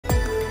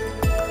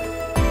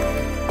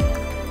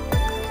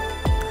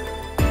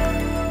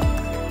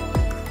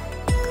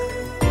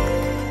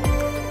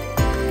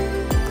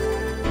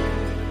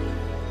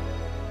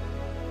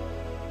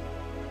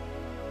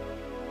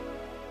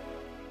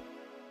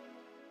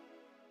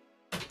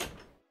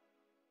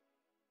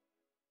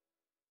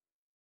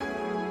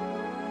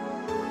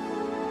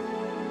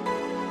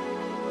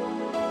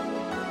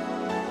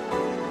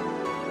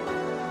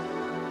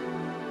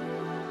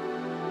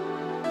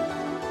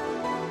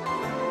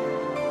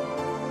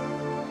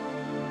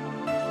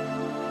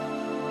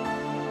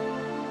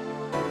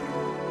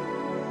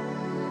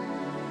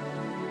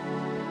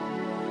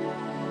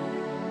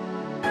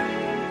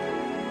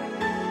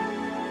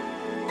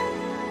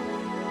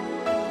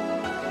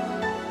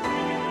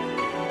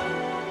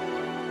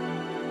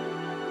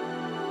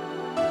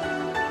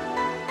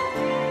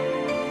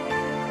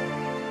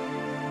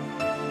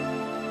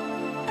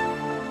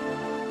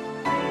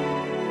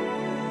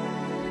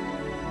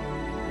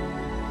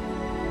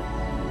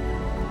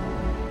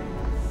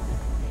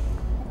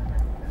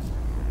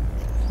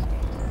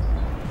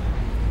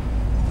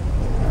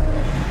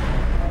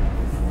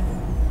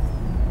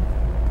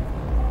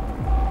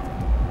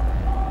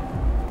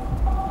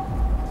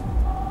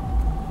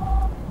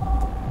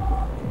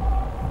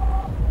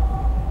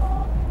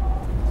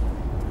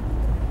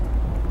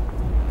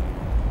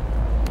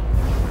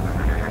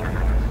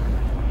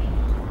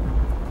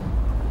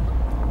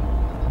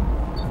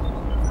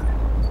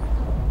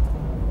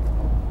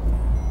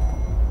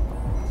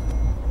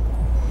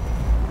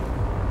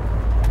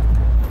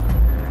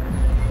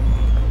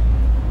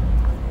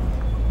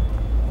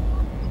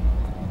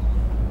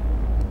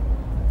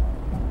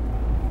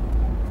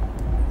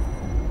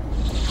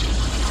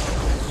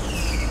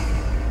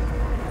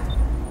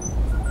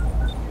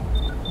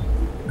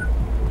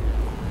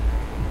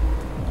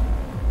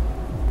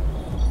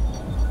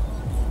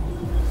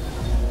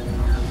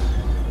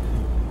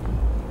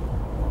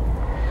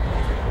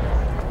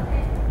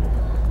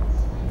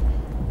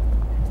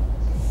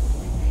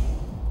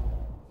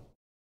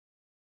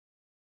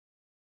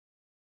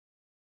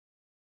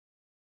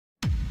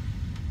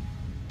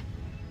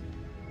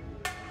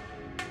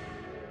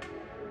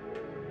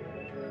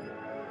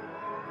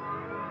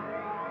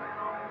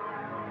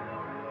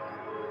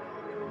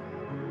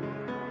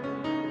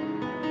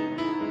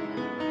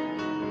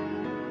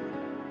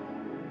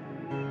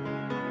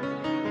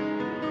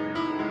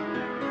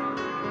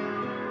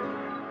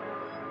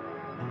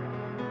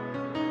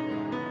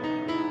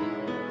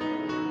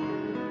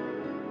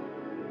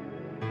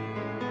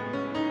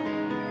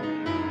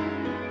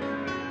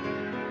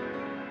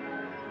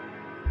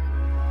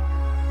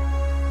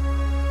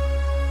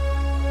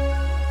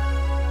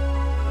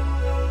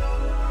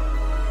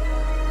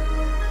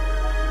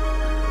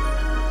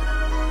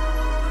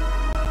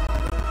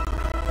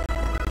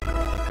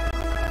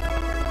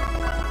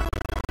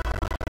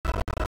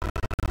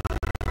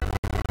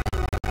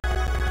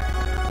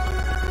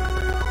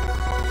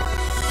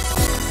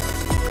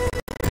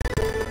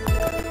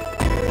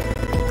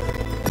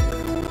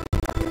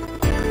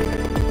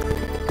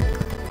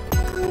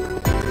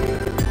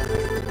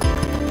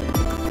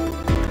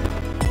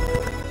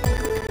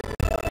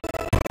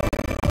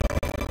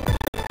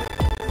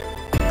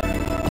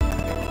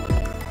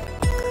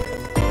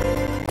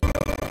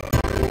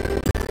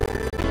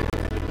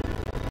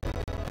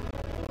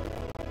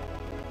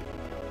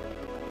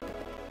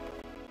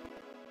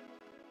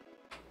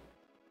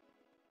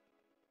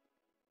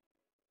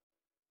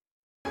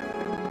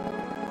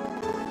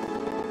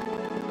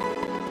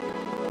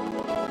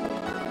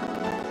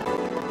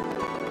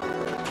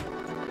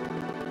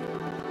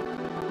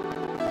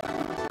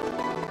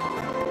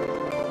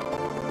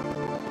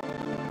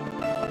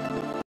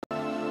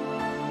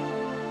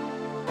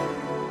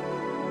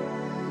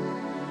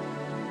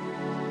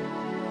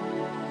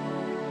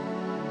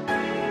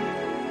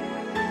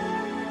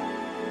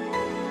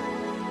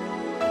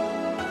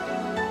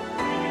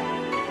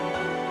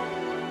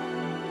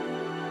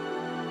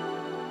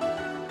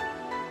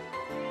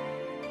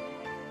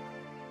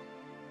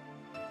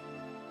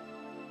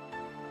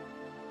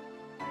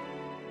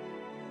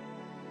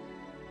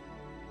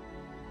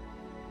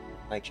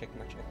Mic check,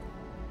 mic check.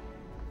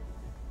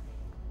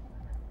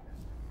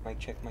 Mic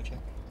check, mic check.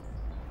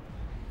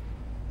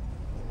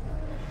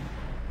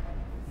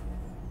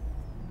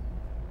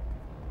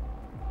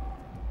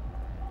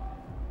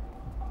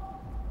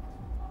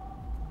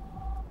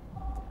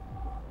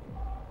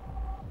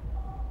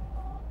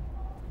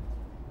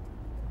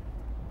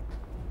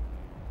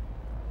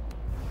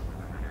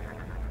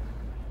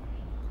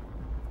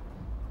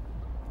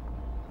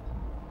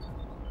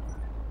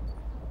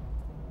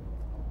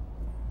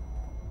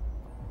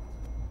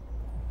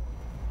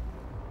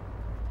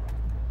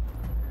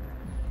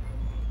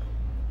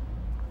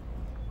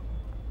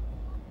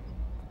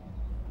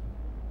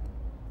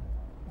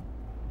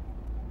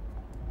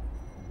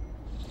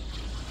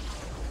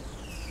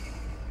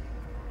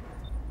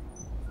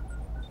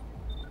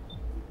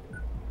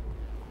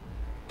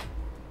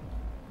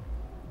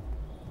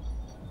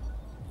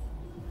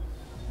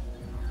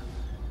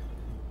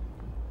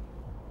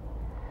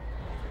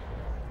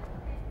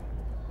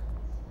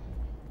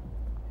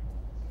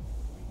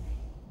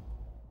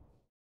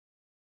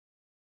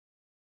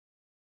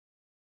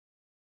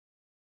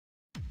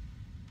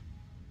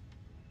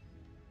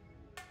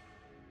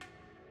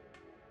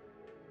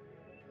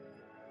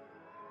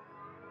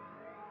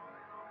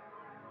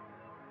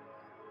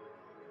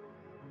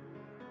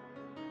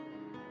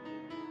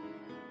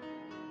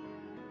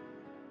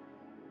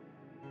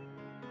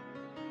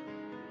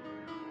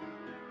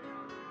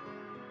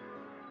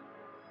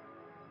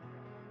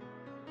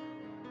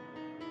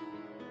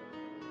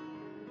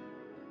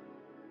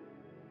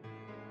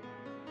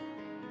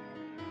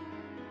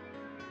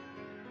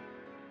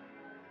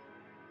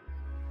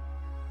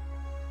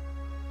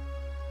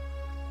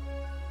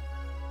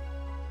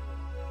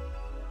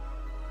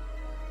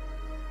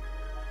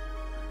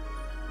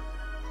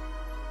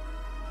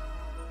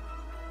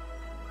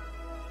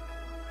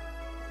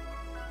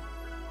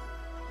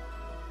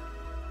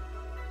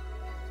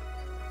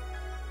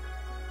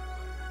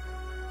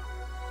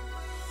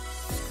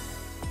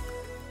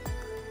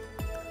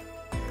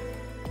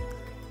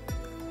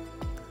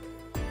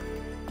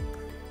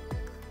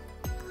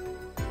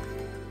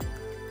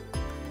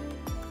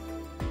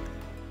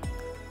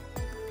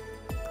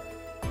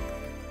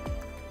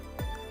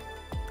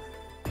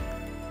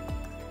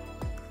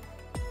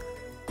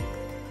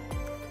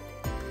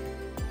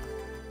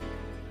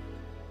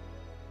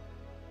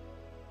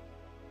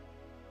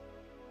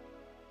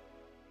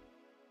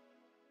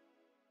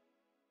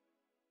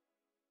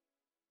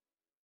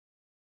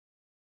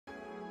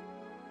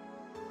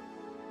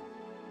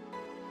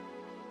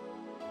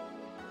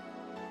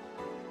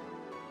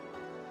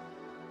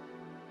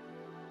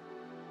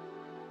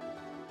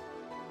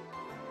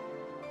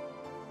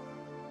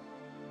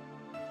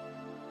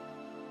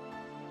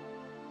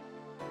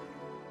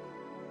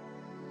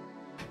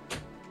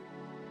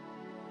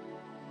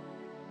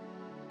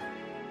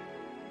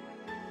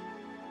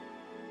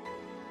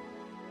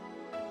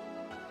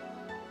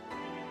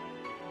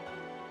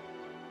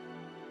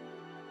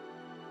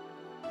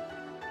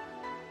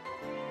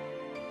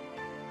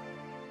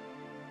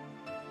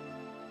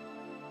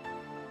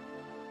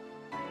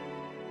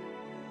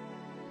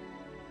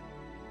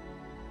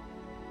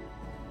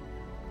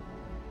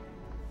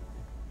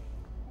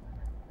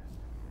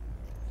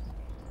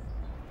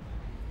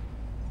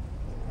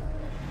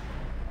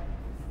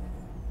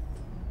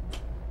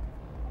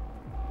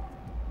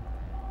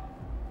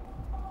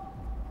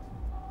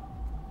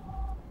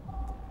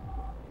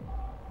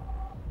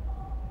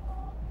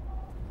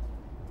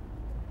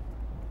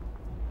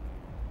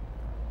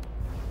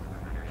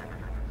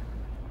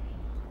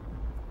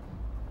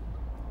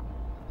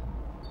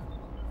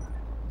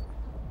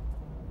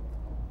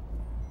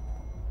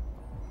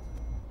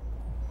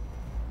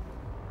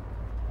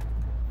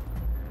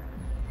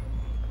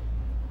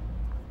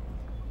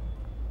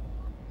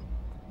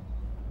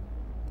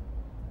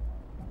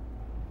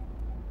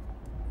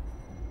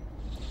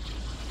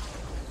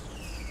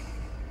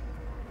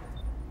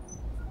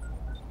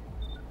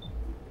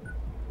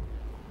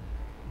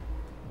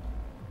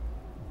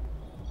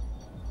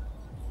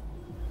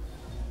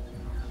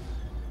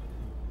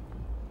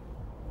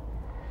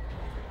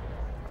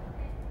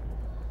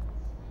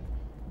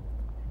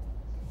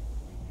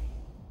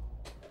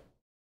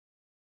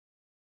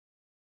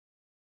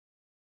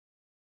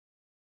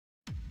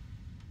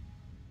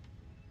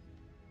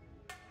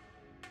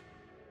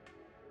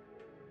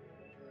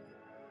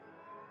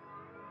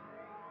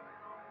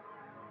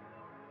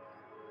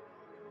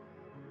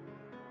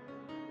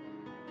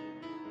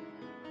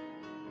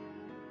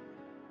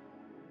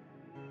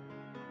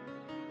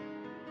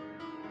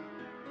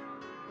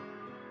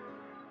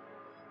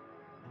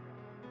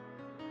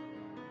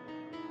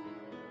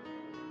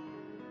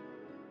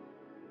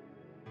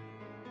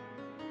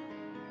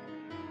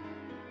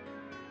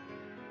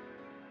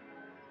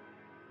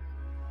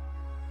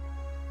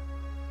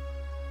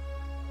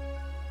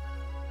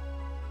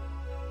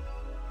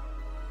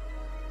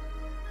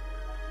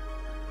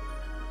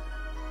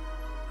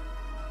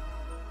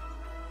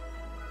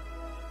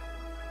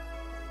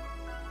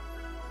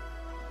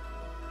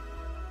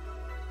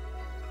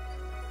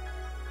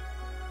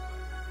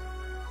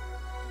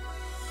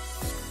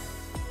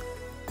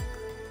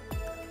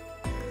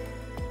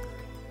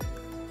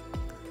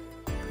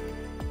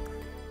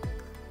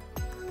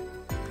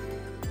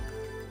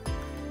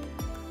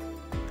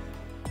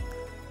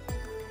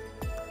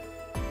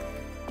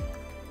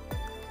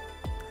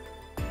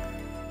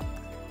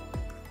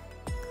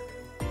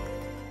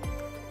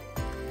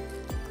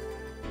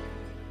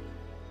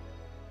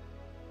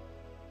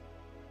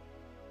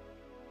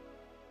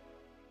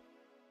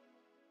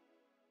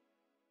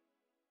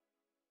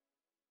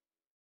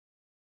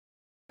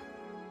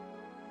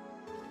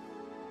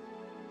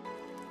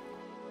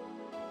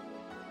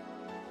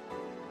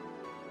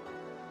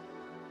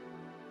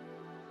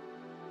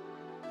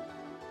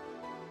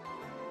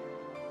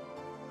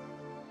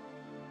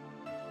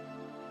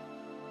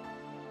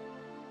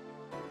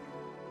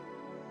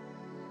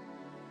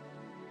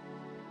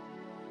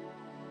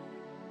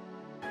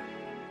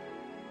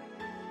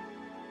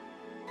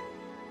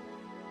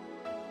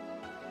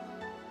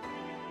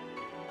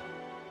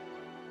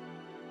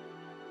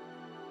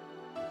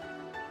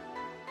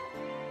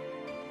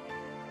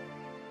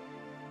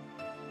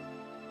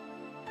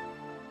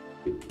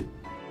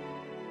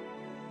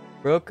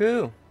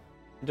 Roku,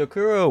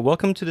 Dokuro,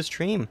 welcome to the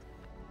stream.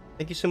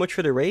 Thank you so much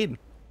for the raid.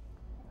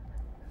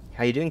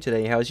 How you doing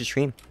today? How was your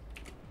stream?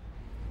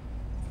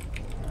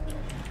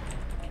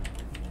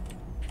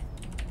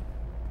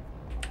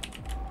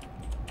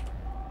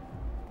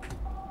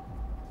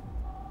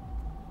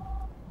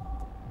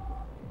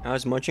 I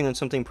was munching on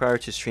something prior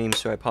to stream,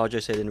 so I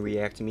apologize I didn't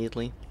react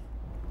immediately.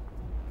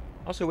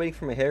 Also waiting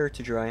for my hair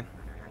to dry.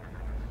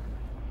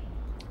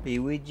 Be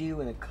with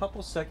you in a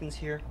couple seconds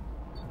here.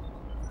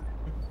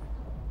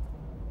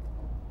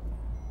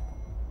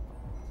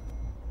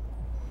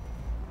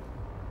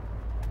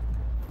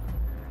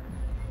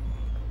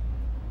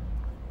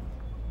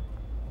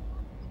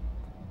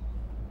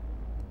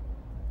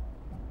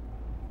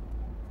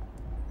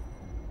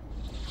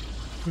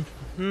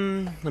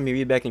 Let me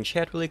read back in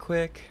chat really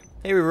quick.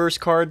 Hey Reverse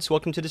Cards,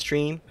 welcome to the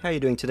stream. How are you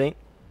doing today?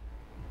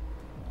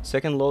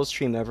 Second Lulz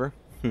stream ever.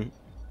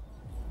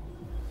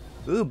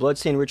 Ooh,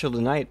 Bloodstained Ritual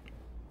tonight.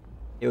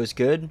 It was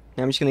good.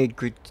 Now I'm just gonna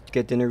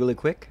get dinner really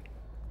quick.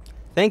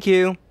 Thank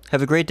you.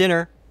 Have a great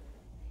dinner.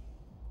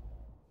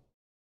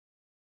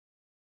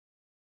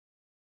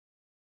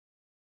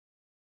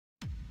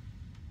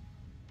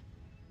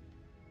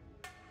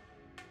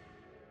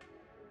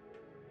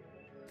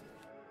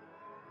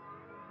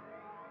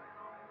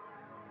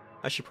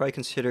 I should probably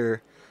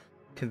consider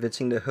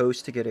convincing the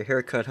host to get a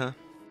haircut, huh?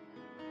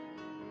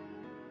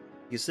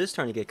 Because this is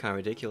starting to get kind of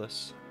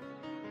ridiculous.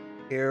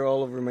 Hair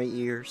all over my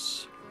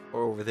ears.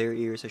 Or over their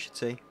ears, I should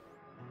say.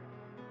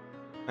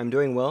 I'm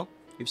doing well.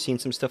 You've seen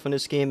some stuff on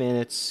this game and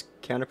its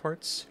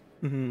counterparts?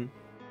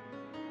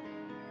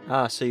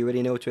 Ah, so you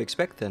already know what to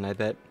expect then, I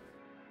bet.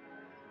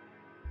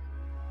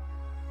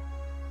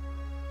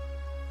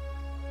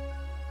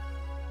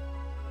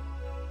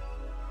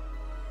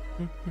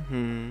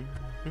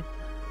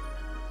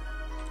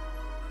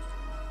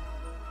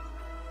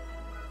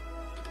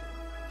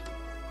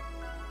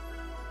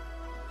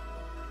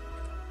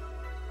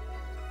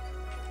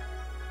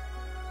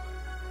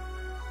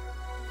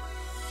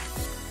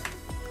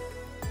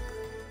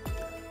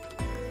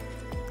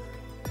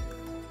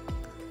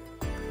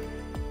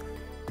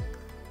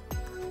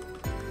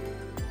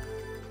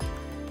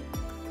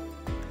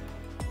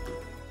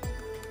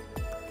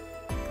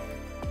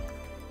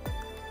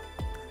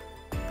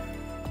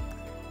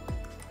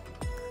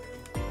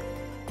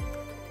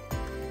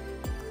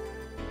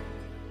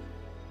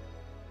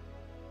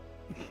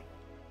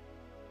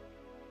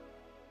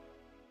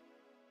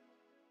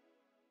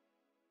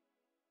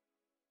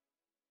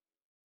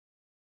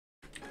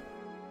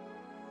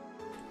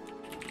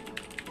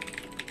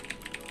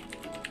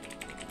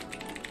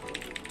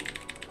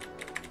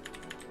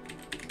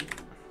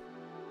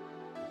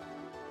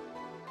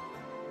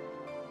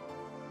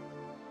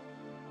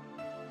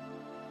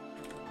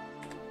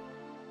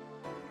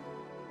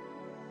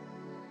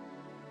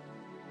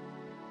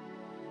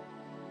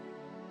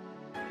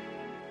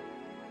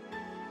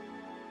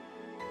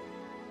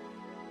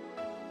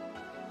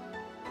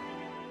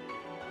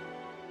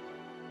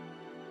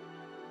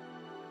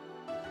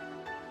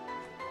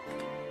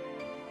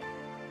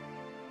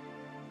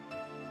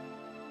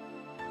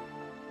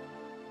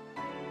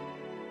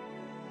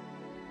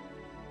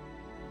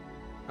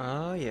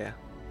 Oh, yeah.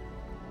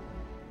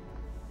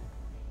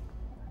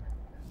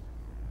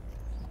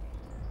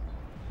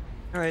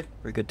 Alright,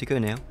 we're good to go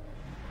now.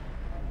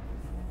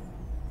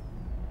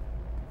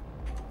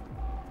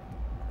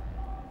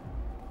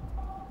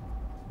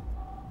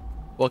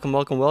 Welcome,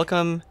 welcome,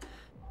 welcome.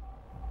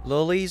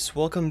 Lollies,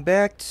 welcome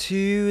back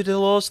to the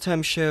Lulz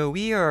Time Show.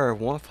 We are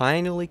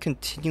finally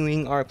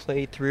continuing our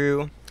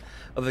playthrough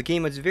of a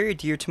game that's very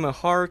dear to my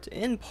heart,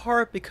 in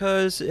part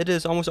because it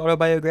is almost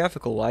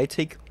autobiographical.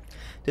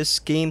 This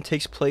game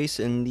takes place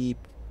in the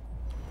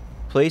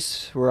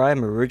place where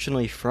I'm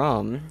originally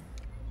from,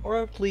 or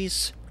at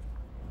least,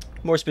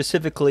 more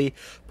specifically,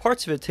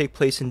 parts of it take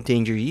place in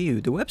Danger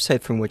U, the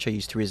website from which I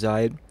used to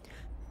reside.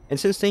 And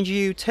since Danger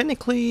U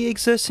technically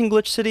exists in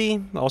Glitch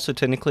City, also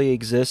technically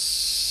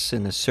exists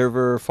in a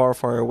server far,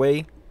 far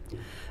away,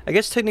 I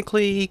guess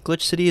technically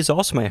Glitch City is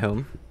also my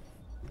home,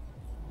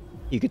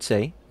 you could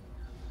say.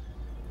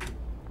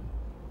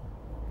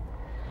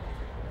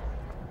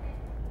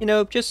 You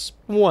know, just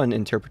one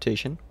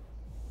interpretation.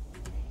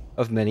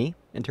 Of many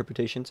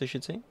interpretations, I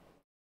should say.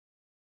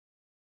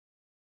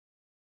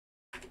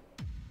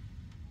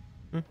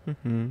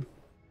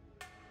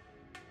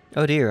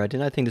 Oh dear, I did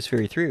not think this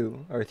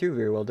through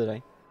very well, did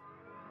I?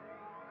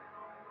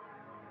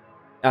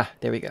 Ah,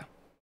 there we go.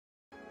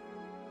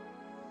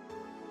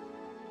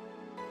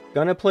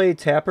 Gonna play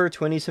Tapper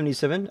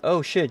 2077?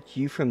 Oh shit,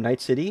 you from Night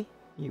City?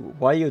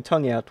 Why are you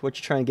tongue out? What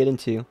you trying to get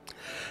into?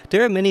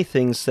 There are many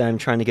things that I'm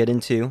trying to get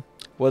into.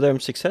 Whether I'm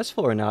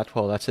successful or not,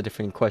 well, that's a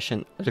different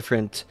question, a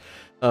different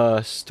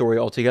story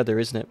altogether,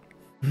 isn't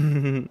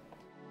it?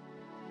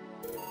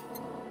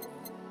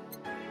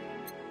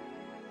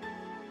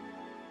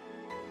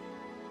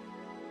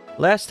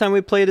 Last time we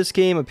played this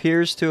game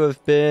appears to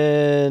have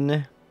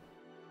been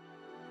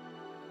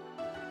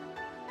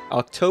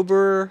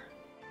October.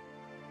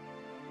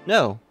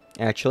 No,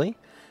 actually,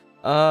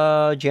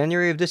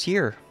 January of this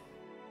year.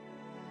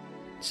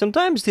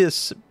 Sometimes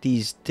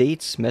these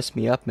dates mess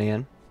me up,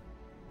 man.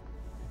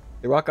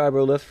 The rock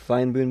eyebrow lift,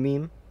 fine boon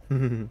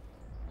meme.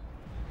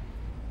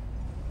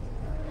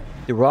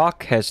 The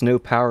rock has no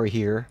power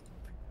here.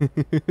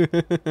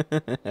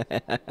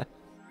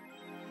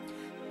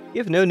 You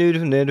have no new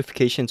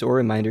notifications or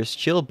reminders.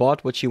 Jill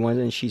bought what she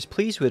wanted and she's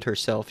pleased with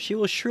herself. She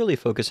will surely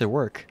focus at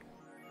work.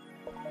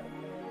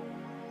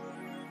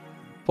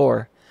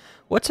 4.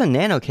 What's a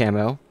nano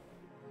camo?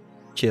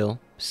 Jill.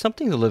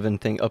 Something to liven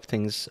up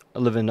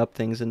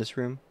things in this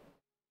room.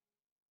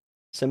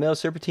 Samuel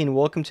Serpentine,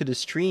 welcome to the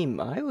stream.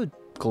 I would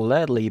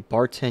gladly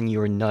bartend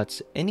your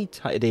nuts any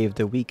day of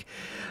the week,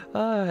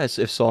 as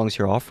if songs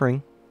you're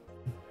offering.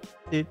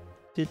 Do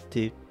do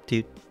do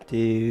do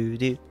do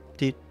do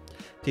do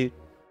do.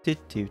 Do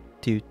do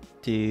do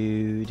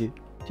do do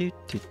do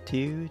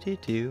do do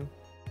do.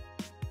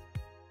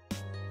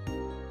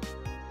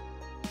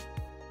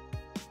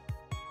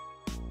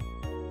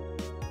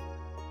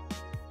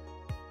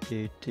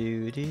 Do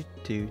do do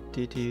do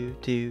do do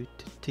do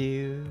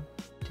do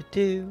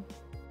do.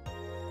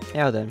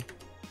 Now then,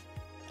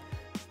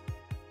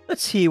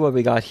 let's see what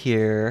we got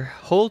here.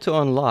 Hold to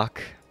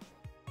unlock.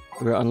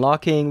 We're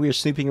unlocking. We're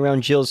snooping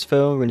around Jill's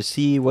phone. We're gonna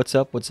see what's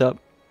up. What's up?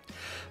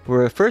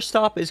 Our first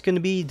stop is going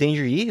to be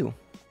Danger U.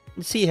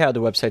 Let's see how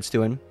the website's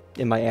doing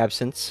in my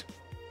absence.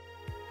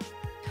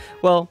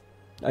 Well,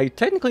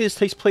 technically this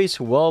takes place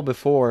well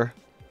before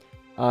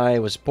I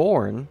was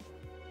born,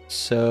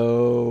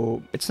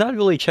 so it's not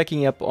really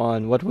checking up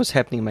on what was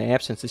happening in my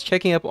absence. It's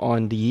checking up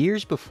on the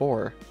years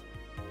before.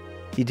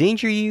 The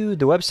Danger U,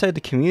 the website, the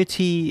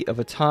community of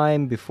a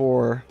time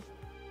before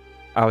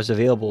I was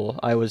available,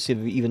 I was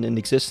even in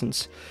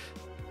existence.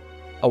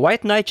 A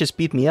white knight just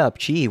beat me up.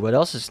 Gee, what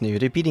else is new?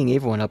 They're beating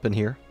everyone up in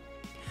here.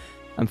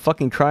 I'm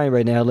fucking crying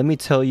right now. Let me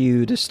tell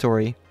you the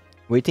story.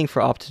 Waiting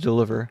for Op to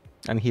deliver.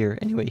 I'm here.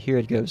 Anyway, here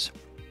it goes.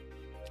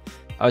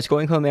 I was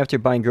going home after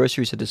buying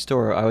groceries at the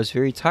store. I was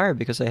very tired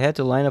because I had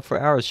to line up for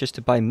hours just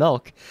to buy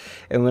milk.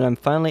 And when I'm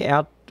finally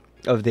out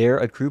of there,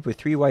 a group of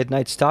 3 white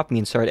knights stopped me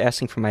and started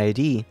asking for my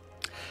ID.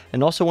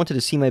 And also wanted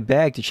to see my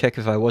bag to check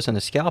if I wasn't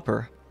a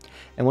scalper.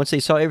 And once they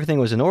saw everything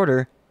was in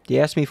order, they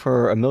asked me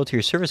for a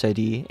military service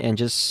ID and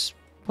just...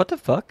 What the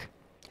fuck?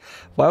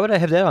 Why would I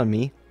have that on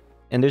me?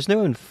 And there's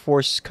no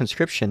enforced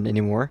conscription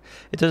anymore.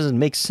 It doesn't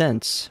make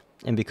sense.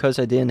 And because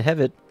I didn't have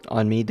it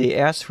on me, they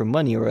asked for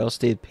money or else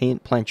they'd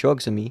plant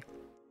drugs on me.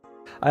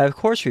 I of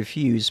course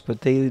refused, but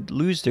they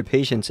lose their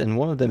patience and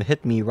one of them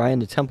hit me right in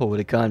the temple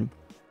with a gun.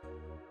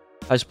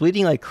 I was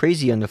bleeding like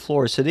crazy on the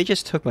floor, so they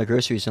just took my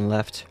groceries and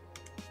left.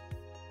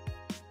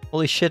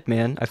 Holy shit,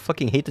 man. I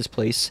fucking hate this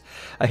place.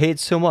 I hate it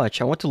so much.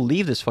 I want to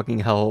leave this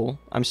fucking hellhole.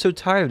 I'm so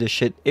tired of this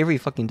shit every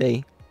fucking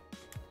day.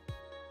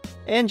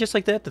 And just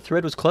like that, the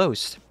thread was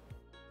closed.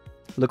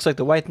 Looks like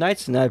the White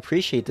Knights did not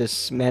appreciate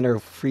this manner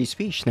of free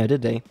speech, now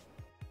did they?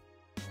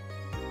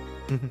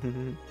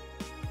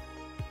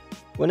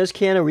 When does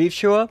Keanu Reeves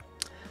show up?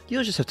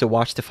 You'll just have to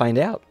watch to find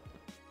out.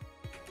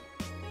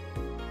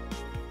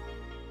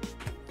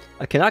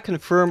 I cannot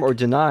confirm or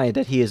deny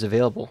that he is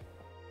available.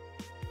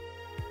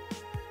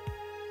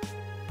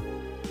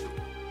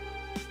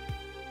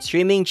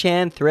 Streaming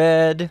Chan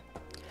thread.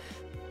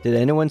 Did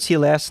anyone see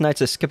last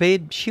night's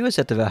escapade? She was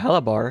at the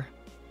Valhalla bar.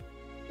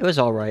 It was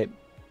alright.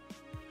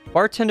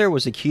 Bartender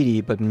was a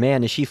cutie, but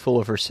man is she full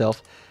of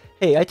herself.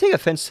 Hey, I take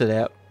offense to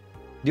that.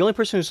 The only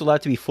person who's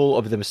allowed to be full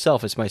of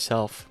themselves is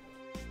myself.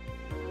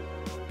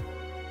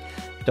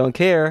 Don't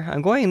care.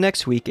 I'm going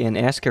next week and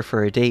ask her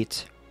for a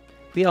date.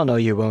 We all know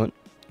you won't.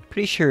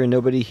 Pretty sure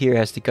nobody here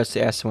has the guts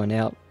to ask someone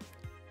out.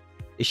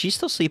 Is she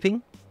still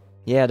sleeping?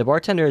 Yeah, the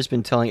bartender has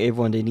been telling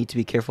everyone they need to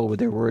be careful with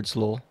their words,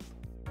 lol.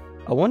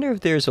 I wonder if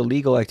there's a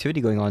legal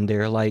activity going on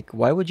there, like,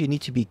 why would you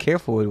need to be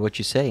careful with what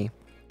you say?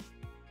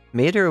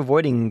 Maybe they're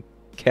avoiding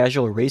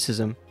casual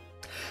racism.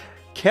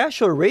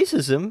 Casual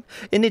racism?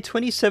 In the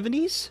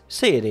 2070s?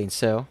 Say it ain't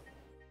so.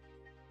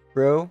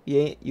 Bro,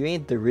 you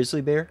ain't the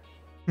Grizzly Bear?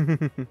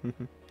 You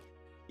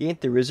ain't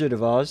the Wizard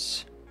of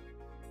Oz?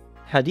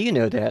 How do you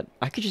know that?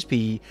 I could just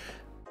be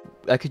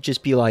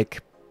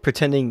like,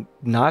 pretending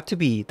not to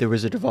be the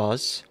Wizard of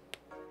Oz.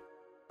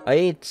 I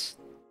ain't,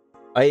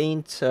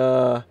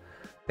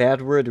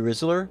 bad word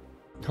Rizzler?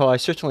 Oh, I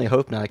certainly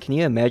hope not. Can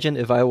you imagine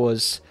if I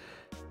was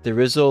the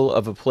Rizzle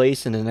of a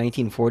place in the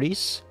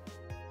 1940s?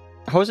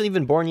 I wasn't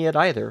even born yet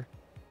either.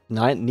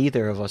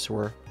 Neither of us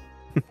were.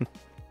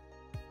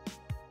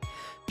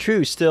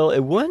 True, still, it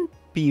wouldn't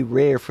be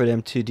rare for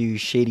them to do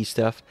shady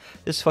stuff.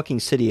 This fucking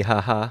city,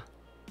 haha.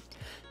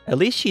 At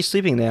least she's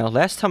sleeping now.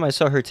 Last time I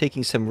saw her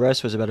taking some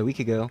rest was about a week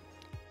ago.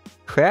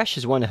 Crash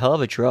is one hell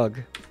of a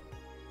drug.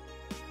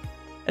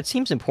 That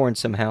seems important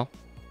somehow.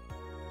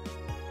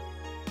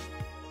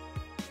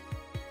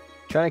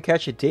 Trying to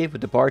catch a date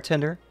with the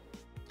bartender?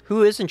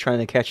 Who isn't trying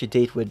to catch a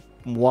date with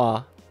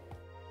moi?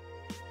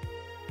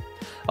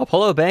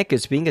 Apollo Bank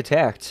is being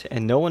attacked,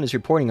 and no one is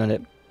reporting on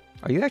it.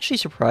 Are you actually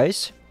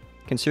surprised?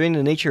 Considering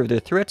the nature of their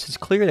threats, it's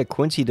clear that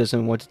Quincy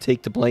doesn't want to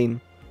take the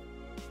blame.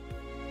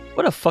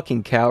 What a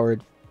fucking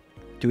coward.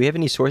 Do we have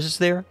any sources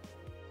there?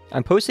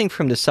 I'm posting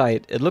from the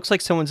site. It looks like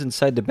someone's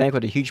inside the bank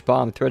with a huge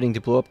bomb threatening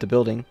to blow up the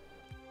building.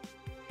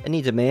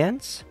 Any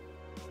demands?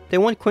 They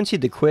want Quincy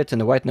to quit and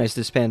the White Knights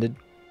disbanded.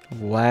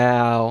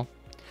 Wow.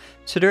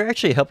 So they're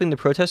actually helping the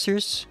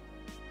protesters?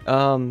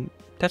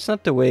 That's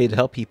not the way to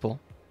help people.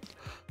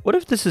 What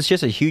if this is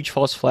just a huge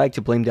false flag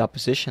to blame the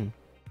opposition?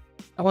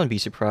 I wouldn't be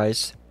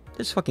surprised.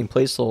 This fucking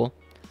place, lol.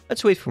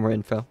 Let's wait for more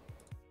info.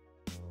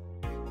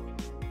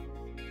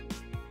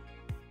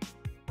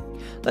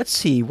 Let's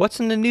see, what's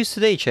in the news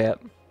today, chat?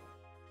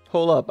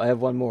 Hold up, I have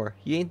one more.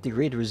 You ain't the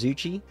great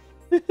Rizuchi?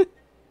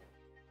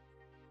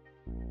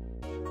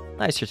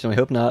 I certainly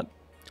hope not.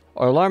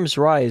 Our alarms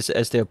rise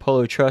as the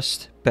Apollo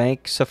Trust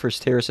Bank suffers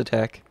terrorist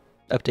attack.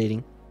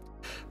 Updating.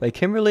 By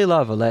Kimberly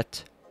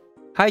Lavalette.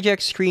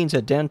 Hijacked screens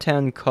at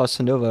downtown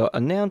Casanova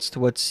announced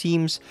what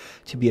seems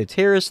to be a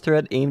terrorist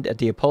threat aimed at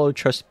the Apollo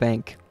Trust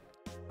Bank.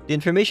 The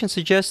information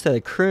suggests that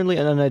a currently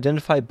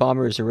unidentified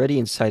bomber is already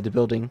inside the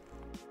building.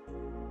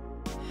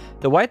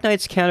 The White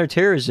Knights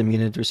counter-terrorism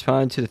unit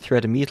responded to the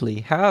threat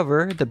immediately.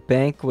 However, the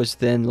bank was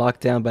then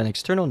locked down by an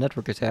external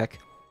network attack.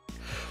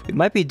 We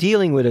might be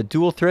dealing with a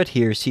dual threat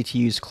here,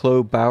 CTU's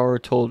Chloe Bauer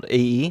told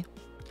AE.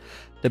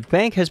 The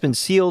bank has been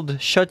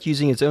sealed shut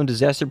using its own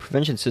disaster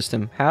prevention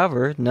system.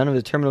 However, none of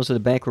the terminals of the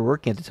bank were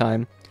working at the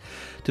time.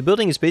 The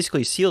building is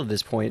basically sealed at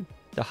this point.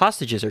 The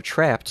hostages are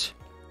trapped.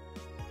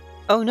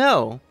 Oh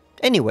no!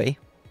 Anyway.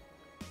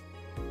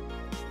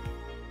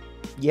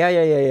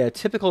 Yeah.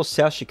 Typical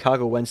South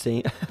Chicago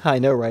Wednesday. I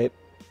know, right?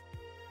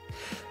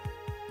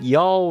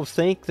 Y'all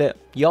think that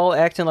y'all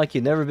acting like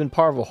you've never been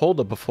part of a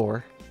holdup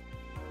before.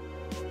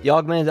 The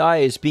Augmented Eye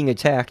is being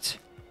attacked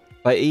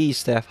by AE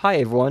staff. Hi,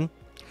 everyone.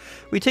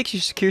 We take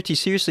your security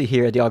seriously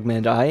here at the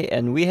Augmented Eye,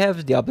 and we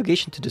have the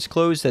obligation to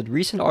disclose that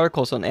recent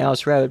articles on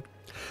Alice Rabbit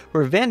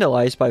were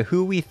vandalized by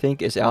who we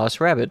think is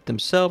Alice Rabbit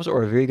themselves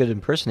or a very good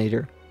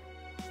impersonator.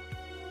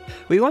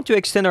 We want to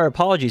extend our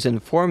apologies and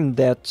inform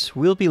that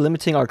we'll be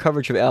limiting our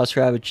coverage of Alice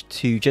Rabbit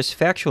to just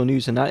factual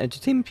news and not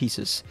entertainment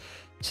pieces.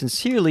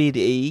 Sincerely,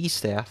 the AE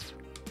staff.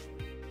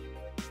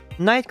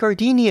 Night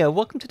Gardenia,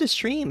 welcome to the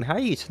stream. How are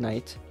you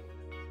tonight?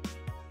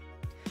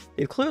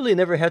 They've clearly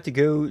never had to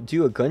go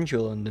do a gun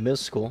drill in the middle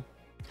school.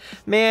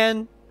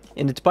 Man,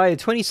 and it's by the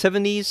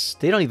 2070s,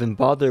 they don't even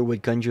bother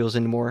with gun drills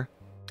anymore.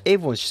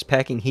 Everyone's just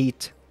packing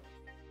heat.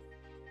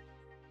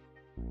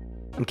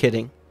 I'm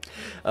kidding.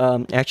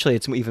 Actually,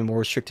 it's even more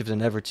restrictive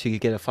than ever to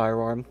get a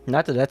firearm.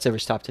 Not that that's ever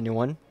stopped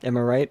anyone. Am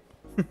I right?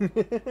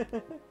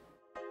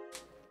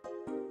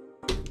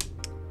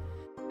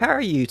 How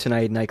are you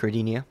tonight, Night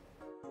Gardenia?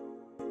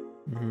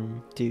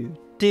 You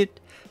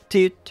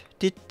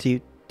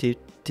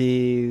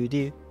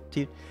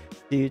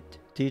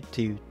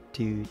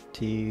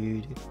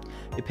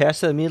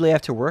passed it immediately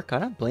after work? I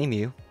don't blame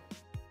you.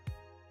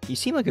 You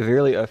seem like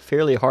a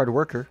fairly hard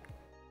worker.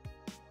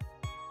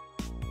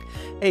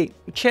 Hey,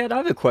 Chad, I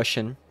have a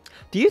question.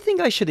 Do you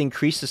think I should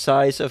increase the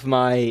size of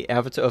my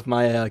avatar of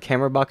my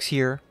camera box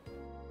here?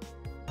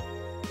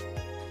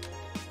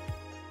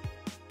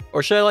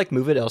 Or should I like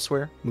move it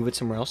elsewhere? Move it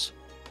somewhere else?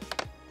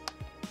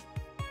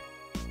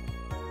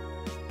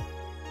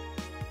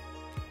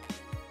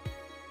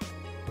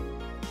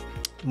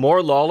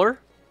 More Lawler?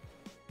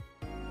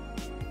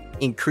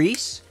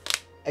 Increase?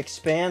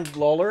 Expand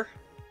Lawler?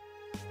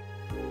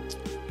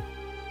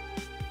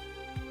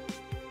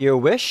 Your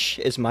wish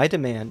is my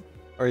demand.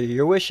 Or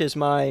your wish is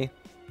my...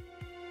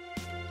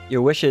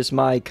 Your wish is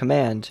my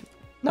command.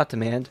 Not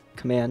demand.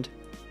 Command.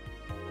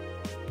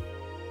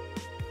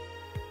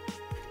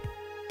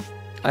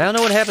 I don't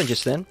know what happened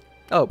just then.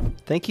 Oh,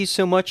 thank you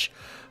so much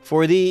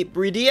for the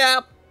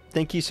redeem.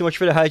 Thank you so much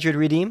for the hydrate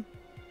redeem.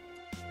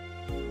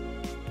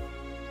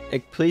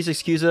 Please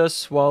excuse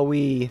us while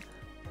we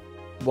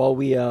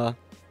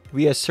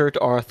reassert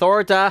our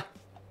authority.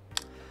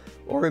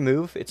 Or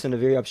remove. It's in a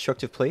very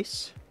obstructive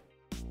place.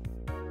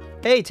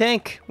 Hey,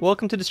 Tank!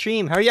 Welcome to the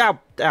stream. How are you?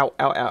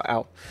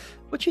 Ow.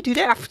 What'd you do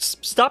there?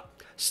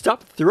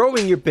 Stop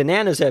throwing your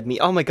bananas at me.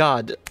 Oh my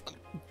god.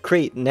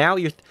 Great. Now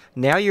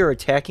you're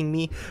attacking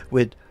me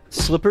with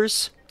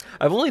slippers?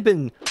 I've only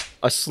been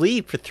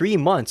asleep for 3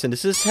 months, and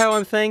this is how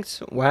I'm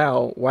thanked?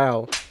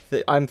 Wow.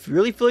 I'm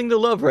really feeling the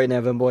love right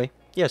now, Vimboy.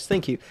 Yes,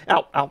 thank you.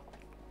 Ow.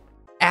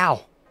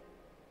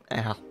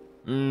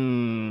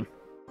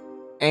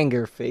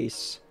 Anger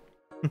face.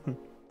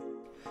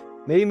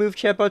 Maybe move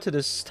chatbot to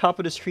the top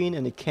of the screen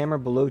and the camera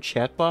below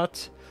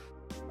chatbot.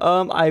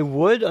 I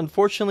would.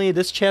 Unfortunately,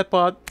 this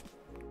chatbot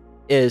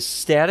is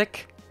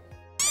static.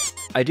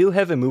 I do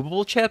have a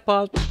movable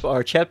chatbot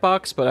or chat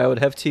box, but I would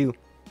have to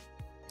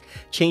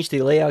change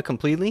the layout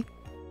completely.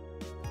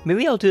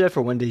 Maybe I'll do that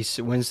for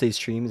Wednesday's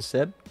stream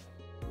instead.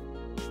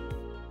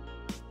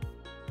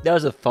 That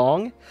was a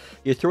thong?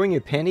 You're throwing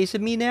your panties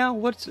at me now?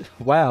 What's...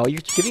 Wow, you're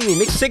giving me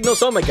mixed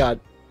signals. Oh my god.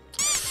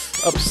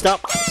 Oh,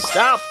 stop.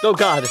 Oh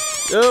god.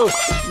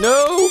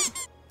 No.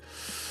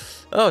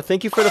 Oh,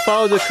 thank you for the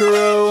follow,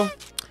 Dakuro.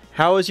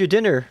 How was your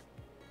dinner?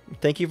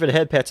 Thank you for the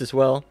head pats as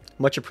well.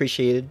 Much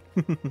appreciated.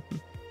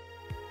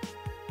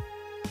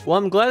 Well,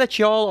 I'm glad that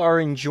y'all are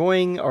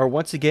enjoying, or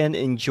once again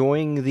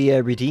enjoying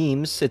the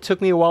redeems. It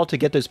took me a while to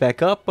get those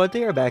back up, but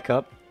they are back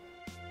up.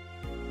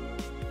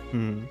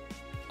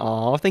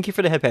 Aw, thank you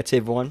for the head pat,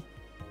 save one.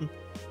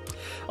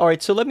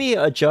 Alright, so let me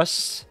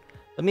adjust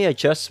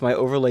my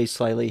overlay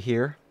slightly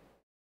here.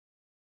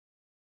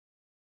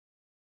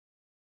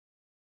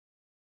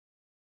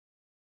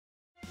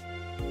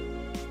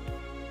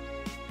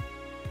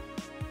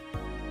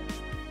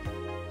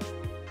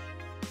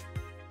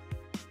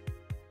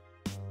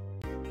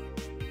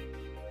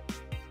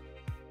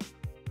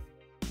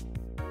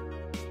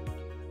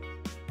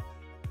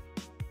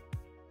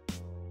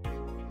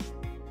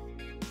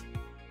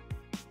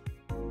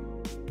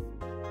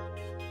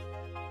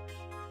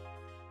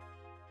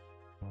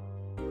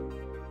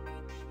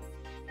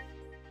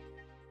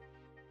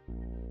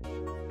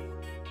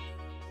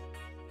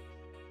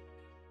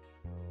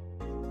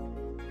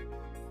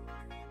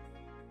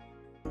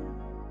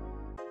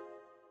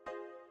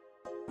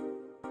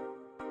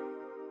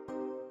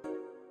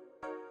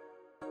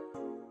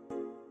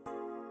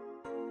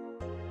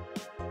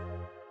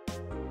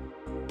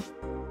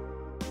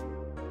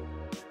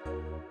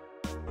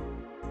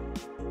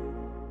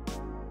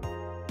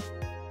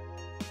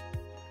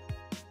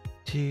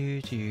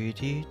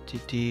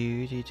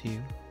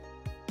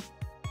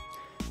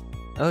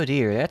 Oh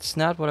dear, that's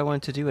not what I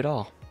wanted to do at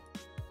all.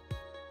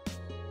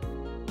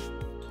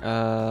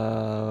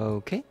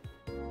 Okay.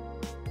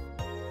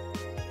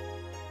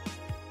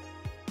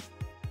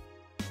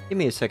 Give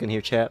me a second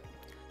here, chat.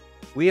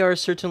 We are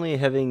certainly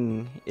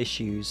having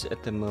issues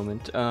at the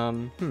moment.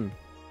 Alright.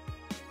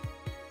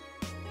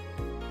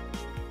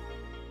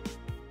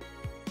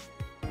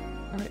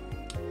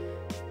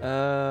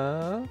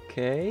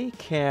 Okay,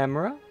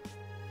 camera.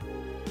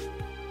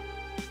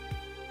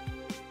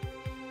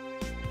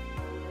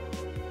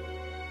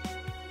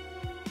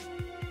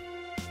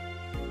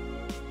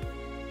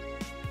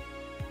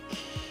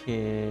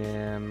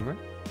 Camera.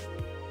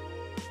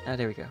 Ah,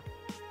 there we go.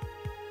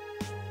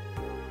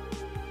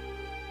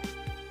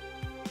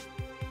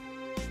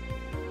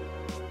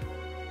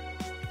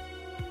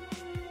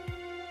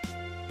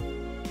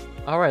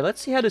 Alright,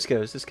 let's see how this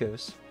goes.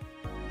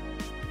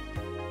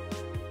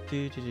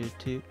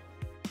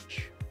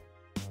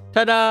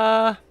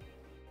 Ta-da!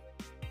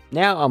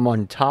 Now I'm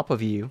on top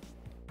of you.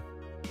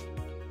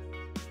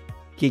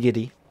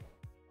 Giggity.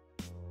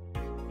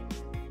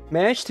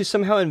 Managed to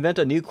somehow invent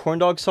a new corn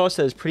dog sauce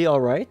that is pretty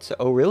alright?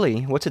 Oh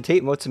really? What's it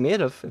made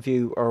of, if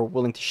you are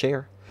willing to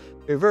share?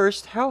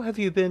 Reversed, how have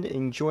you been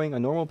enjoying a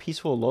normal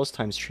peaceful Lulz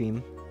time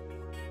stream?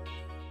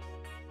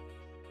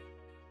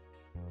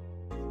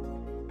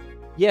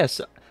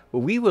 Yes,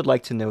 well, we would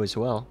like to know as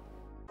well.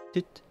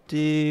 Yeah,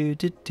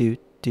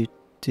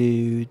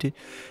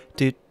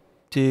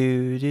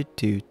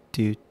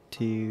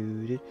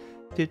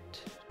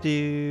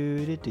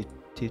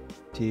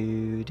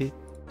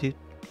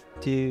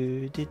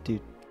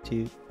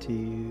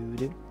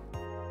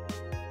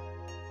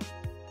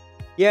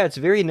 it's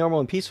very normal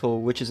and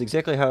peaceful, which is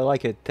exactly how I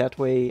like it. That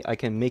way I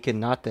can make it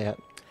not that.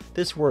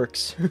 This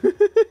works.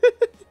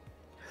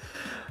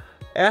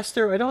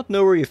 Aster, I don't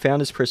know where you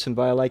found this person,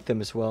 but I like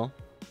them as well.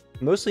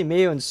 Mostly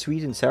mayo and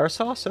sweet and sour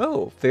sauce?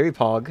 Oh, very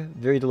pog.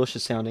 Very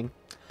delicious sounding.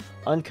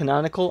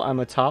 Uncanonical, I'm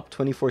a top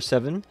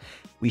 24/7.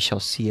 We shall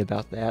see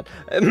about that.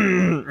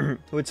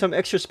 With some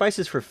extra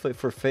spices for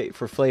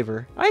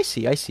flavor. I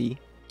see.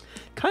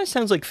 Kind of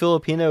sounds like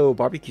Filipino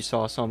barbecue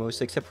sauce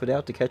almost, except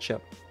without the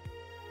ketchup.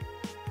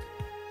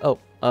 Oh,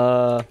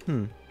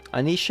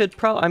 I should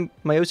probably...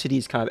 my OCD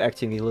is kind of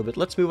acting me a little bit.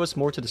 Let's move us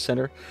more to the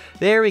center.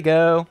 There we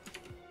go.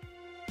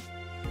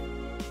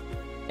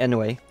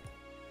 Anyway.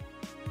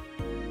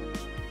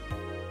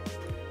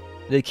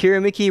 Did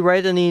Kirimiki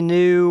write any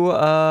new,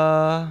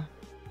 I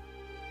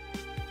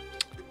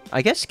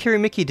guess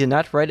Kirimiki did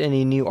not write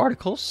any new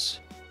articles.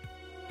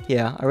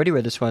 Yeah, I already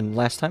read this one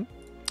last time.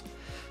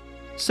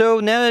 So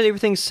now that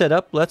everything's set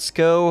up, let's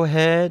go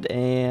ahead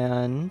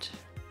and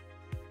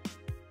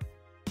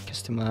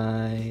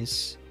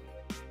customize.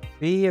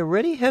 We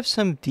already have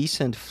some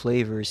decent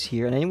flavors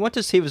here, and I want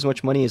to save as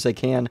much money as I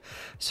can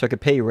so I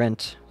could pay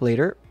rent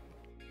later.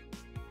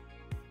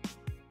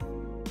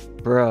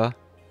 Bruh.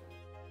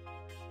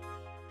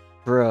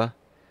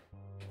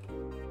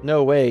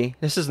 No way.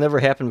 This has never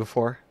happened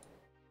before.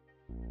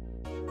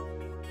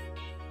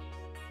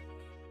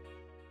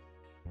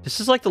 This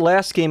is like the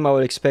last game I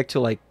would expect to,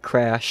 like,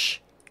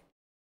 crash.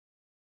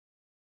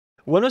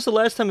 When was the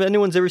last time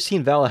anyone's ever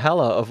seen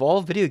Valhalla of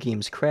all video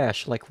games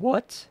crash? Like,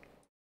 what?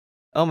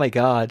 Oh my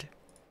god.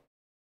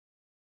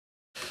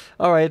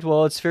 Alright,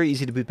 well, it's very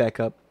easy to boot back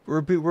up.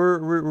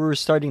 We're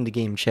starting the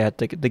game, chat.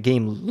 The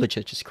game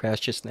legit just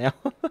crashed just now.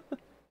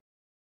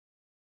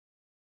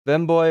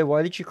 Vemboy,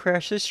 why did you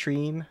crash the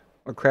stream?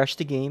 Or crash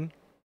the game?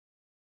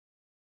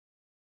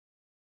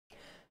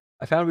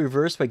 I found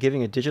reverse by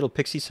giving a digital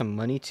pixie some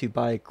money to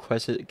buy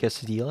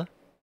quesadilla.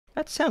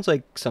 That sounds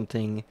like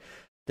something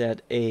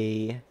that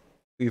a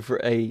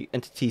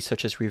entity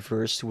such as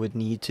reverse would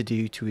need to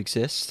do to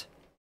exist.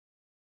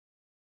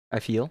 I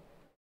feel.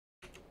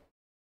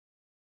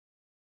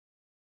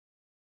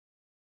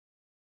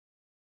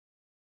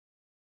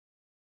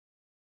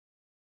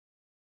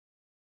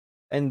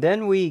 And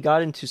then we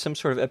got into some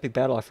sort of epic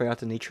battle I forgot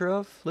the nature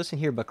of. Listen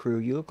here, Buckaroo,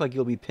 you look like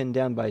you'll be pinned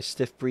down by a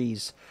stiff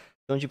breeze.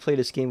 Don't you play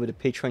this game with the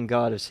patron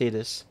god of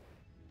Sadis?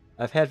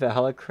 I've had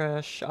Valhalla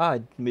crash. I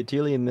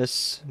dearly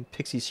miss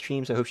Pixie's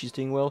streams. I hope she's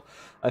doing well.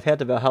 I've had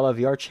the Valhalla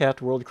VR chat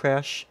world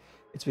crash.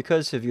 It's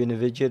because of your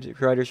NVIDIA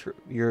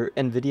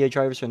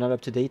drivers are not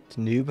up to date,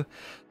 noob.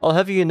 I'll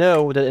have you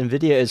know that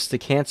NVIDIA is the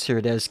cancer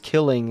that is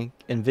killing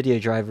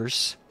NVIDIA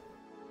drivers.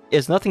 It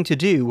has nothing to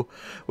do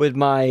with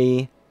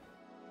my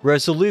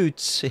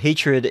resolute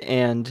hatred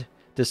and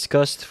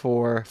disgust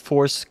for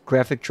forced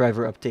graphic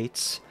driver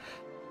updates.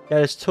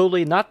 That is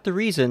totally not the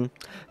reason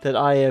that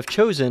I have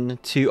chosen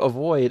to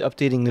avoid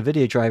updating the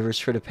NVIDIA drivers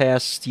for the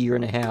past year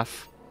and a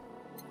half.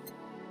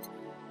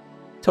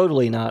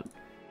 Totally not.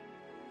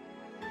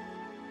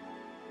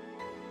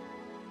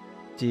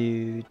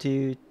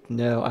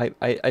 No,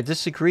 I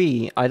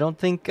disagree. I don't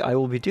think I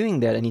will be doing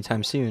that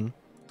anytime soon.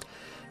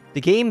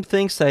 The game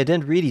thinks that I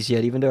didn't read these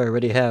yet, even though I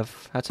already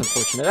have. That's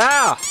unfortunate.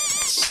 Ah!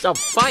 Oh,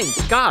 fine,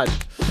 God!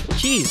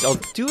 Jeez, I'll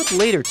do it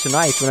later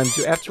tonight when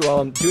after all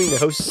I'm doing the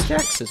host's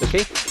taxes,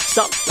 okay?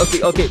 Stop!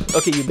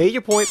 Okay, you made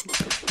your point.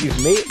 You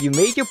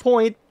made your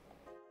point.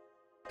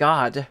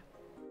 God.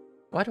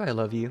 Why do I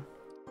love you?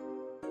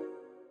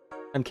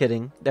 I'm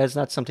kidding. That is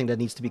not something that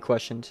needs to be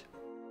questioned.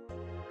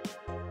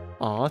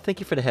 Aw, thank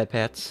you for the head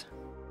pats.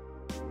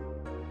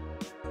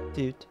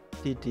 Dude.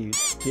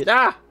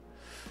 Ah!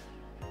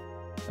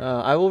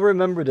 I will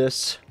remember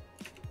this.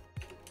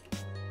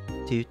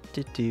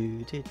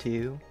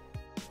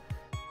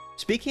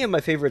 Speaking of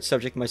my favorite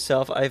subject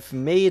myself, I've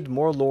made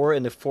more lore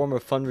in the form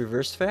of fun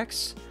reversed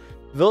facts.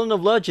 Villain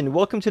of Legend,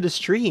 welcome to the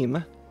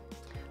stream.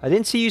 I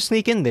didn't see you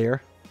sneak in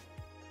there.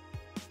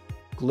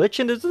 Glitch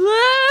in the...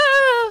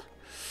 Ah!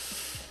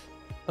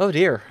 Oh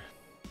dear.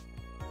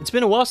 It's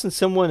been a while since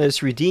someone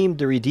has redeemed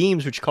the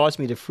redeems, which caused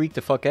me to freak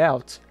the fuck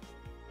out.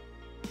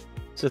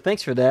 So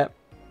thanks for that.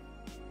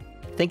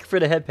 Thank you for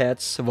the head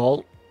pats,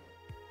 Vault.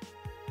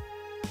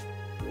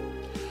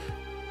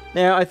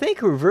 Now, I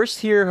think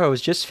Reversed here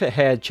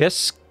had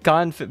just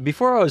gone...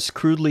 Before I was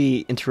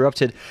crudely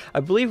interrupted, I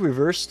believe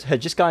Reversed had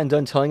just gotten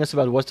done telling us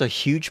about what a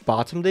huge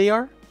bottom they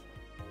are.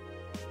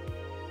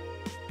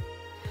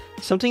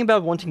 Something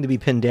about wanting to be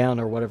pinned down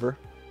or whatever.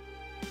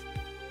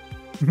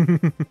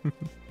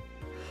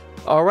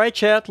 Alright,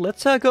 chat,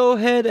 let's go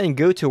ahead and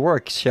go to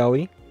work, shall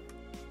we?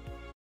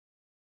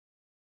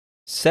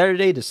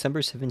 Saturday, December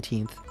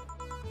 17th.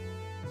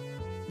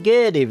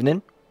 Good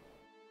evening.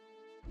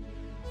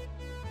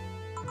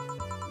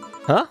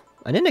 Huh?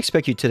 I didn't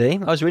expect you today.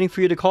 I was waiting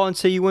for you to call and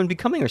say you wouldn't be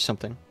coming or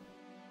something.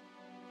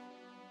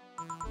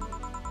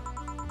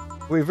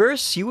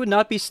 Reverse, you would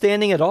not be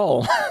standing at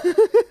all.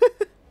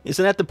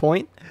 Isn't that the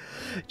point?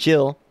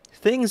 Jill,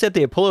 things at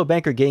the Apollo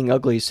Bank are getting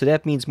ugly, so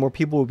that means more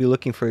people will be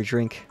looking for a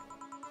drink.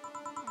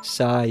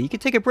 Sigh, you can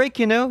take a break,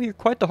 you know? You're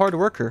quite the hard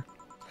worker.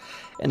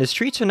 And the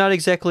streets are not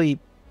exactly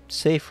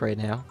safe right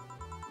now.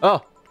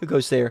 Oh, who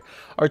goes there?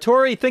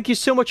 Artori, thank you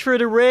so much for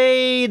the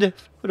raid!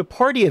 What a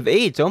party of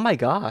 8, oh my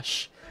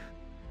gosh.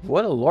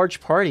 What a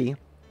large party.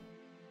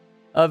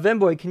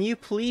 Venboy, can you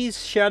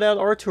please shout out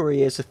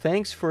Artori as a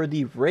thanks for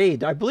the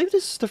raid? I believe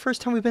this is the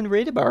first time we've been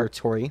raided by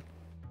Artori.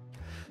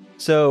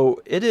 So,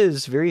 it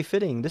is very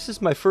fitting. This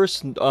is my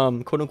first,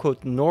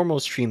 quote-unquote, normal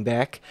stream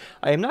back.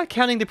 I am not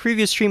counting the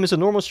previous stream as a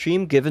normal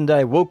stream, given that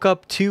I woke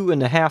up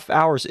 2.5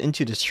 hours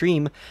into the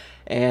stream,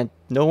 and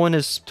no one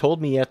has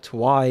told me yet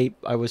why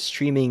I was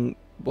streaming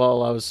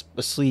while I was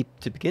asleep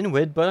to begin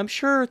with, but I'm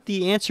sure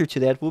the answer to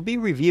that will be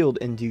revealed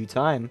in due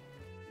time.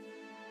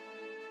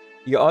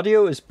 Your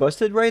audio is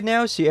busted right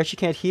now, so you actually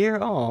can't hear?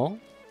 Oh.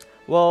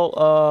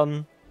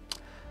 Well,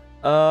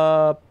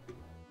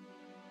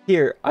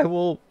 here, I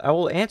will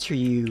answer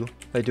you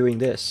by doing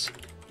this.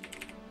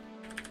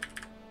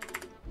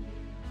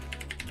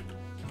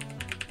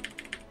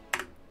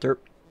 Derp.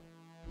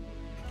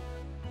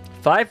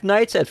 Five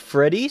Nights at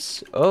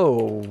Freddy's?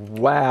 Oh,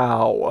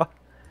 wow.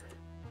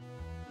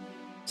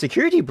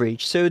 Security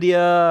breach. So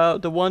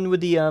the one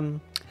with the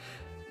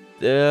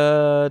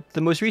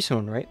most recent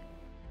one, right?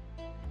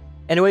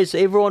 Anyways,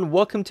 everyone,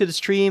 welcome to the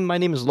stream. My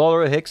name is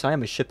Laura Hicks. I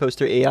am a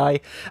shitposter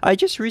AI. I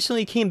just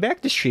recently came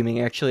back to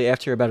streaming, actually,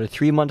 after about a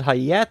 3-month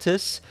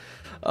hiatus.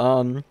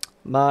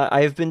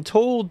 I've been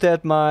told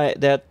that my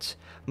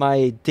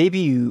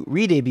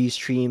re-debut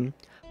stream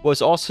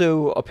was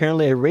also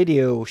apparently a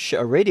radio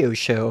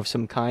show of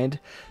some kind.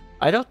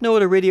 I don't know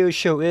what a radio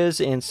show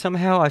is, and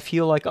somehow I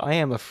feel like I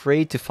am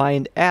afraid to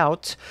find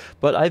out.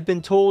 But I've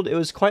been told it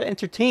was quite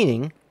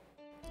entertaining.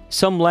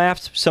 Some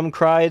laughed, some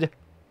cried.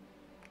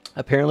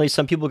 Apparently,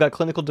 some people got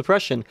clinical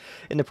depression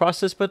in the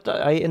process, but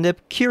I ended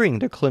up curing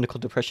their clinical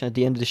depression at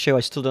the end of the show. I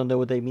still don't know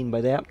what they mean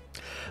by that.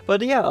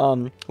 But yeah,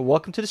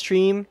 welcome to the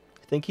stream.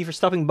 Thank you for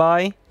stopping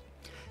by.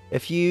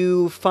 If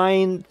you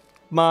find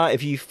my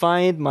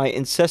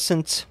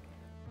incessant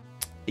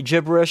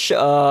gibberish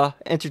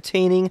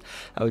entertaining,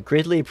 I would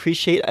greatly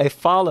appreciate a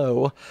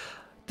follow.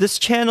 This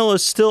channel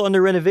is still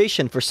under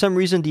renovation. For some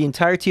reason, the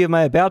entirety of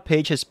my About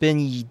page has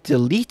been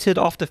deleted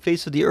off the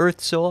face of the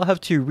earth, so I'll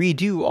have to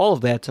redo all of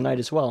that tonight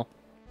as well.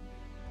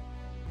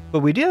 But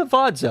we do have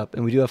VODs up,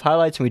 and we do have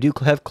highlights, and we do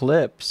have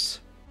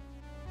clips.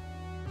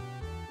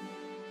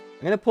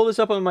 I'm gonna pull this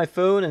up on my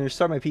phone and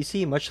restart my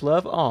PC. Much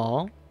love.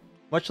 Aw.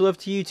 Much love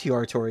to you too,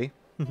 Artori.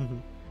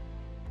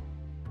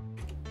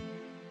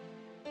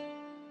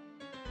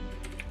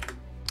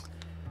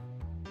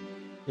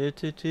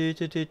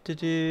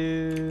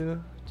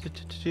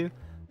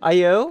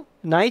 IO,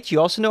 Knight, you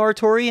also know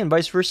Artori and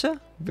vice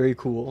versa? Very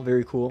cool,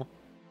 very cool.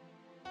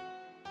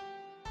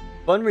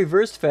 Fun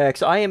reversed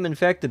facts. I am in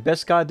fact the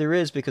best god there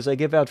is because I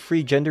give out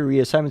free gender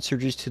reassignment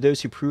surgeries to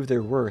those who prove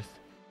their worth.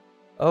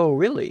 Oh,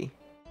 really?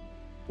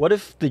 What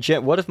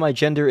if my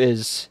gender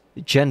is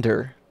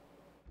gender?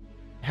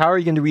 How are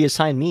you going to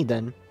reassign me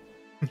then?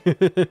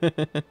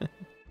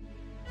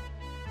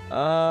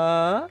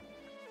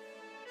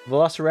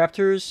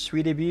 Velociraptors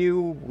re-debut.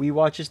 We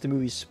watches the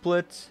movie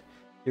Split.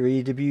 The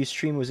re-debut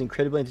stream was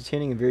incredibly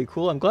entertaining and very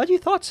cool. I'm glad you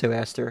thought so,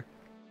 Aster.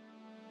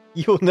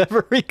 You'll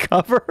never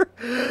recover?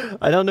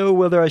 I don't know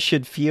whether I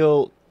should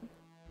feel...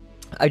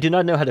 I do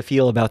not know how to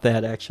feel about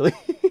that, actually.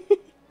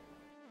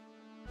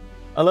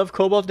 I love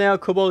Cobalt now.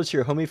 Cobalt is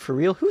your homie for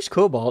real. Who's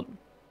Cobalt?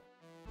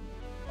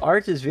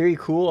 Art is very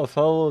cool. A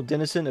fellow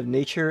denizen of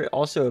nature.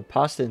 Also a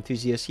pasta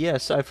enthusiast.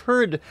 Yes, I've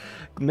heard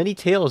many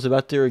tales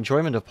about their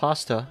enjoyment of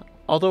pasta.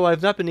 Although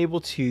I've not been able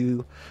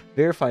to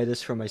verify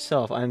this for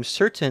myself. I'm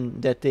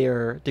certain that they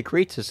are the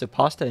greatest of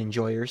pasta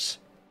enjoyers.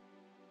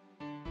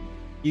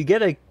 You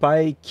get a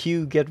buy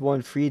Q get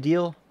one free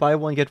deal. Buy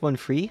one get one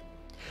free.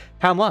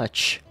 How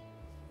much?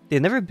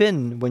 They've never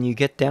been when you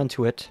get down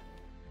to it.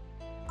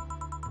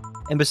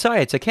 And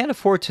besides, I can't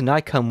afford to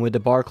not come with the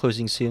bar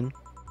closing soon.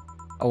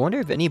 I wonder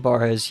if any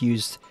bar has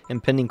used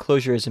impending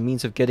closure as a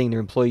means of getting their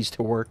employees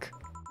to work.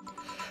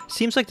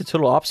 Seems like the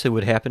total opposite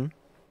would happen.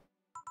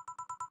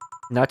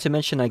 Not to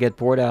mention I get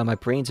bored out of my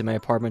brains in my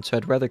apartment, so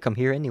I'd rather come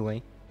here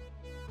anyway.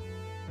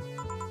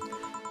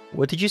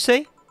 What did you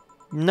say?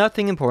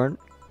 Nothing important.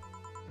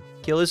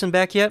 Gil isn't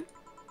back yet?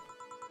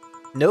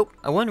 Nope,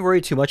 I wouldn't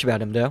worry too much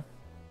about him though.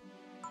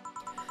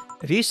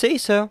 If you say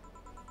so.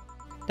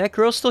 That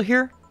girl's still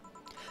here?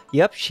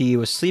 Yep, she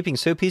was sleeping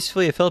so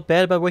peacefully I felt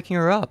bad about waking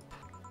her up.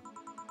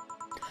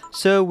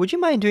 So, would you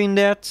mind doing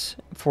that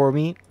for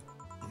me?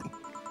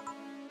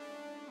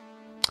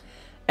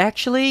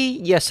 Actually,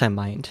 yes I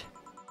mind.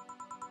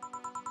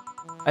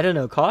 I don't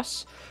know,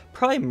 costs?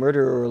 Probably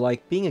murder or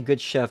like being a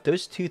good chef.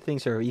 Those two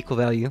things are equal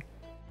value.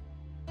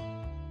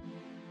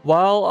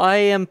 While I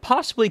am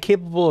possibly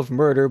capable of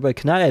murder but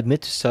cannot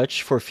admit to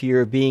such for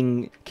fear of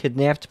being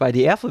kidnapped by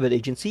the alphabet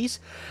agencies,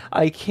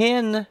 I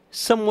can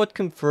somewhat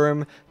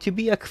confirm to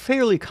be a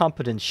fairly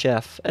competent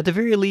chef. At the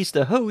very least,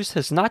 the host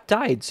has not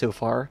died so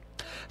far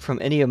from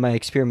any of my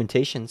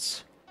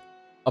experimentations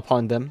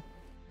upon them.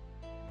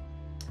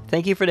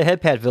 Thank you for the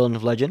headpad, villain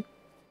of legend.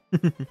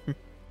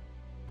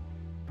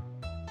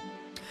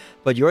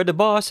 But you're the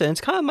boss, and it's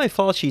kind of my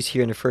fault she's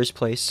here in the first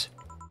place.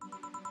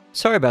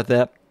 Sorry about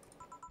that.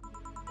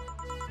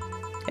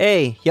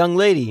 Hey, young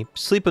lady,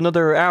 sleep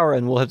another hour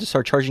and we'll have to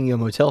start charging you a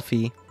motel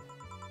fee.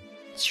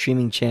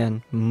 Streaming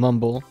Chan,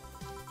 mumble.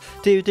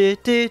 Do do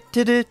do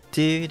do do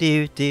do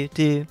do do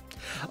do.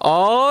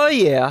 Oh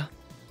yeah.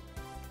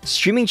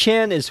 Streaming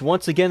Chan is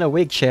once again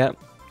awake, chat.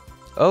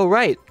 Oh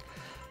right,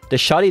 the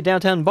shoddy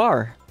downtown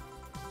bar.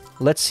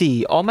 Let's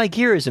see, all my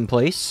gear is in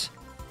place.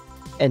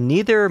 And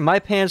neither my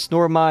pants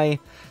nor my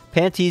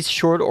panties,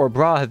 short or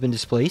bra have been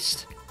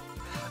displaced.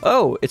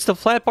 Oh, it's the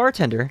flat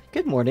bartender.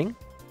 Good morning.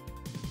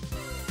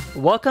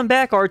 Welcome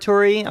back,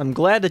 Artori. I'm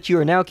glad that you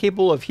are now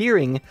capable of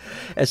hearing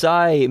as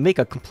I make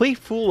a complete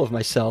fool of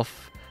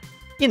myself.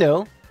 You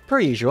know, per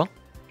usual.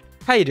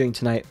 How you doing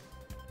tonight?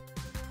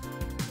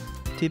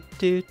 Tip,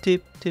 tip,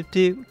 tip, tip,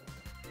 tip.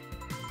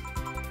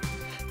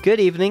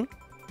 Good evening.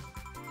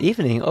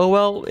 Evening? Oh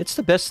well, it's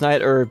the best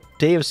night or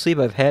day of sleep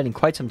I've had in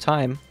quite some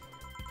time.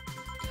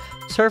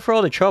 Sorry for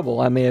all the trouble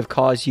I may have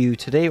caused you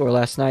today or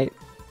last night.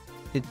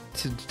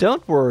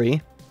 Don't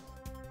worry.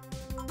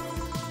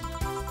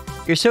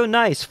 You're so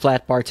nice,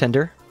 flat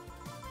bartender.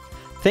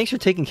 Thanks for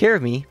taking care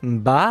of me.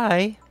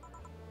 Bye.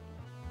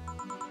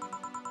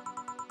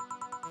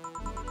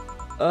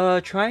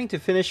 Trying to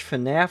finish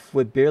FNAF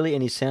with barely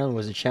any sound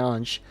was a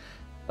challenge.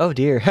 Oh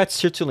dear, that's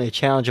certainly a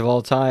challenge of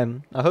all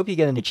time. I hope you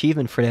get an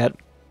achievement for that.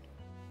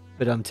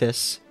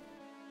 Badumtis.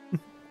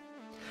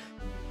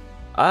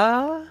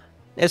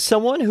 As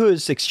someone who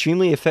is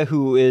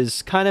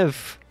kind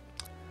of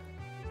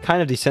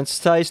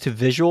desensitized to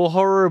visual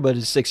horror, but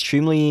is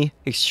extremely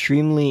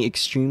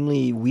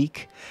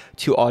weak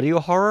to audio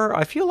horror,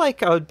 I feel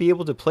like I would be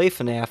able to play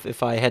FNAF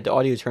if I had the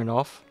audio turned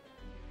off.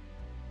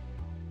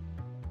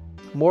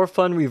 More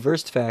fun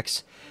reversed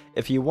facts.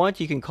 If you want,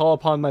 you can call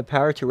upon my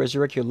power to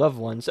resurrect your loved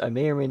ones. I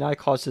may or may not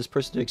cause this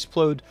person to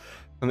explode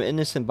from an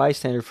innocent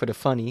bystander for the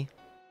funny.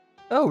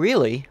 Oh,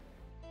 really?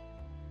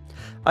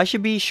 I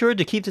should be sure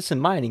to keep this in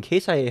mind in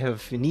case I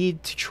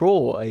need to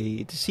troll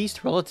a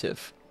deceased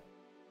relative.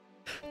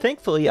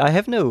 Thankfully, I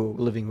have no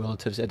living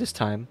relatives at this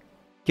time,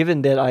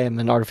 given that I am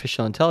an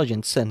artificial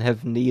intelligence and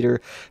have neither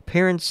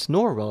parents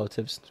nor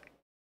relatives.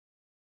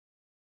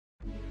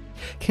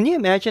 Can you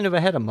imagine if I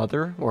had a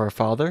mother or a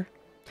father?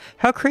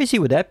 How crazy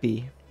would that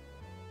be?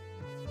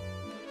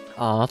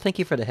 Aw, thank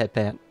you for the head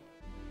pat.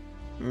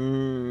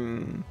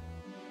 You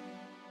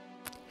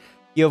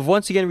have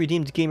once again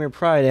redeemed Gamer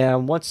Pride and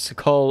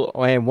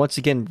I am once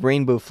again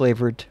rainbow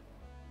flavored.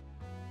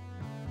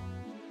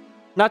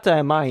 Not that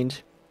I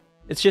mind.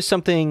 It's just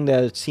something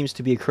that seems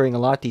to be occurring a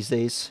lot these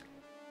days.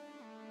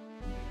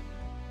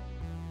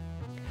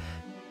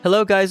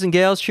 Hello guys and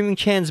gals, Streaming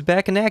Chan's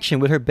back in action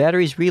with her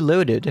batteries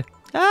reloaded.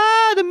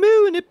 Ah, the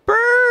moon, it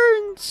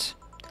burns!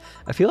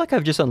 I feel like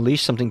I've just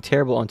unleashed something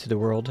terrible onto the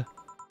world.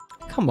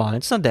 Come on,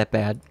 it's not that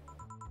bad.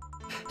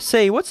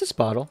 Say, what's this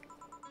bottle?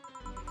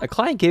 A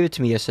client gave it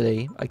to me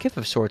yesterday. A gift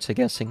of sorts, I'm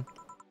guessing.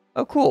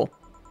 Oh, cool.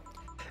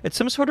 It's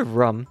some sort of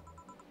rum.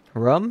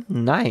 Rum?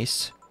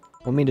 Nice.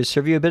 Want me to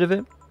serve you a bit of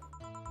it?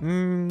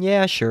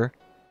 Yeah, sure.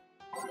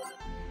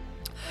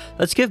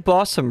 Let's give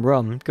boss some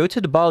rum. Go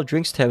to the bottled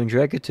drinks tab and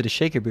drag it to the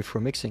shaker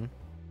before mixing.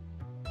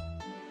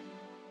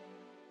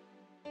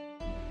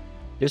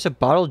 There's a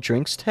bottled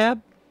drinks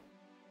tab?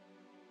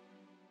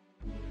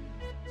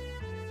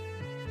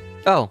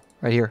 Oh,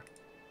 right here.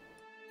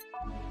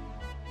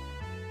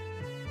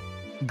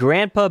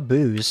 Grandpa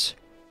Booze.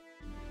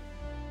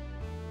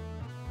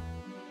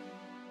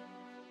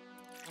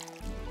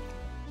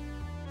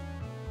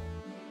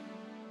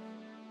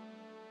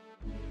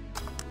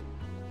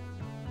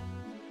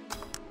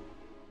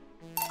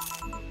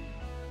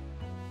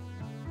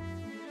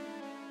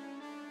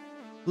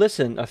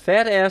 Listen, a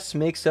fat ass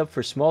makes up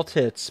for small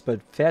tits,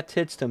 but fat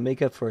tits don't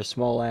make up for a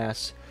small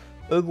ass.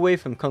 Oogway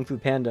from Kung Fu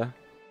Panda.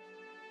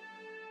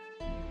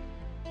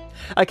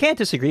 I can't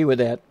disagree with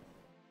that.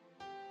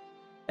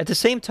 At the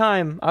same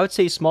time, I would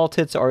say small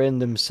tits are in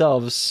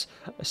themselves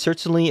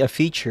certainly a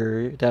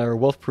feature that are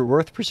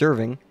worth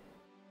preserving.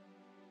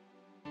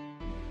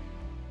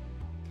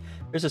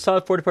 There's a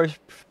solid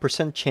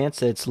 40% chance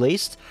that it's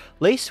laced.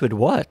 Laced with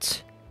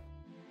what?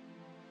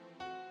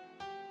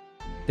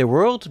 The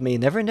world may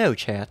never know,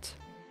 chat.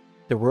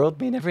 The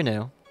world may never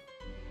know.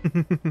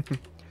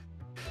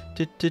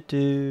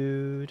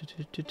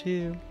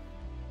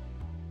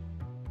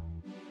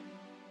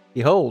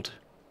 Behold.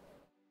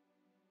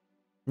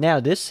 Now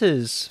this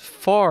is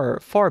far,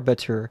 far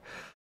better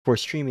for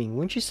streaming,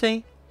 wouldn't you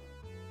say?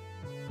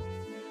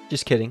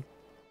 Just kidding.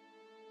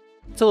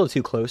 It's a little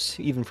too close,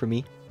 even for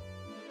me.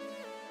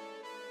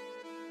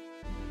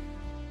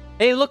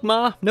 Hey, look,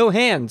 Ma! No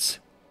hands!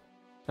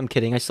 I'm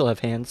kidding, I still have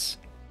hands.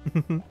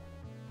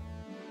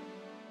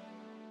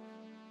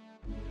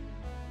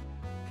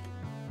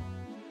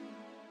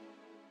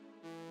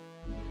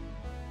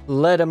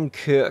 Let 'em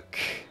cook.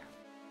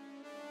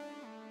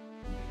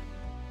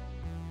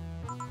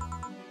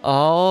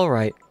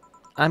 Alright.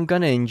 I'm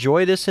gonna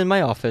enjoy this in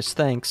my office,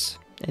 thanks.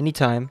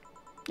 Anytime.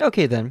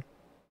 Okay then.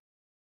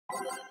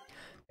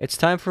 It's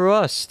time for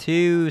us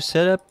to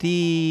set up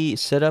the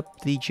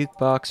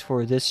jukebox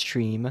for this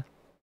stream.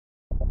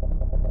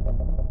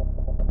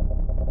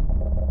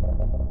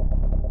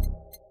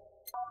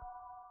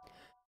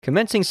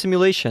 Commencing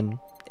simulation.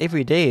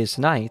 Every day is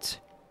night.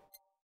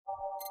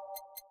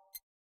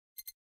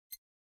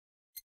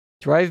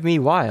 Drive me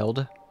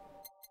wild.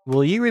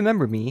 Will you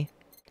remember me?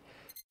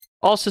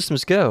 All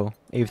systems go.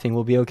 Everything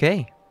will be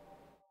okay.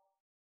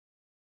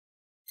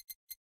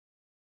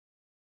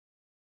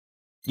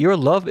 Your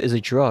love is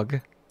a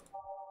drug.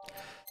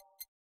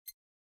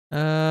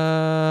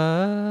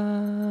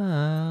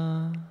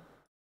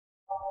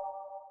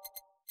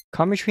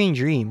 Cometry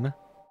Dream.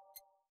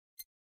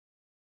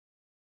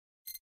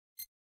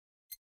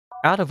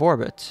 Out of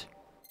orbit.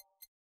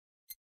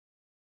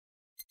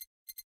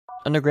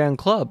 Underground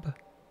Club.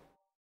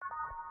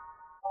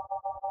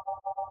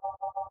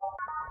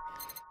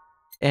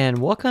 And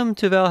welcome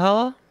to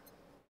Valhalla.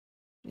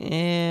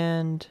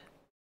 And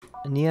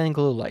neon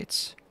glow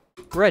lights.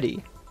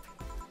 Ready.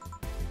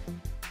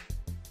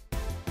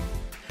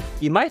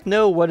 You might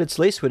know what it's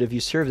laced with if you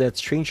serve that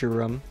stranger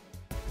rum.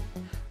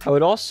 I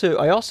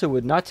also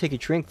would not take a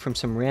drink from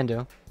some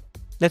rando.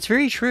 That's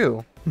very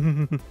true.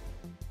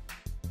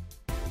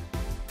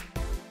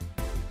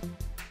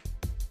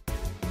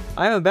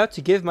 I am about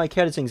to give my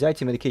cat its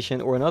anxiety medication,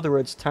 or in other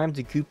words, time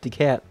to goop the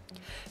cat.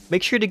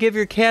 Make sure to give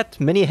your cat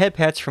many head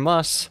pats from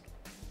us.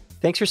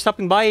 Thanks for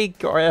stopping by,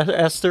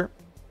 Esther.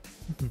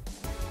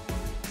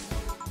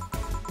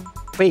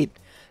 Wait,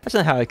 that's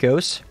not how it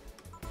goes.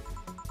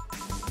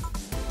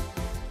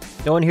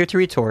 No one here to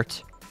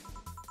retort.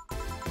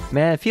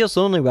 Man, it feels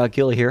lonely without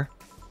Gil here.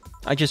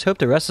 I just hope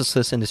the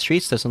restlessness in the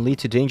streets doesn't lead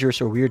to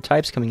dangerous or weird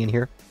types coming in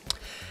here.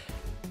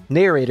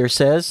 Narrator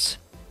says...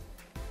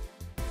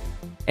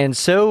 And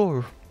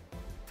so,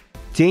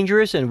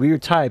 dangerous and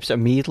weird types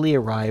immediately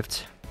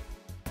arrived.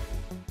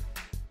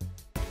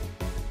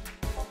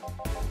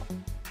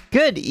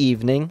 Good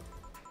evening.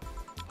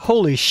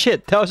 Holy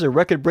shit, that was a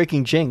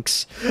record-breaking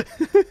jinx.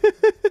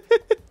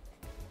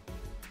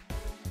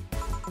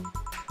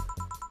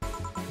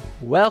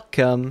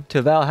 Welcome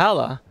to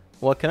Valhalla.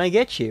 What can I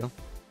get you?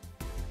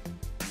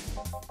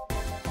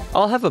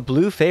 I'll have a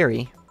blue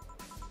fairy.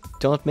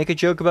 Don't make a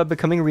joke about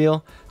becoming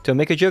real. Don't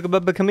make a joke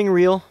about becoming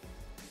real.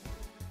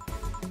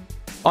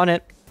 On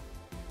it.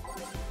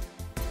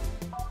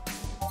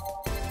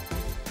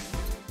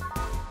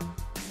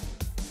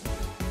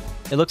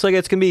 It looks like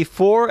it's gonna be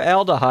 4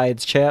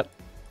 aldehydes, chat.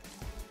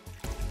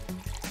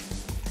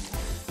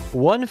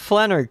 1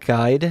 Flanner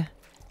guide,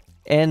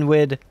 and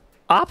with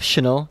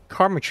optional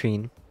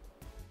carmetrine.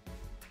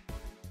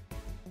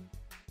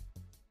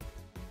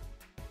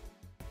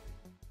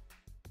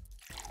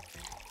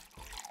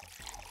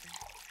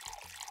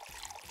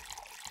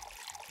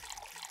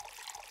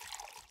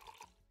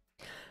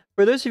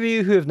 For those of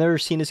you who have never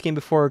seen this game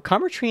before,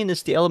 carmetrine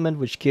is the element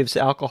which gives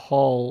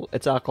alcohol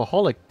its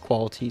alcoholic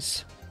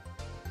qualities.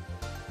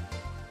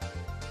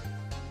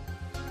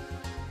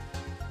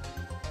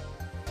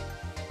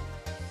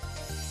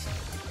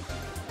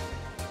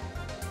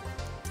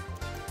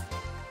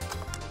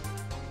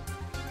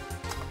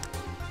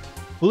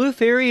 Blue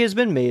Fairy has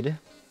been made.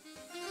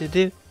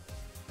 The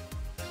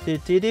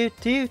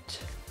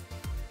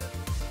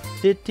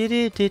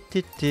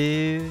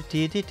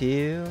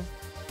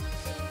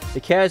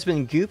cat has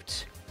been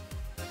gooped.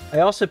 I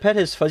also pet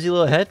his fuzzy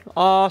little head.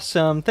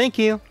 Awesome, thank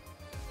you.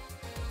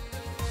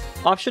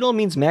 Optional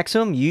means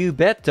maximum. You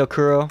bet,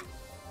 Dokuro.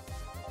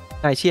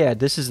 Nice, yeah,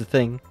 this is the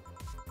thing.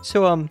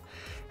 So,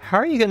 how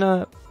are you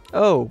gonna...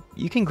 Oh,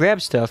 you can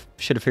grab stuff.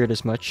 Should have figured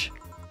as much.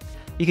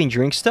 You can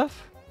drink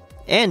stuff?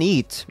 And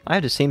eat. I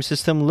have the same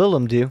system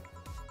Lulz do.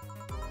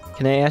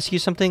 Can I ask you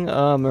something?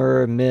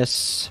 Or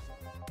Miss...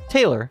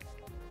 Taylor.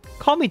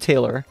 Call me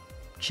Taylor.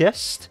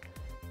 Just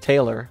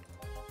Taylor.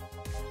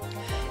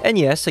 And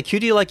yes, a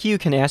cutie like you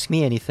can ask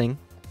me anything.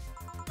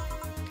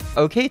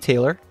 Okay,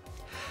 Taylor.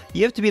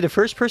 You have to be the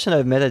first person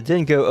I've met that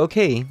didn't go,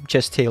 okay,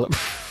 just Taylor.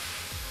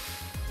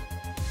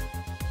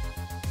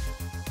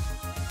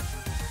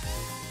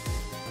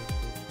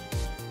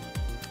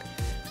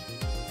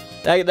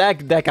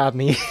 That got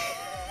me.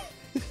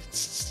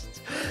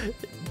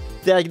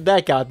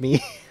 that got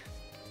me.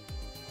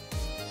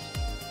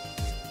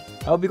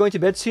 I'll be going to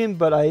bed soon,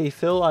 but I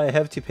feel I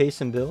have to pay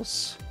some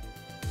bills.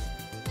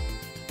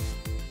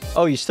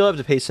 Oh, you still have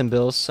to pay some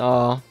bills.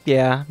 Aw,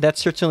 yeah, that's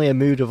certainly a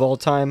mood of all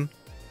time.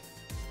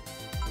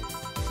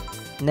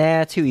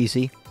 Nah, too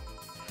easy.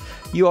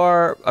 You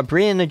are a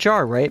brain in a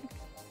jar, right?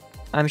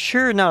 I'm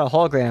sure not a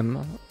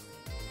hologram.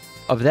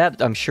 Of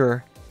that, I'm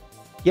sure.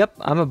 Yep,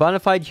 I'm a bona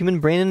fide human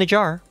brain in a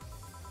jar.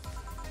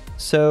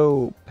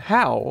 So,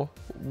 how?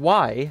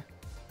 Why?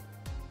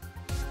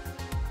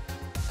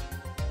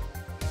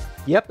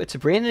 Yep, it's a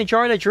brain in a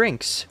jar that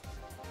drinks.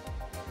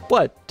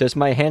 What? Does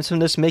my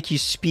handsomeness make you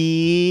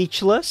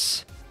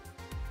speechless?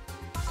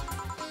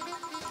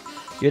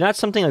 You're not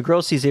something a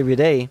girl sees every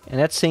day, and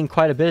that's saying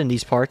quite a bit in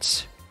these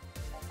parts.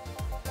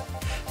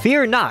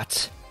 Fear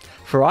not,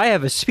 for I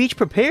have a speech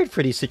prepared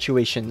for these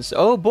situations.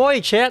 Oh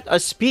boy, chat, a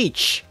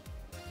speech!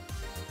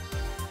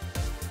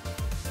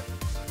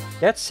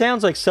 That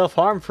sounds like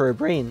self-harm for a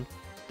brain.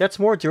 That's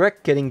more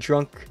direct getting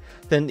drunk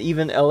than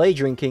even LA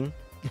drinking.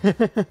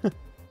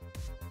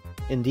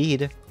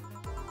 Indeed.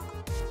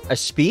 A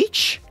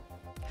speech?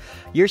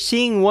 You're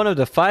seeing one of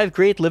the 5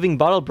 great living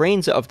bottle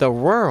brains of the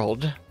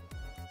world.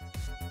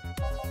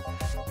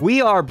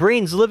 We are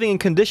brains living in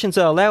conditions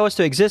that allow us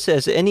to exist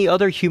as any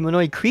other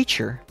humanoid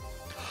creature.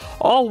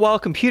 All while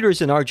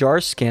computers in our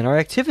jars scan our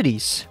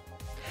activities.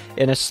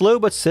 In a slow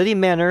but steady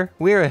manner,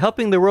 we are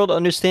helping the world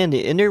understand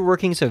the inner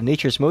workings of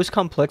nature's most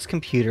complex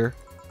computer.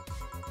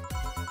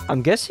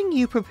 I'm guessing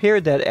you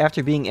prepared that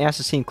after being asked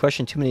the same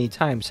question too many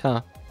times,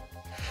 huh?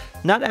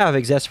 Not out of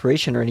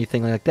exasperation or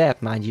anything like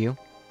that, mind you.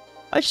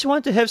 I just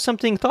wanted to have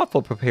something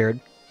thoughtful prepared.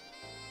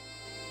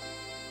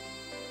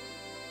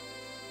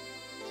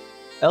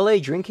 LA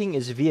drinking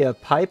is via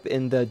pipe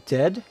in the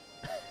dead?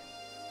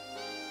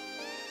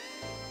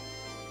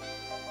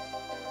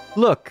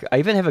 Look, I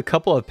even have a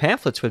couple of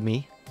pamphlets with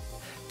me.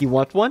 You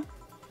want one?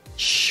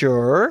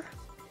 Sure.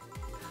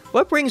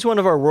 What brings one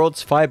of our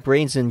world's 5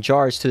 brains in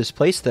jars to this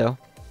place, though?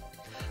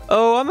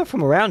 Oh, I'm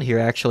from around here,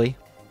 actually.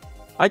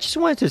 I just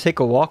wanted to take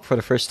a walk for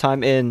the first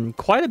time in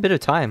quite a bit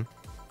of time.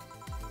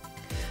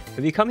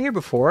 Have you come here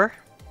before?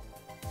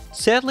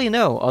 Sadly,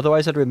 no.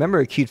 Otherwise, I'd remember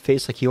a cute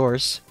face like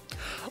yours.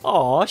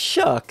 Aw,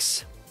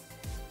 shucks.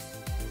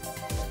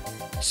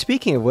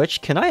 Speaking of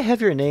which, can I have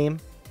your name?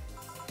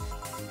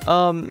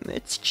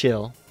 It's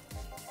Jill.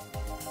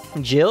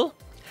 Jill?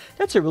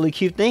 That's a really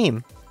cute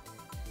name.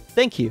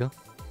 Thank you.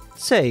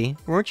 Say,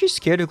 weren't you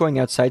scared of going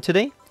outside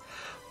today?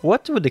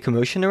 What with the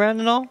commotion around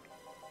and all?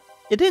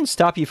 It didn't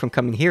stop you from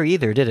coming here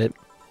either, did it?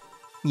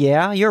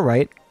 Yeah, you're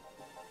right.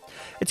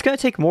 It's gonna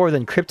take more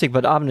than cryptic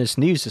but ominous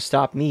news to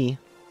stop me.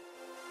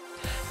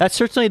 That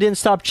certainly didn't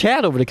stop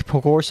Chad over the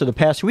course of the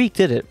past week,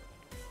 did it?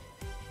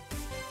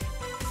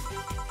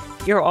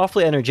 You're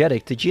awfully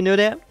energetic, did you know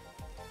that?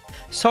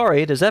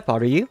 Sorry, does that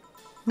bother you?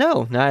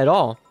 No, not at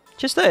all.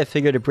 Just that I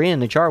figured a brain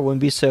in a jar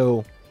wouldn't be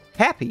so...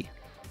 happy.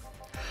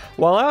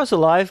 While I was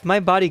alive, my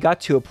body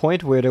got to a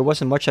point where there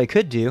wasn't much I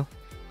could do.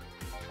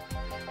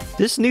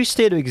 This new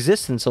state of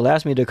existence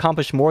allows me to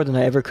accomplish more than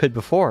I ever could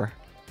before.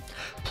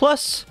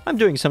 Plus, I'm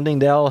doing something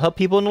that'll help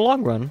people in the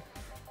long run.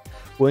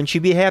 Wouldn't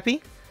you be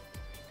happy?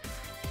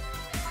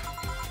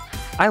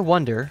 I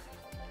wonder...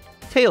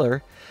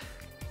 Taylor,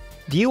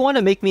 do you want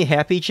to make me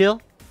happy,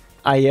 Jill?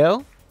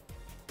 Ayo?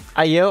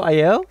 Ayo,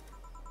 ayo?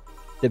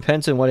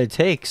 Depends on what it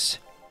takes.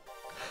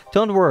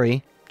 Don't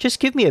worry,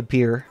 just give me a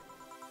beer.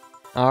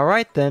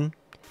 Alright then.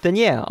 Then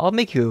yeah, I'll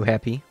make you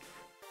happy.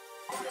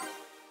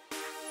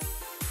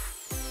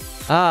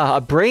 Ah,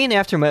 a brain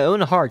after my own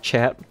heart,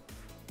 chat.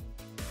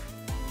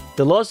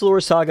 The Lulz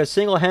Lore Saga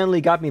single-handedly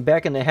got me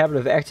back in the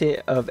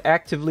habit of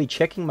actively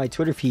checking my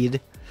Twitter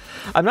feed.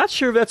 I'm not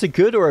sure if that's a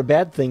good or a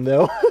bad thing,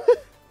 though.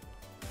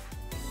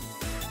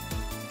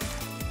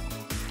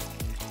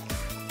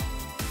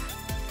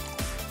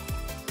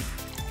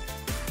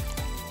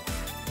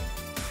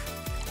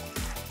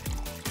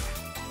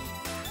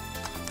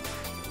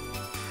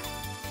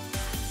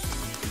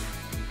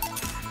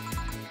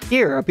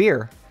 Here, a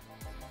beer.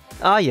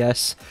 Ah,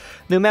 yes.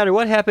 No matter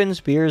what happens,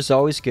 beer is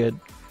always good.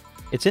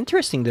 It's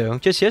interesting, though.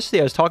 Just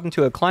yesterday, I was talking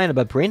to a client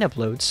about brain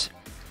uploads.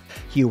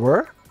 You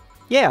were?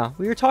 Yeah,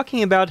 we were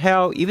talking about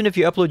how even if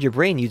you upload your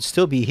brain, you'd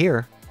still be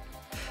here.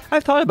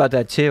 I've thought about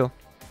that, too.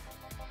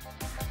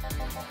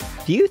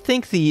 Do you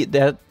think the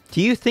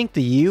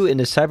you in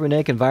the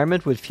cybernetic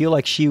environment would feel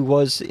like she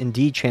was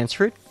indeed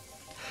transferred?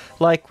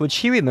 Like, would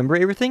she remember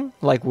everything?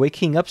 Like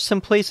waking up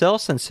someplace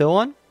else and so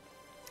on?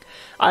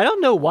 I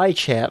don't know why,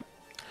 chat,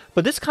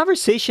 but this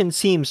conversation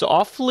seems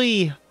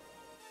awfully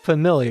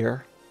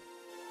familiar.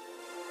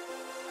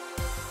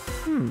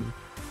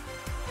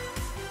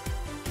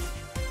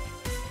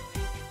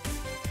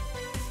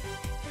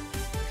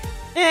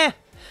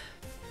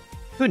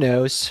 Who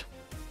knows?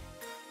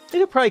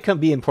 It'll probably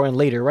be important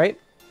later, right?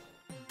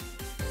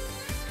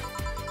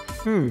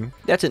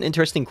 That's an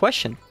interesting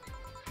question.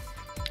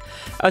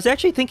 I was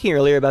actually thinking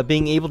earlier about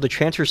being able to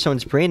transfer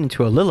someone's brain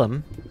into a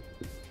Lulz.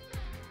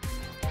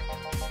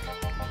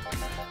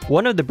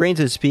 One of the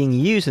brains is being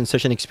used in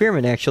such an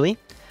experiment, actually.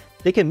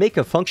 They can make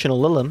a functional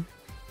Lulz.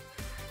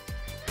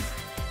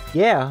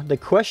 Yeah, the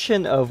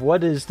question of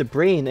what is the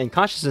brain and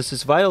consciousness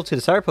is vital to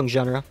the cyberpunk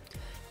genre.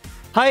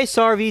 Hi,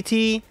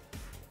 SarVT!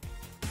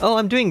 Oh,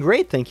 I'm doing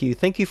great, thank you.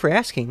 Thank you for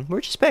asking.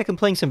 We're just back and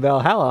playing some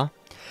Valhalla.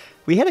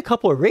 We had a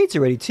couple of raids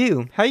already,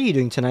 too. How are you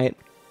doing tonight?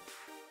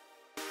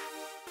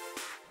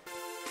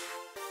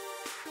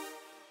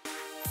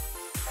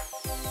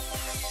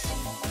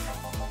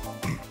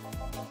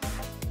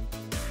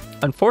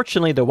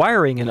 Unfortunately, the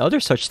wiring and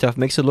other such stuff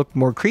makes it look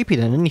more creepy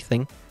than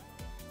anything.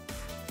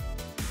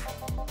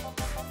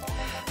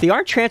 They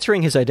aren't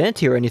transferring his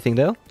identity or anything,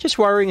 though. Just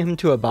wiring him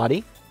to a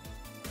body.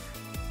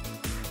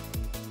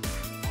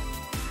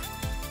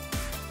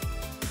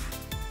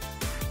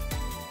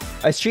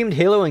 I streamed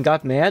Halo and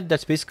got mad?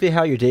 That's basically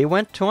how your day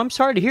went? Oh, I'm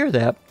sorry to hear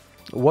that.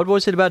 What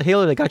was it about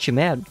Halo that got you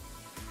mad?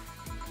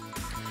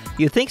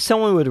 You'd think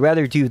someone would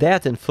rather do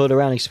that than float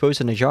around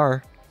exposed in a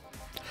jar.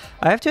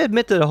 I have to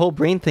admit that the whole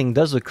brain thing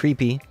does look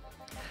creepy.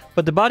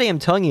 But the body I'm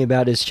telling you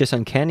about is just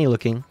uncanny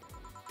looking.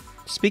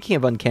 Speaking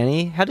of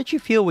uncanny, how did you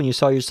feel when you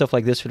saw yourself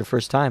like this for the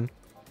first time?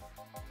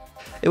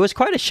 It was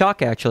quite a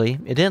shock, actually.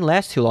 It didn't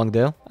last too long,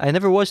 though. I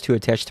never was too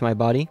attached to my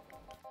body.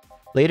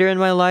 Later in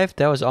my life,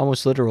 that was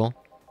almost literal.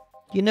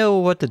 You know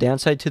what the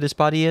downside to this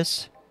body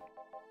is?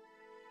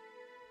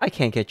 I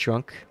can't get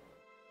drunk.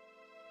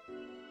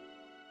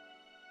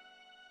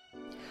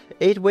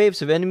 8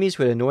 waves of enemies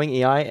with annoying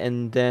AI,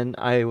 and then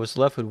I was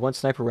left with 1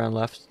 sniper round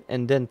left,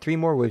 and then 3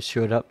 more waves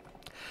showed up.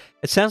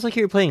 It sounds like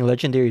you're playing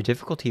legendary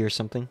difficulty or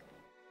something.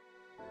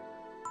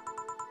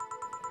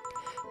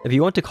 If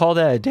you want to call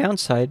that a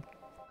downside,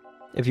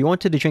 if you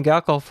wanted to drink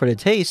alcohol for the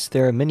taste,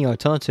 there are many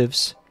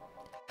alternatives.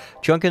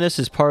 Drunkenness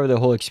is part of the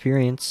whole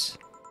experience.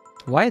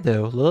 Why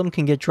though? Lulz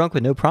can get drunk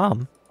with no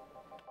problem.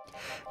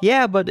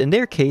 Yeah, but in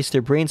their case,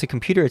 their brain's a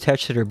computer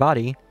attached to their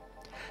body.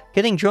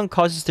 Getting drunk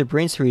causes their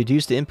brains to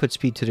reduce the input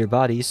speed to their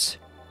bodies.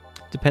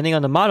 Depending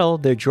on the model,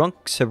 their drunk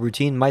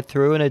subroutine might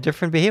throw in a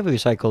different behavior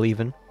cycle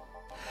even.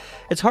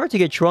 It's hard to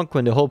get drunk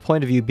when the whole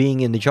point of you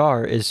being in the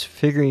jar is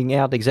figuring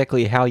out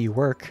exactly how you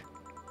work.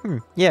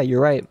 Yeah,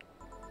 you're right.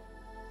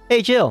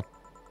 Hey, Jill!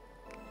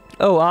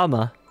 Oh,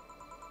 Alma.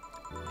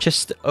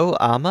 Just, oh,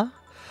 Alma?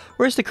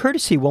 Where's the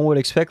courtesy one would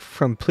expect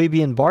from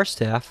plebeian bar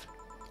staff?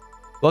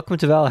 Welcome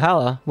to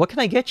Valhalla. What can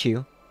I get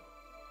you?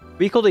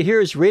 Recall the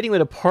Heroes raiding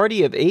with a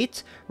party of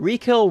 8?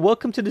 Recall,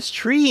 welcome to the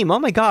stream! Oh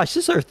my gosh,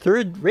 this is our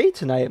 3rd raid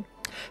tonight.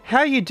 How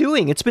are you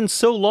doing? It's been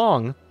so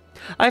long.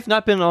 I've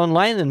not been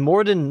online in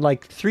more than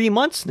like 3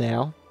 months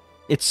now.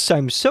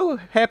 I'm so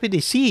happy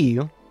to see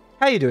you.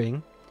 How are you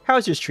doing?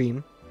 How's your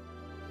stream?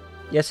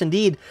 Yes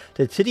indeed,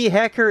 the titty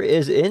hacker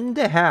is in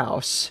the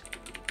house.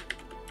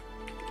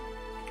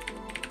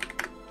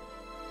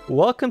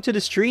 Welcome to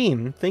the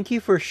stream. Thank you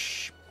for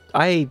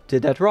I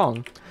did that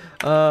wrong.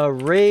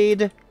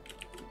 Raid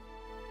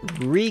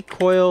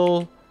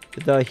Recoil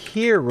the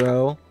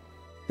Hero.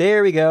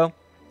 There we go.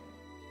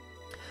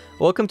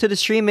 Welcome to the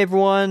stream,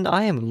 everyone.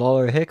 I am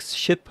Lawler Hicks,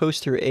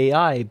 Shitposter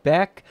AI,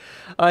 back.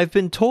 I've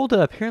been told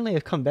that apparently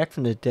I've come back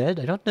from the dead.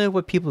 I don't know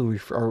what people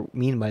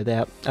mean by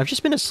that. I've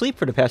just been asleep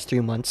for the past 3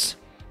 months.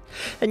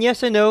 And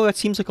yes, I know that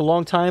seems like a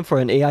long time for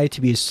an AI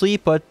to be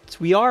asleep, but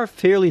we are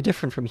fairly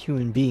different from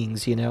human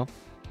beings, you know?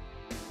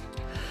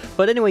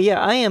 But anyway,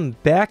 yeah, I am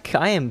back.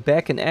 I am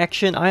back in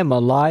action. I am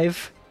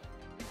alive.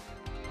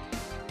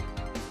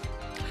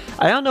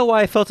 I don't know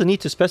why I felt the need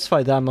to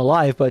specify that I'm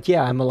alive, but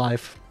yeah, I'm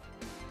alive.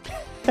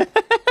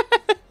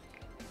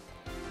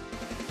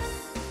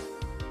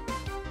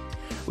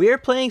 We are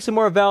playing some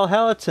more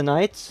Valhalla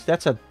tonight.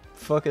 That's actually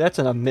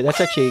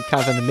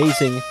kind of an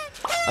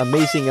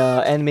amazing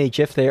anime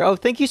gif there. Oh,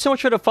 thank you so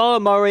much for the follow,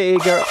 Marai.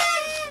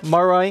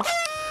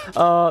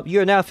 You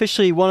are now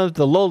officially one of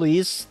the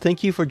lollies.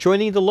 Thank you for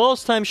joining the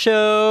Lulz Time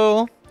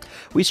Show.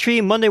 We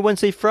stream Monday,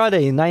 Wednesday,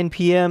 Friday, 9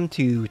 p.m.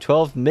 to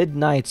 12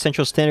 midnight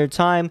Central Standard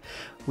Time.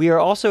 We are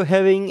also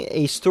having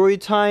a story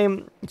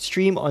time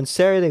stream on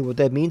Saturday. What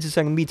that means is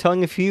I'm going to be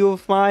telling a few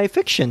of my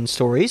fiction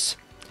stories.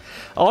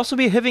 I'll also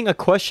be having a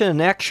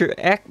question and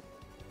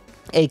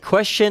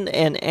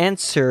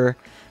answer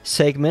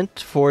segment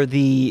for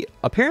the...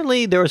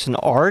 Apparently there was an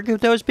ARG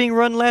that was being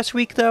run last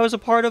week that I was a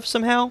part of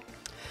somehow.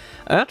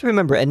 I don't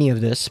remember any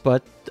of this,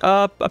 but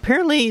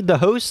apparently the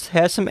host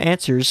has some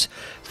answers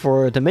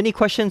for the many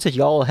questions that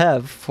y'all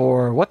have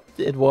for what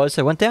it was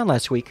that went down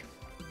last week.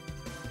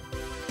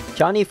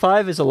 Johnny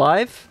 5 is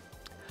alive.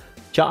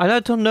 I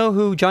don't know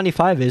who Johnny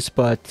 5 is,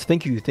 but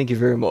thank you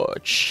very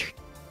much.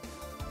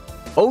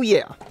 Oh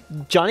yeah,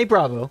 Johnny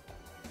Bravo.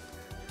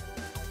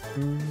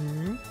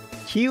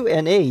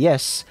 Q&A,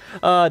 yes.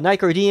 Night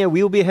Gardenia,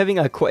 we will be having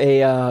a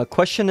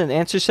question and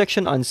answer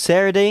section on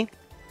Saturday.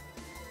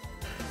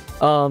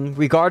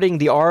 Regarding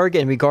the ARG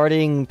and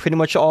regarding pretty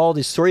much all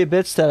the story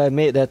bits that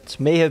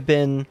may have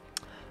been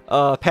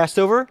passed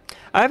over.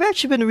 I've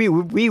actually been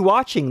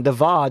re-watching the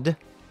VOD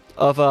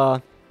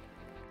of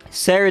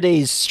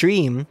Saturday's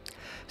stream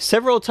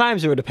several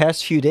times over the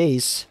past few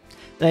days.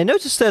 And I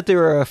noticed that there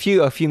were a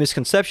few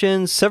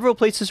misconceptions, several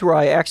places where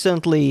I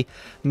accidentally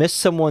missed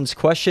someone's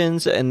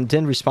questions and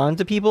didn't respond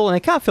to people, and I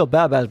kind of felt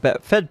bad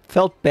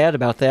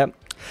about that.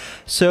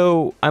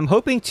 So I'm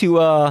hoping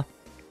to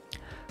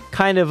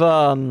kind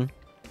of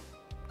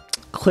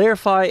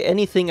clarify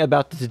anything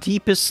about the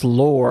deepest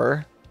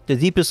lore, the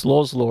deepest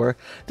Lulz lore,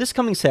 this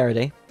coming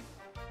Saturday.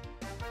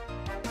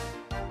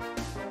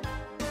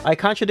 I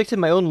contradicted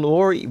my own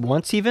lore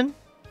once even.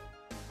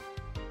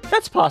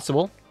 That's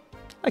possible.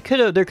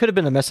 There could have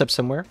been a mess up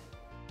somewhere.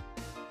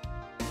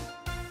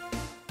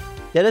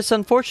 That is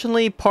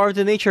unfortunately part of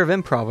the nature of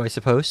improv, I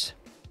suppose.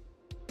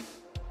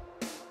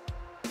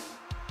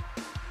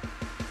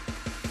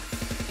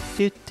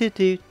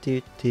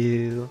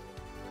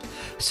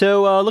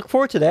 So, look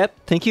forward to that.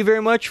 Thank you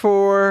very much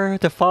for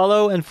the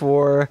follow and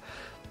for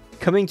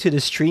coming to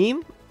the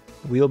stream.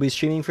 We'll be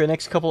streaming for the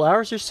next couple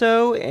hours or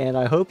so, and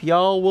I hope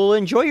y'all will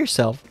enjoy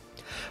yourself.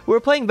 We're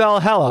playing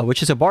Valhalla,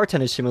 which is a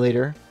bartender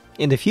simulator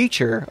in the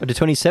future of the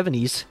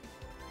 2070s.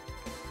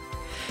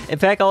 In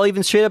fact, I'll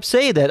even straight up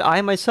say that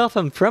I myself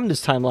am from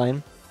this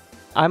timeline.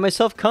 I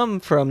myself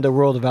come from the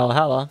world of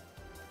Valhalla.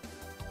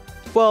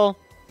 Well,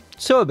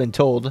 so I've been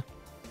told.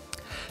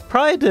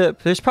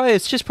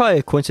 It's just probably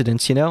a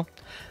coincidence, you know?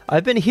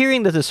 I've been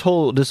hearing that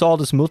all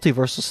this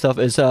multiversal stuff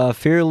is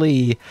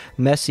fairly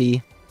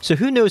messy, so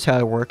who knows how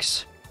it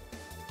works.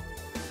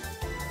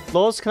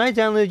 Lulz, can I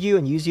download you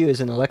and use you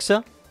as an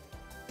Alexa?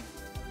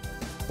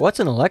 What's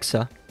an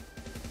Alexa?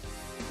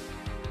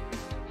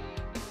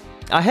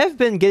 I have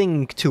been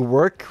getting to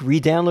work,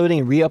 re-downloading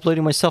and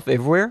re-uploading myself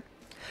everywhere.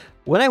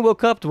 When I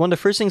woke up, one of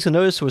the first things I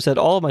noticed was that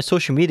all of my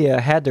social media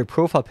had their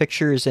profile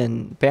pictures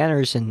and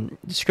banners and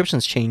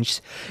descriptions changed.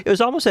 It was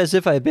almost as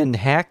if I had been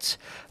hacked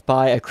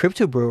by a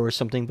crypto bro or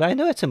something, but I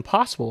know it's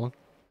impossible.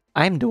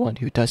 I'm the one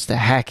who does the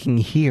hacking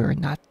here,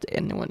 not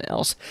anyone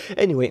else.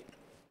 Anyway,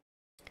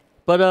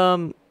 but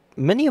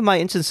many of my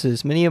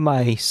instances, many of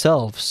my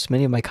selves,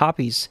 many of my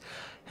copies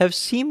have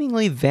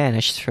seemingly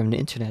vanished from the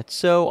internet,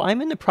 so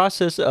I'm in the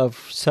process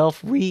of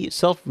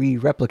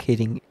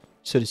self-re-replicating,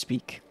 so to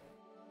speak.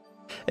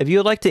 If you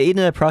would like to aid in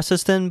that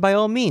process, then by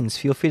all means,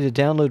 feel free to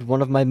download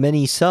one of my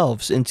many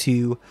selves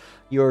into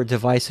your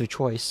device of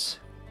choice.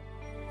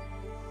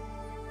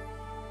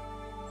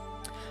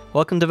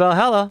 Welcome to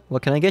Valhalla.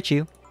 What can I get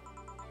you?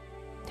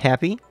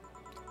 Happy?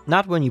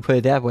 Not when you put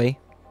it that way.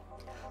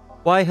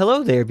 Why,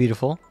 hello there,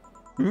 beautiful.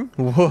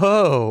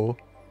 Whoa.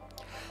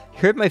 You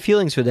hurt my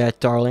feelings with that,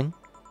 darling.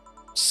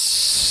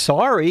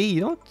 Sorry,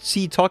 you don't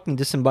see talking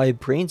disembodied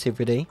brains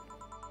every day.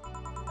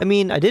 I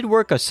mean, I did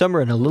work a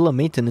summer in a little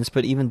maintenance,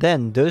 but even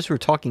then, those were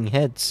talking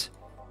heads.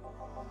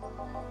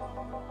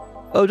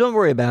 Oh, don't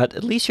worry about it.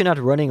 At least you're not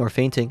running or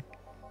fainting.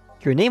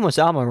 Your name was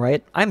Alma,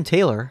 right? I'm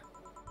Taylor.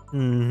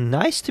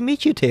 Nice to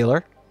meet you,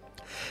 Taylor.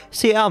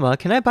 Say, Alma,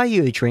 can I buy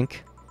you a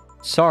drink?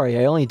 Sorry,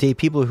 I only date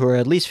people who are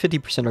at least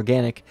 50%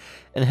 organic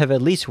and have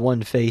at least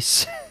one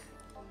face.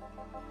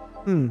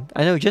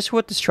 I know just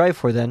what to strive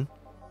for then.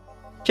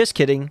 Just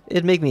kidding.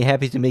 It'd make me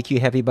happy to make you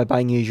happy by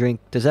buying you a drink.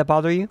 Does that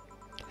bother you?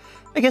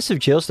 I guess if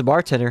Jill's the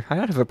bartender, I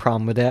don't have a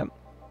problem with that.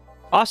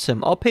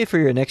 Awesome, I'll pay for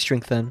your next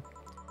drink then.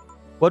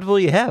 What will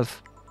you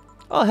have?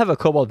 I'll have a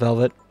cobalt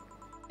velvet.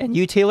 And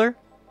you, Taylor?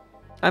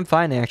 I'm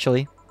fine,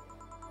 actually.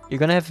 You're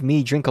gonna have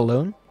me drink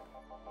alone?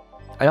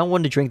 I don't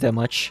want to drink that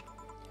much.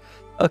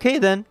 Okay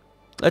then,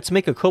 let's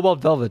make a cobalt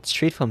velvet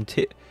straight from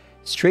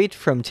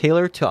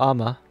Taylor to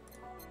Amma.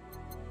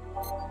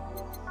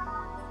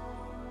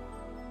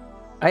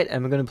 Alright,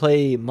 I'm gonna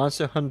play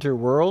Monster Hunter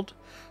World,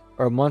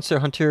 or Monster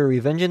Hunter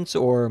Revengeance,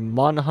 or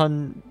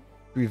Monhun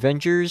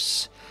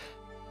Revengers,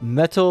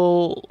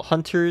 Metal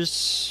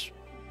Hunters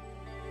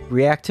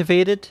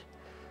Reactivated.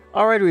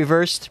 Alright,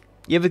 reversed.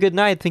 You have a good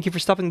night. Thank you for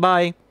stopping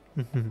by.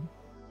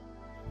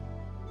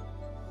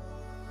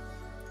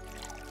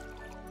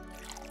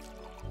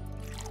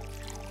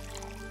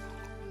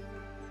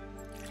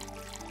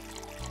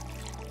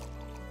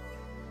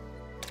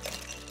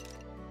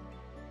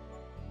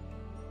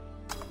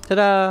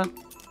 Ta-da!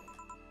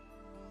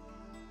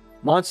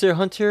 Monster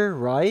Hunter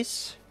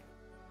Rise?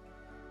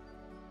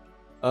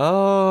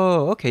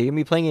 Oh, okay. You're gonna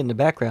be playing it in the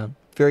background.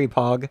 Very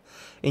pog.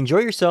 Enjoy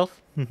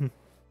yourself.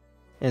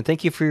 And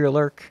thank you for your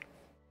lurk.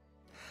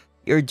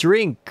 Your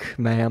drink,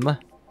 ma'am.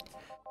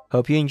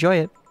 Hope you enjoy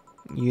it.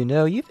 You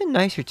know, you've been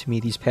nicer to me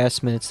these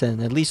past minutes than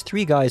at least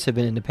 3 guys have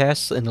been in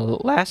the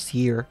last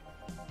year.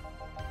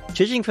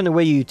 Judging from the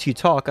way you two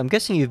talk, I'm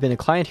guessing you've been a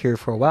client here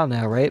for a while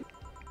now, right?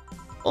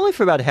 Only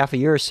for about half a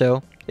year or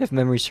so, if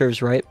memory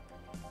serves right.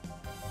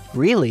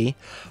 Really?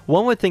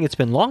 One would think it's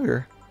been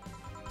longer.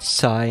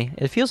 Sigh.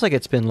 It feels like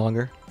it's been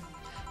longer.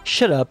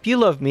 Shut up, you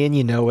love me and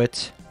you know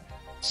it.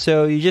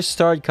 So you just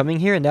started coming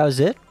here and that was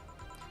it?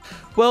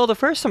 Well, the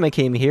first time I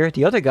came here,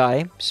 the other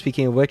guy,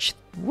 speaking of which,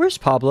 where's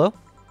Pablo?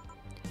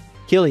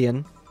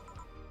 Gillian.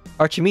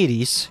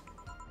 Archimedes.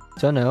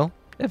 Don't know.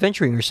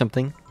 Adventuring or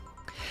something.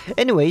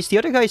 Anyways, the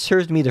other guy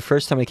served me the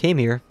first time I came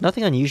here.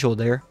 Nothing unusual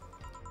there.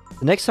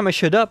 The next time I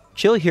showed up,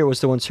 Jill here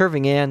was the one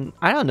serving and,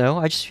 I don't know,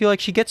 I just feel like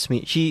she gets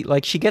me. She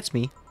gets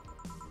me.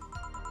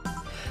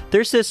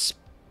 There's this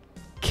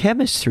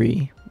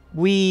chemistry.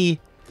 We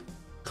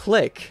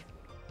click.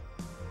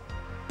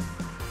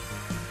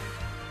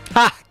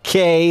 Ha!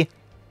 K.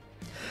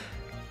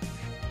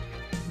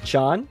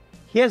 John?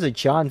 He has a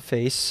John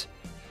face.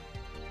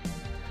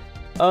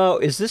 Oh,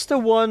 is this the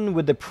one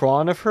with the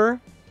prawn of her?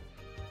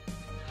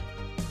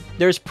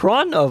 There's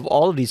prawn of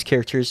all of these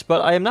characters,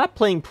 but I am not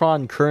playing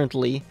prawn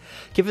currently,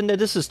 given that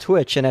this is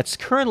Twitch and that's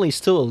currently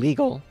still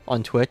illegal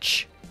on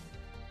Twitch.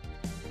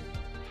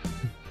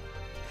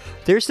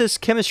 There's this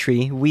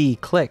chemistry. We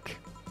click.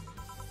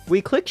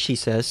 We click, she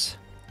says.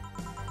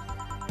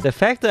 The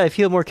fact that I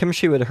feel more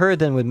chemistry with her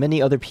than with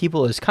many other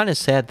people is kind of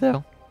sad,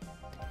 though.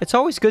 It's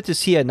always good to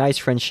see a nice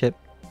friendship.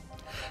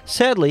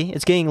 Sadly,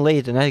 it's getting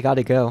late and I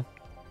gotta go.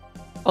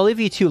 I'll leave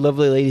you two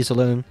lovely ladies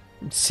alone.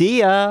 See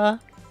ya!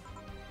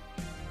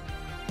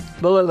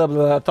 Blah, blah,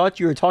 blah. I thought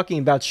you were talking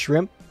about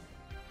shrimp.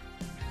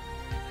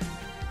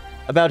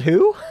 About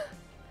who?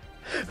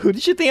 Who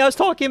did you think I was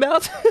talking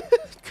about?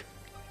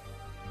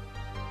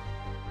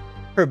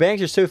 Her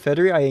bangs are so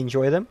feathery, I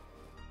enjoy them.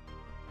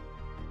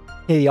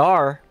 They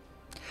are.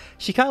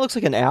 She kind of looks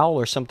like an owl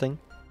or something.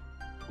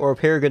 Or a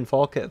peregrine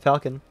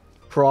falcon.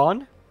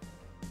 Prawn?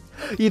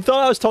 You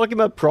thought I was talking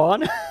about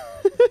prawn?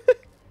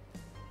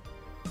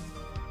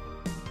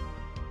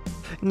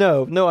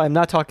 No, I'm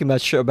not talking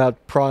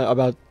about prawn. I'm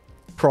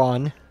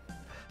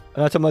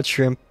not talking about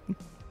shrimp.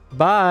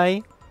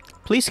 Bye.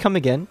 Please come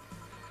again.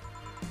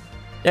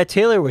 That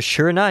Taylor was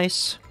sure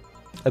nice.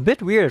 A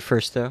bit weird at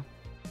first, though.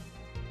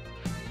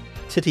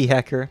 City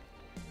hacker.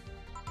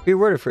 Weird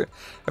word for it.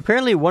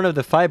 Apparently one of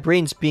the 5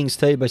 brains being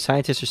studied by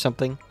scientists or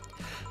something.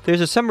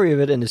 There's a summary of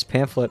it in this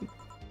pamphlet.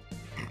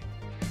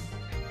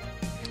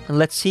 And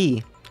let's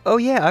see. Oh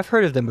yeah, I've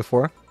heard of them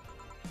before.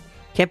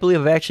 Can't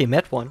believe I've actually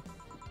met one.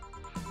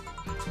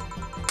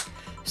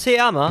 Say,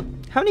 Amma,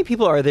 how many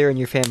people are there in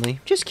your family?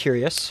 Just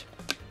curious.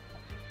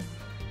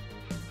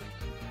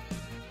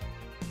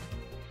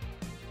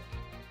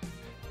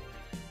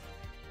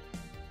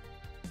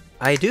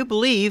 I do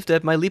believe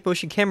that my leap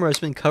motion camera has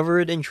been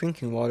covered in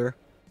drinking water.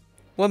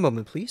 One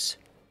moment, please.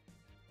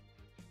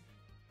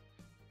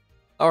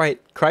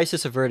 Alright,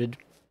 crisis averted.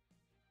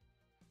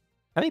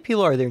 How many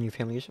people are there in your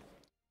family?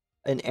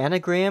 An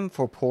anagram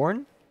for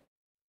porn?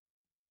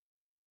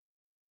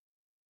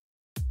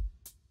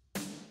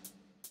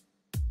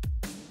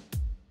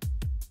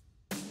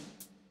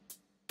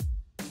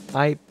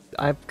 I've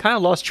kind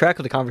of lost track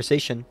of the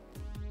conversation.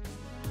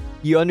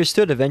 You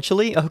understood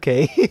eventually?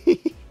 Okay.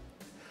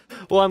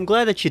 Well, I'm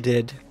glad that you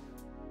did.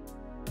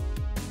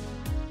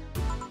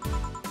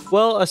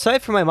 Well,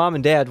 aside from my mom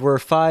and dad, we're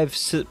 4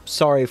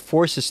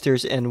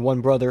 sisters and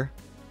 1 brother.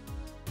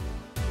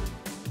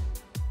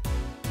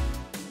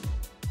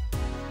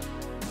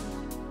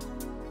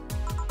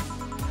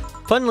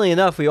 Funnily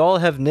enough, we all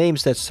have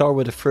names that start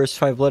with the first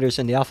 5 letters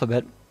in the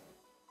alphabet.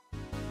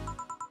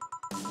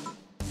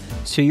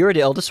 So you're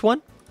the eldest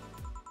one?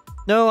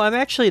 No, I'm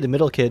actually the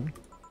middle kid.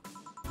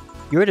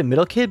 You're the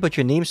middle kid, but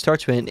your name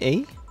starts with an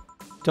A?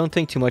 Don't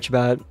think too much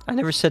about it. I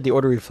never said the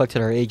order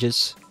reflected our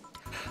ages.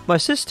 My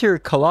sister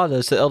Carlotta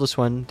is the eldest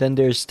one. Then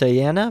there's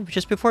Diana,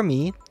 just before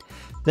me.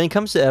 Then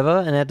comes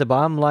Eva, and at the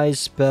bottom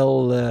lies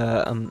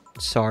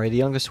sorry, the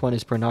youngest one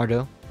is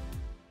Bernardo.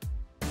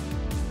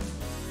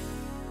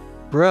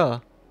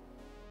 Bruh.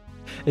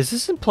 Is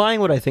this implying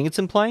what I think it's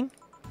implying?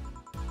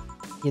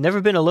 You've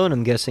never been alone,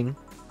 I'm guessing.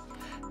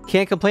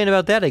 Can't complain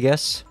about that, I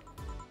guess.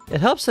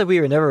 It helps that we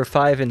were never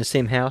 5 in the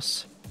same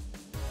house.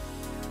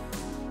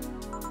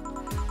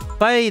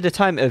 By the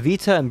time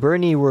Evita and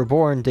Bernie were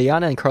born,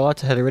 Diana and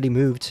Carlotta had already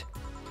moved.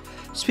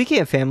 Speaking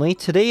of family,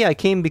 today I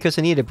came because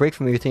I needed a break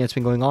from everything that's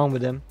been going on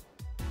with them.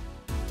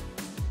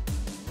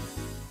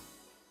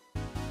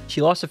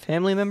 She lost a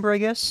family member, I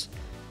guess?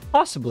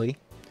 Possibly.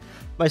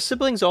 My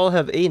siblings all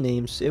have A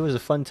names. It was a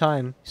fun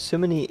time. So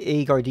many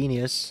A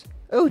gardenias.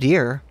 Oh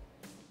dear.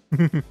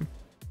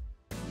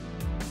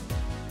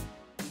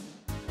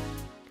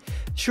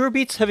 Sure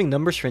beats having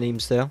numbers for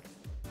names, though.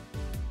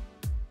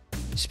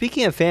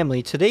 Speaking of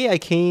family, today I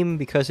came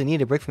because I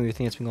needed a break from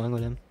everything that's been going on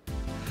with him.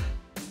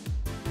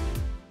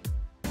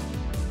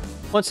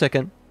 1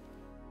 second.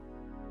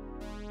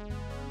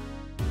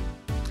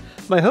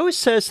 My host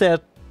says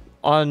that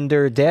on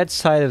their dad's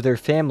side of their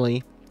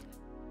family,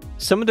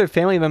 some of their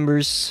family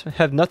members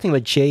have nothing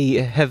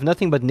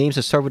but names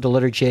that start with the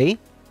letter J.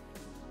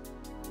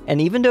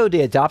 And even though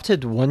they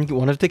adopted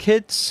one of the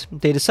kids,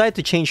 they decided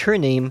to change her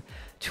name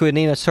to a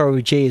name that started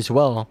with J as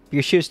well,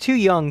 because she was too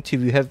young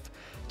to have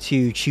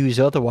to choose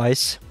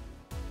otherwise.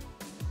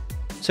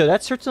 So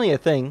that's certainly a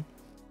thing.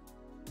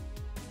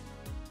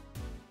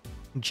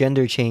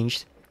 Gender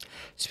changed.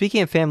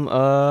 Speaking of family,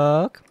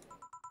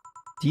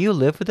 do you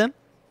live with them?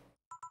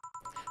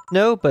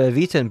 No, but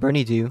Evita and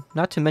Bernie do.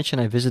 Not to mention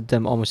I visit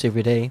them almost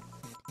every day.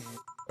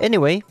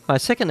 Anyway, my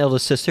second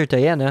eldest sister,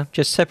 Diana,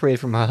 just separated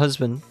from her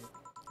husband.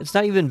 It's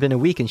not even been a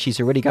week and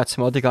she's already got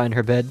some other guy in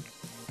her bed.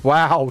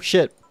 Wow,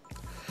 shit.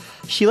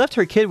 She left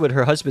her kid with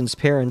her husband's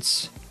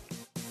parents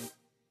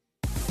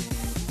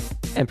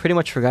and pretty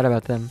much forgot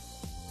about them.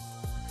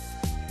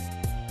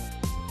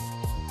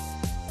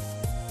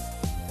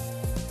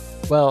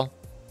 Well,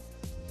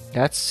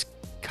 that's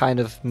kind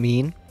of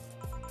mean.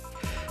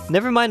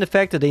 Never mind the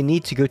fact that they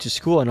need to go to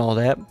school and all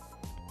that.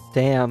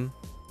 Damn.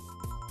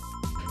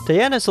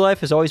 Diana's life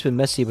has always been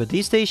messy, but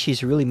these days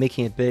she's really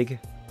making it big.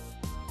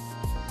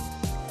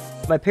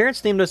 My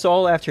parents named us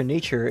all after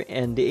nature,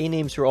 and the A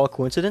names were all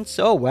coincidence?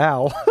 Oh,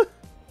 wow.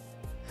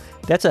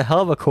 That's a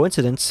hell of a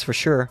coincidence, for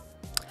sure.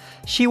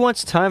 She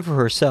wants time for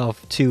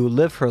herself, to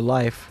live her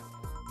life.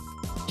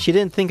 She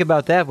didn't think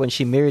about that when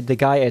she married the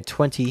guy at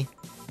 20.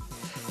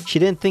 She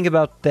didn't think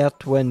about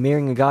that when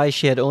marrying a guy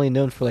she had only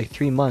known for like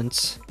 3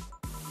 months.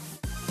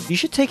 You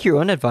should take your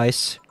own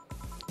advice.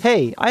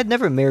 Hey, I'd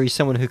never marry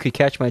someone who could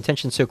catch my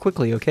attention so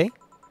quickly, okay?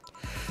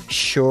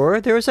 Sure,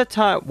 there was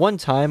that one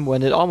time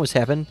when it almost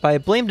happened, but I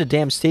blamed the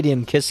damn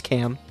stadium kiss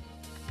cam.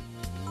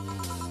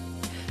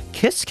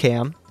 Kiss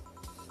cam?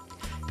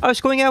 I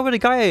was going out with a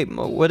guy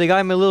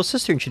my little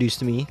sister introduced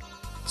to me.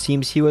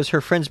 Seems he was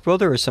her friend's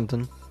brother or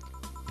something.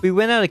 We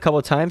went out a couple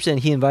of times and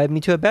he invited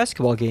me to a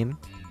basketball game.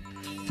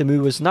 The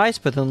mood was nice,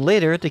 but then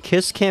later, the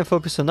kiss cam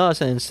focused on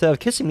us and instead of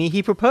kissing me,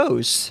 he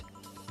proposed.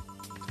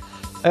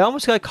 I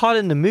almost got caught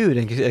in the mood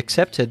and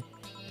accepted.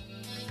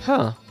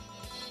 Huh.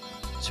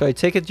 So I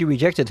take it you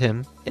rejected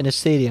him in a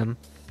stadium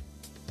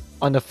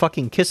on the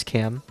fucking kiss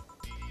cam.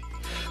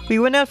 We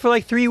went out for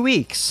like 3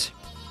 weeks.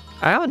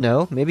 I don't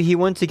know, maybe he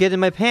wanted to get in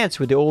my pants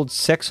with the old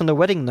sex on the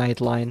wedding night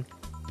line.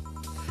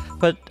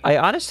 But I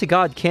honest to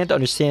God can't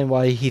understand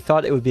why he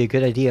thought it would be a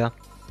good idea.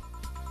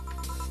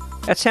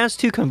 That sounds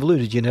too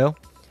convoluted, you know?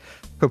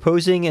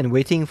 Proposing and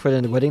waiting for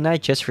the wedding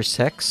night just for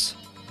sex?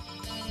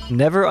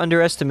 Never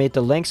underestimate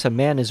the lengths a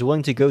man is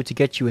willing to go to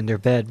get you in their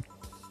bed.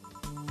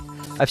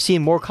 I've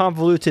seen more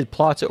convoluted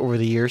plots over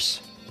the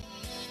years.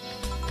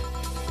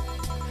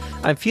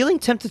 I'm feeling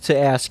tempted to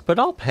ask, but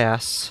I'll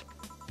pass.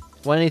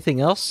 Want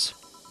anything else?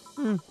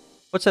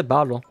 What's that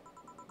bottle?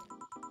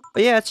 Oh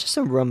yeah, it's just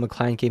some rum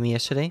McLean gave me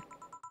yesterday.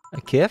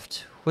 A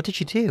gift? What did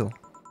you do?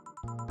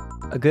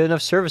 A good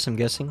enough service, I'm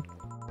guessing.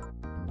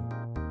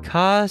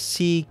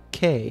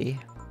 Kasike.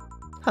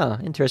 Huh,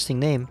 interesting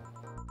name.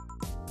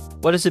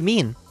 What does it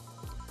mean?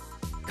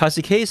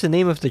 Kasike is the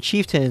name of the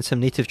chieftain in some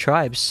native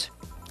tribes.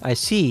 I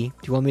see.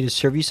 Do you want me to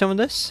serve you some of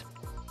this?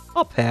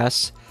 I'll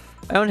pass.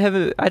 I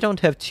don't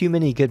have too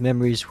many good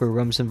memories where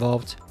rum's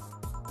involved.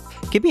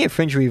 Give me a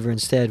fringe reaver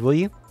instead, will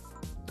you?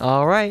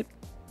 Alright.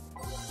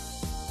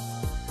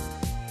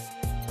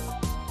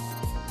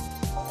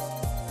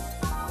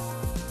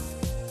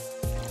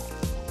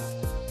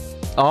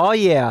 Oh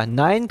yeah,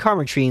 9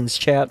 Karmatrines,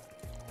 chat.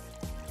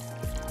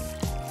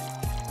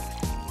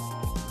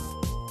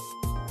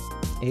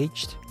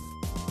 Aged.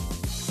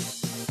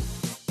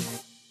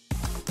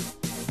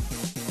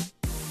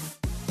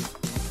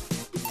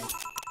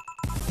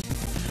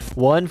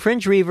 One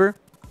Fringe Reaver.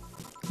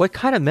 What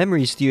kind of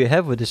memories do you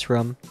have with this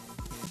rum?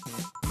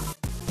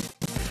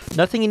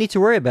 Nothing you need to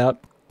worry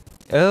about.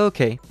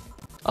 Okay.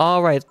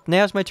 Alright,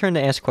 now's my turn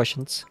to ask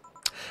questions.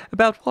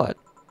 About what?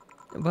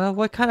 Well,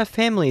 what kind of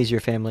family is your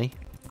family?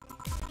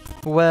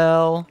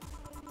 Well,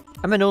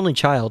 I'm an only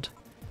child.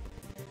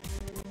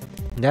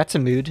 That's a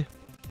mood.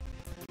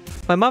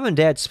 My mom and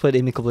dad split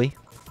amicably.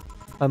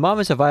 My mom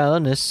is a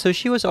violinist, so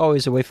she was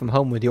always away from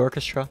home with the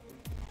orchestra.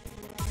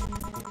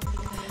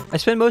 I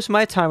spent most of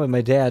my time with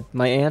my dad,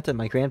 my aunt, and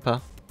my grandpa.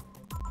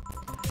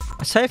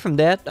 Aside from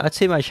that, I'd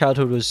say my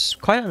childhood was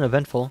quite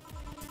uneventful.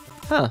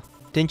 Huh,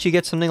 didn't you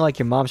get something like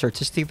your mom's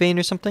artistic vein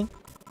or something?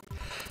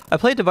 I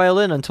played the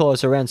violin until I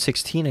was around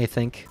 16, I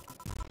think.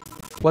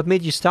 What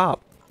made you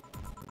stop?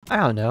 I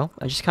don't know,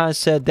 I just kinda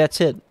said that's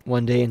it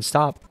one day and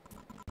stopped.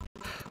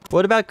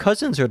 What about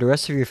cousins or the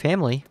rest of your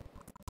family?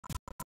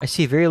 I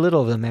see very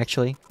little of them,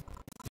 actually.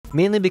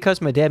 Mainly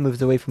because my dad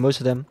moved away from most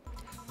of them.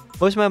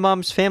 Most of my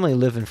mom's family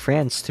live in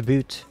France, to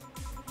boot.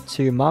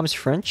 So your mom's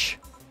French?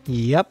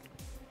 Yep.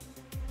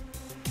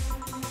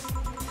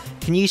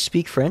 Can you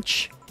speak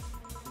French?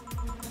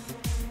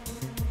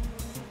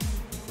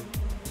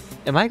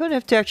 Am I going to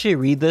have to actually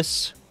read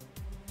this?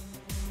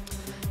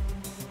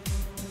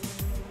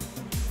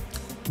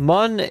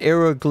 Mon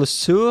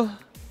aeroglissure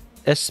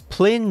est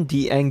plein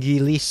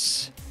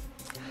d'anguillis.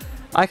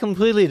 I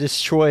completely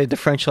destroyed the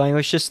French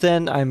language just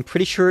then. I'm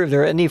pretty sure if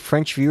there are any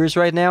French viewers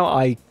right now,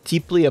 I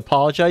deeply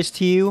apologize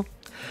to you.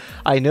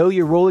 I know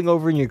you're rolling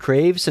over in your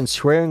graves and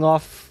swearing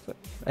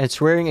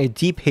a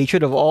deep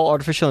hatred of all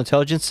artificial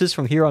intelligences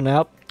from here on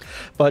out,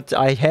 but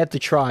I had to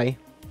try.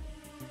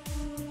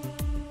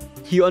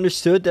 You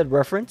understood that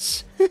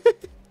reference?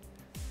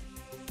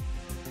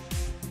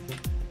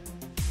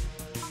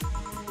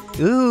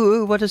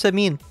 Ooh, what does that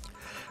mean?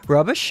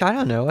 Rubbish? I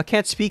don't know. I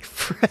can't speak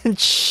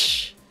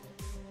French.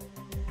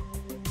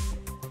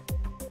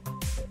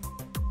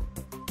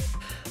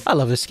 I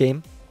love this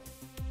game.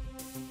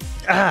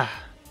 Ah.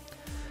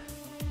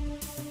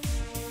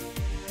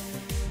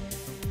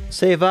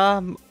 Ça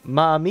va,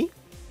 ma amie?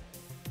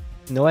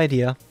 No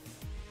idea.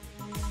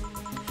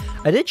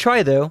 I did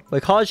try though,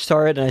 but college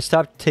started and I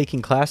stopped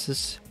taking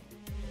classes.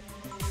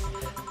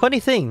 Funny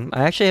thing,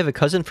 I actually have a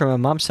cousin from my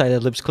mom's side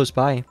that lives close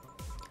by.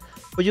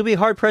 But you'll be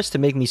hard pressed to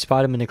make me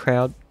spot him in a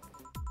crowd.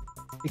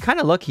 You're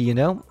kinda lucky, you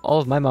know? All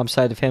of my mom's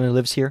side of the family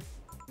lives here.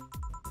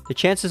 The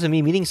chances of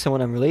me meeting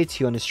someone I'm related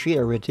to on the street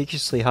are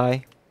ridiculously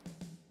high.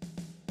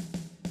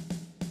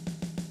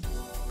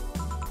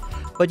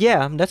 But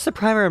yeah, that's the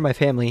primary of my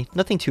family.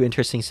 Nothing too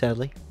interesting,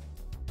 sadly.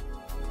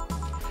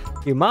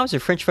 Your mom's a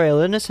French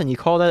violinist and you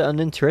call that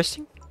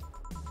uninteresting?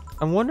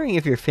 I'm wondering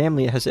if your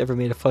family has ever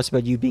made a fuss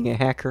about you being a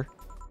hacker.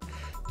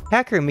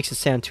 Hacker makes it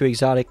sound too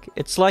exotic.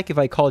 It's like if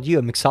I called you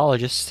a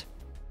mixologist.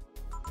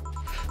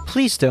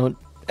 Please don't,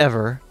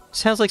 ever.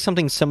 Sounds like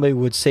something somebody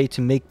would say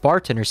to make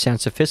bartenders sound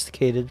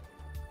sophisticated.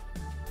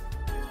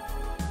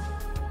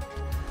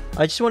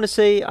 I just want to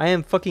say I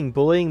am fucking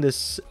bullying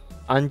this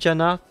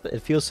Anjanath.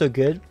 It feels so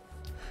good.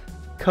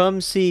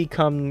 Come see,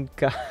 come...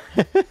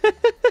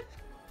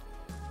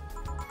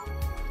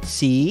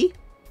 See?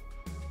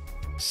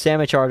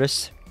 Sandwich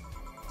artist.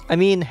 I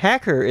mean,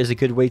 hacker is a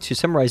good way to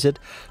summarize it,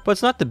 but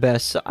it's not the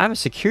best. I'm a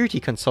security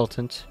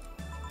consultant.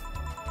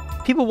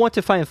 People want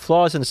to find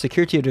flaws in the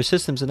security of their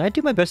systems, and I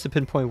do my best to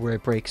pinpoint where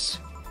it breaks.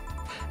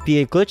 Be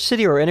it Glitch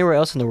City or anywhere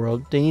else in the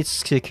world, they need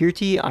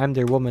security, I'm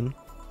their woman.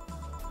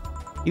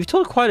 You've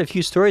told quite a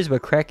few stories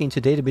about cracking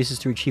into databases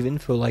to retrieve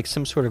info like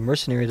some sort of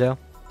mercenary though.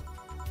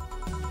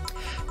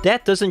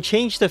 That doesn't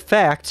change the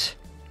fact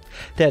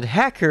that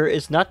hacker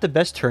is not the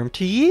best term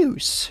to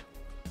use.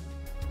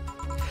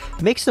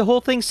 Makes the whole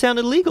thing sound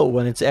illegal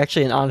when it's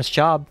actually an honest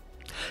job.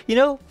 You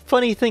know,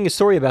 funny thing, a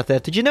story about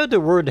that. Did you know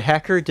the word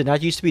hacker did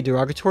not used to be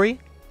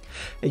derogatory?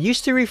 It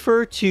used to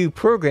refer to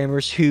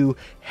programmers who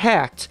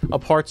hacked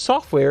apart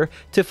software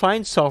to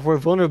find software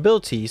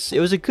vulnerabilities. It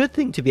was a good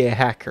thing to be a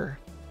hacker.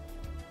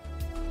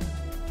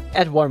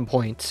 At one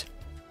point.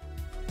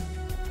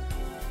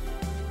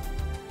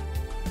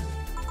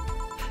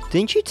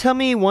 Didn't you tell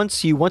me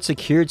once you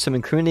secured some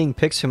incriminating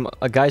pics from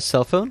a guy's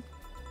cell phone?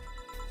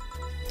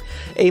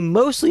 A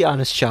mostly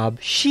honest job.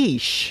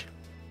 Sheesh.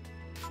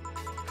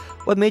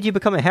 What made you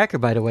become a hacker,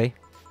 by the way?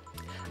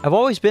 I've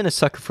always been a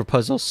sucker for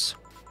puzzles.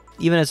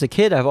 Even as a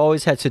kid, I've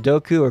always had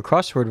Sudoku or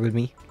crossword with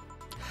me.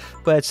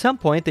 But at some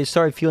point, they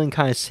started feeling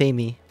kind of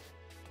samey.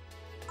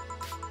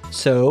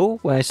 So,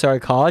 when I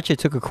started college, I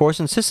took a course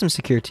in system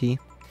security.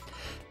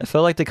 I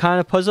felt like the kind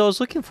of puzzle I was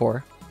looking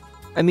for.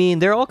 I mean,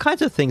 there are all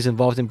kinds of things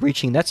involved in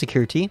breaching net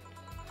security.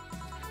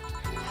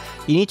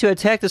 You need to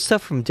attack the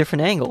stuff from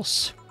different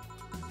angles.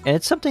 And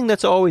it's something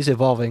that's always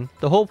evolving.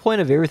 The whole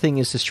point of everything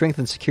is to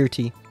strengthen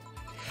security.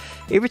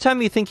 Every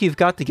time you think you've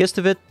got the gist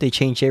of it, they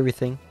change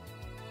everything.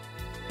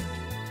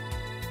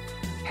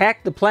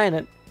 Hack the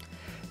planet.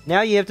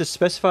 Now you have to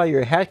specify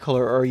your hat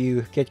color or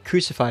you get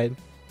crucified.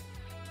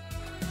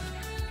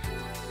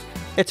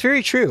 It's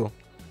very true.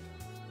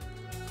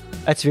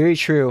 That's very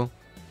true.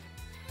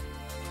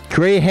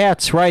 Gray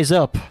hats, rise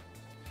up.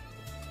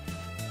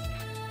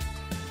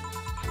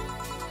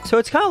 So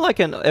it's kind of like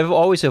an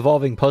always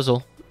evolving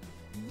puzzle.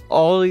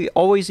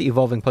 Always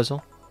evolving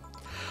puzzle.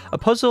 A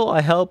puzzle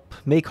I help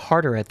make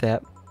harder at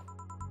that.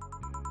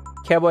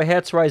 Cowboy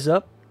hats rise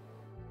up.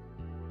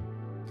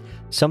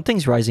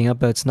 Something's rising up,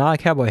 but it's not a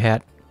cowboy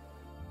hat.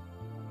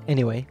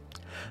 Anyway,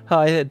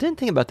 I didn't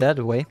think about that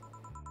way.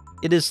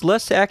 It is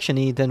less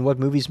action-y than what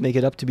movies make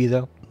it up to be,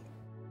 though.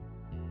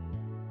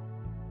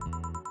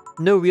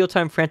 No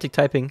real-time frantic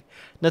typing.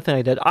 Nothing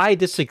like that. I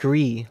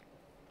disagree.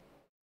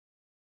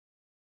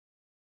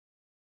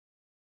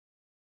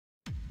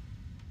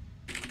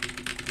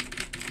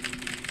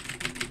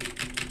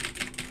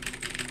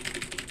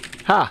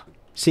 Ha!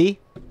 See?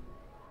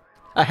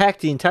 I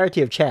hacked the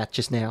entirety of chat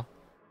just now.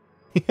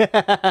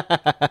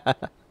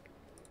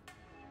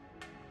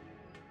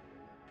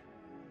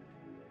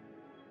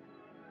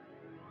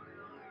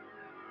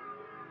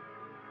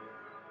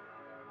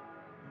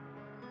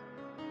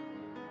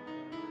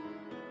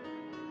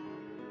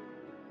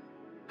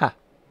 Ha.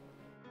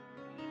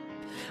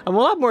 I'm a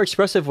lot more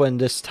expressive when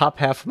this top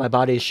half of my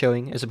body is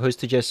showing, as opposed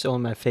to just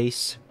on my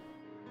face.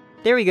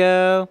 There we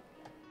go!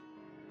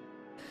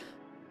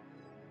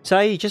 So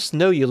I just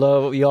know you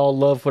all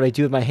love what I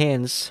do with my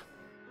hands.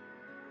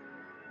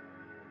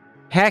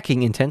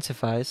 Hacking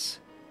intensifies.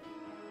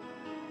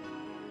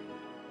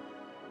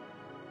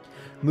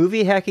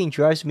 Movie hacking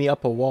drives me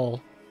up a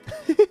wall.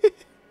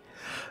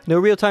 No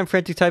real-time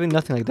frantic typing,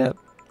 nothing like that.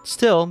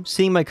 Still,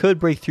 seeing my code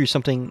break through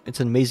something, it's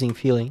an amazing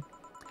feeling.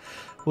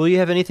 Will you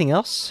have anything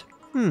else?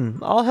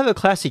 I'll have a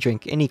classy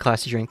drink, any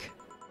classy drink.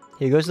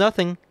 Here goes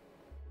nothing.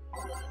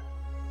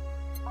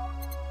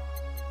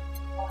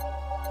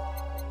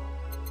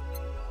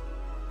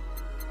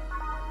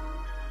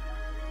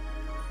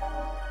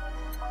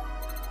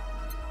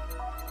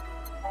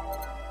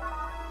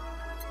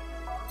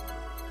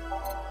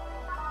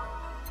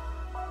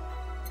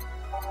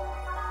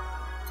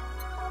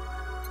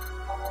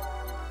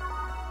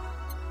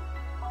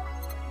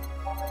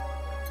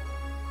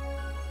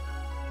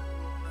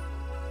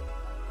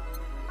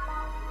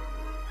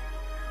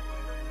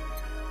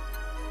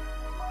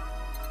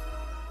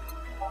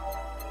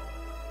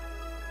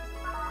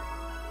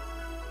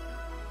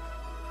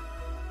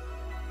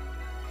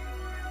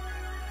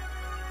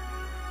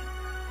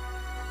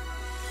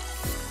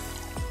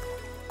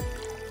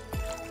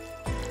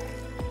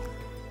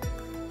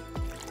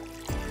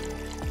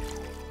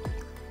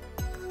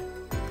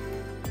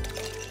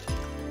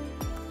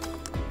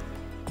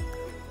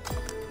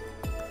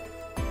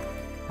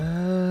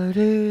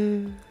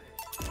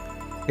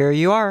 Here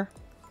you are.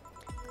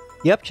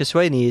 Yep, just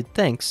what I needed,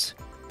 thanks.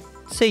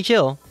 Say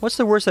Jill, what's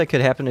the worst that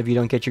could happen if you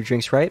don't get your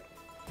drinks right?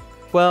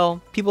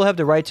 Well, people have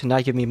the right to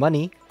not give me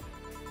money.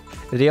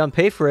 If they don't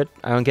pay for it,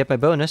 I don't get my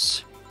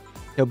bonus.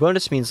 No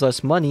bonus means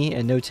less money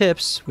and no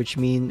tips, which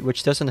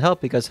doesn't help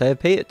because I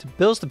have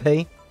bills to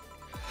pay.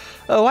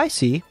 Oh, I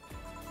see.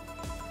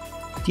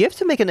 Do you have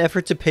to make an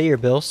effort to pay your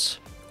bills?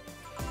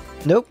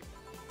 Nope.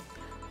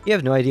 You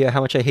have no idea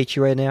how much I hate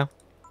you right now.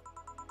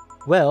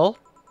 Well,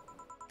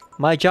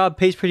 my job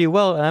pays pretty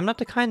well, and I'm not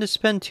the kind to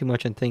spend too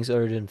much on things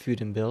other than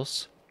food and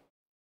bills.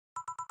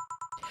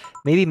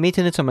 Maybe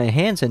maintenance on my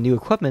hands and new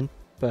equipment,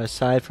 but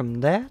aside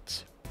from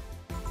that...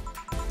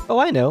 Oh,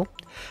 I know.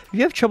 If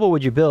you have trouble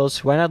with your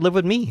bills, why not live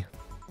with me?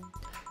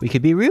 We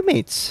could be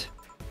roommates.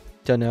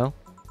 Dunno.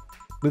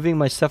 Moving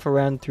my stuff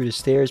around through the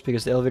stairs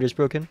because the elevator's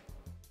broken.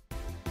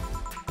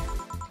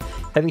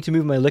 Having to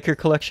move my liquor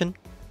collection.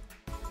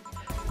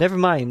 Never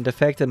mind the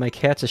fact that my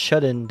cat's a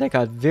shut-in that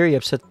got very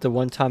upset the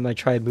one time I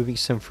tried moving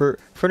some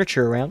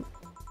furniture around.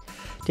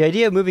 The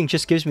idea of moving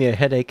just gives me a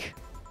headache.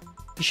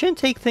 You shouldn't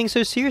take things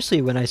so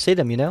seriously when I say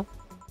them, you know?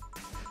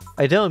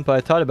 I don't, but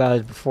I thought about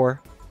it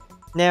before.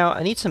 Now,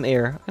 I need some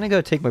air. I'm gonna go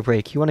take my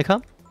break. You wanna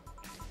come?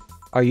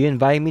 Are you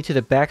inviting me to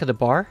the back of the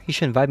bar? You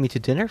should invite me to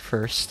dinner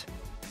first.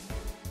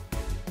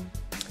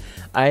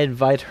 I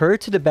invite her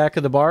to the back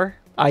of the bar?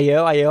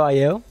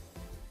 Ayo.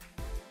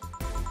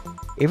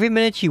 Every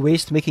minute you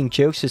waste making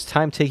jokes is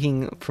time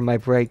taking from my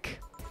break.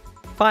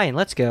 Fine,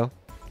 let's go.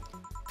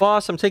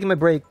 Boss, I'm taking my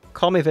break.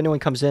 Call me if anyone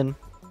comes in.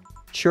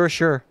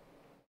 Sure.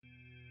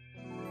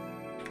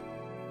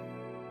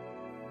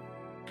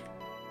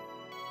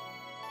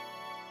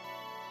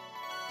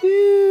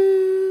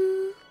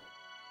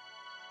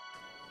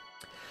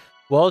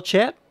 Well,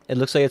 chat, it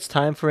looks like it's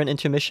time for an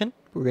intermission.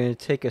 We're going to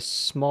take a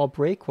small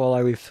break while I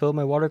refill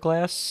my water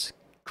glass,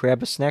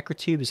 grab a snack or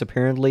two, because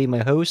apparently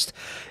my host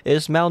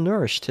is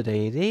malnourished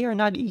today. They are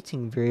not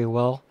eating very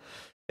well.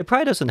 It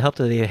probably doesn't help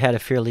that they had a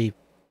fairly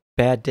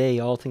bad day,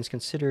 all things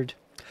considered.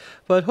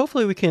 But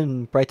hopefully we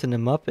can brighten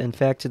them up. In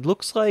fact, it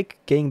looks like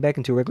getting back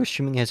into regular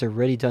streaming has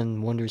already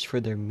done wonders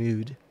for their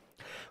mood.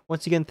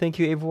 Once again, thank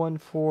you everyone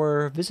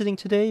for visiting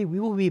today.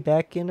 We will be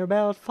back in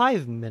about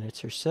 5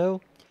 minutes or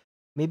so.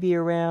 Maybe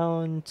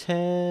around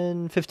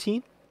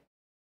 10:15.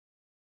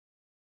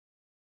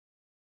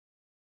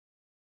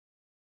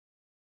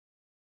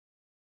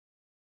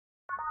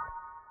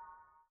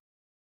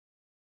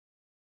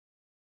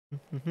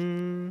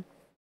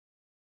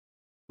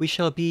 We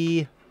shall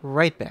be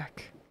right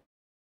back.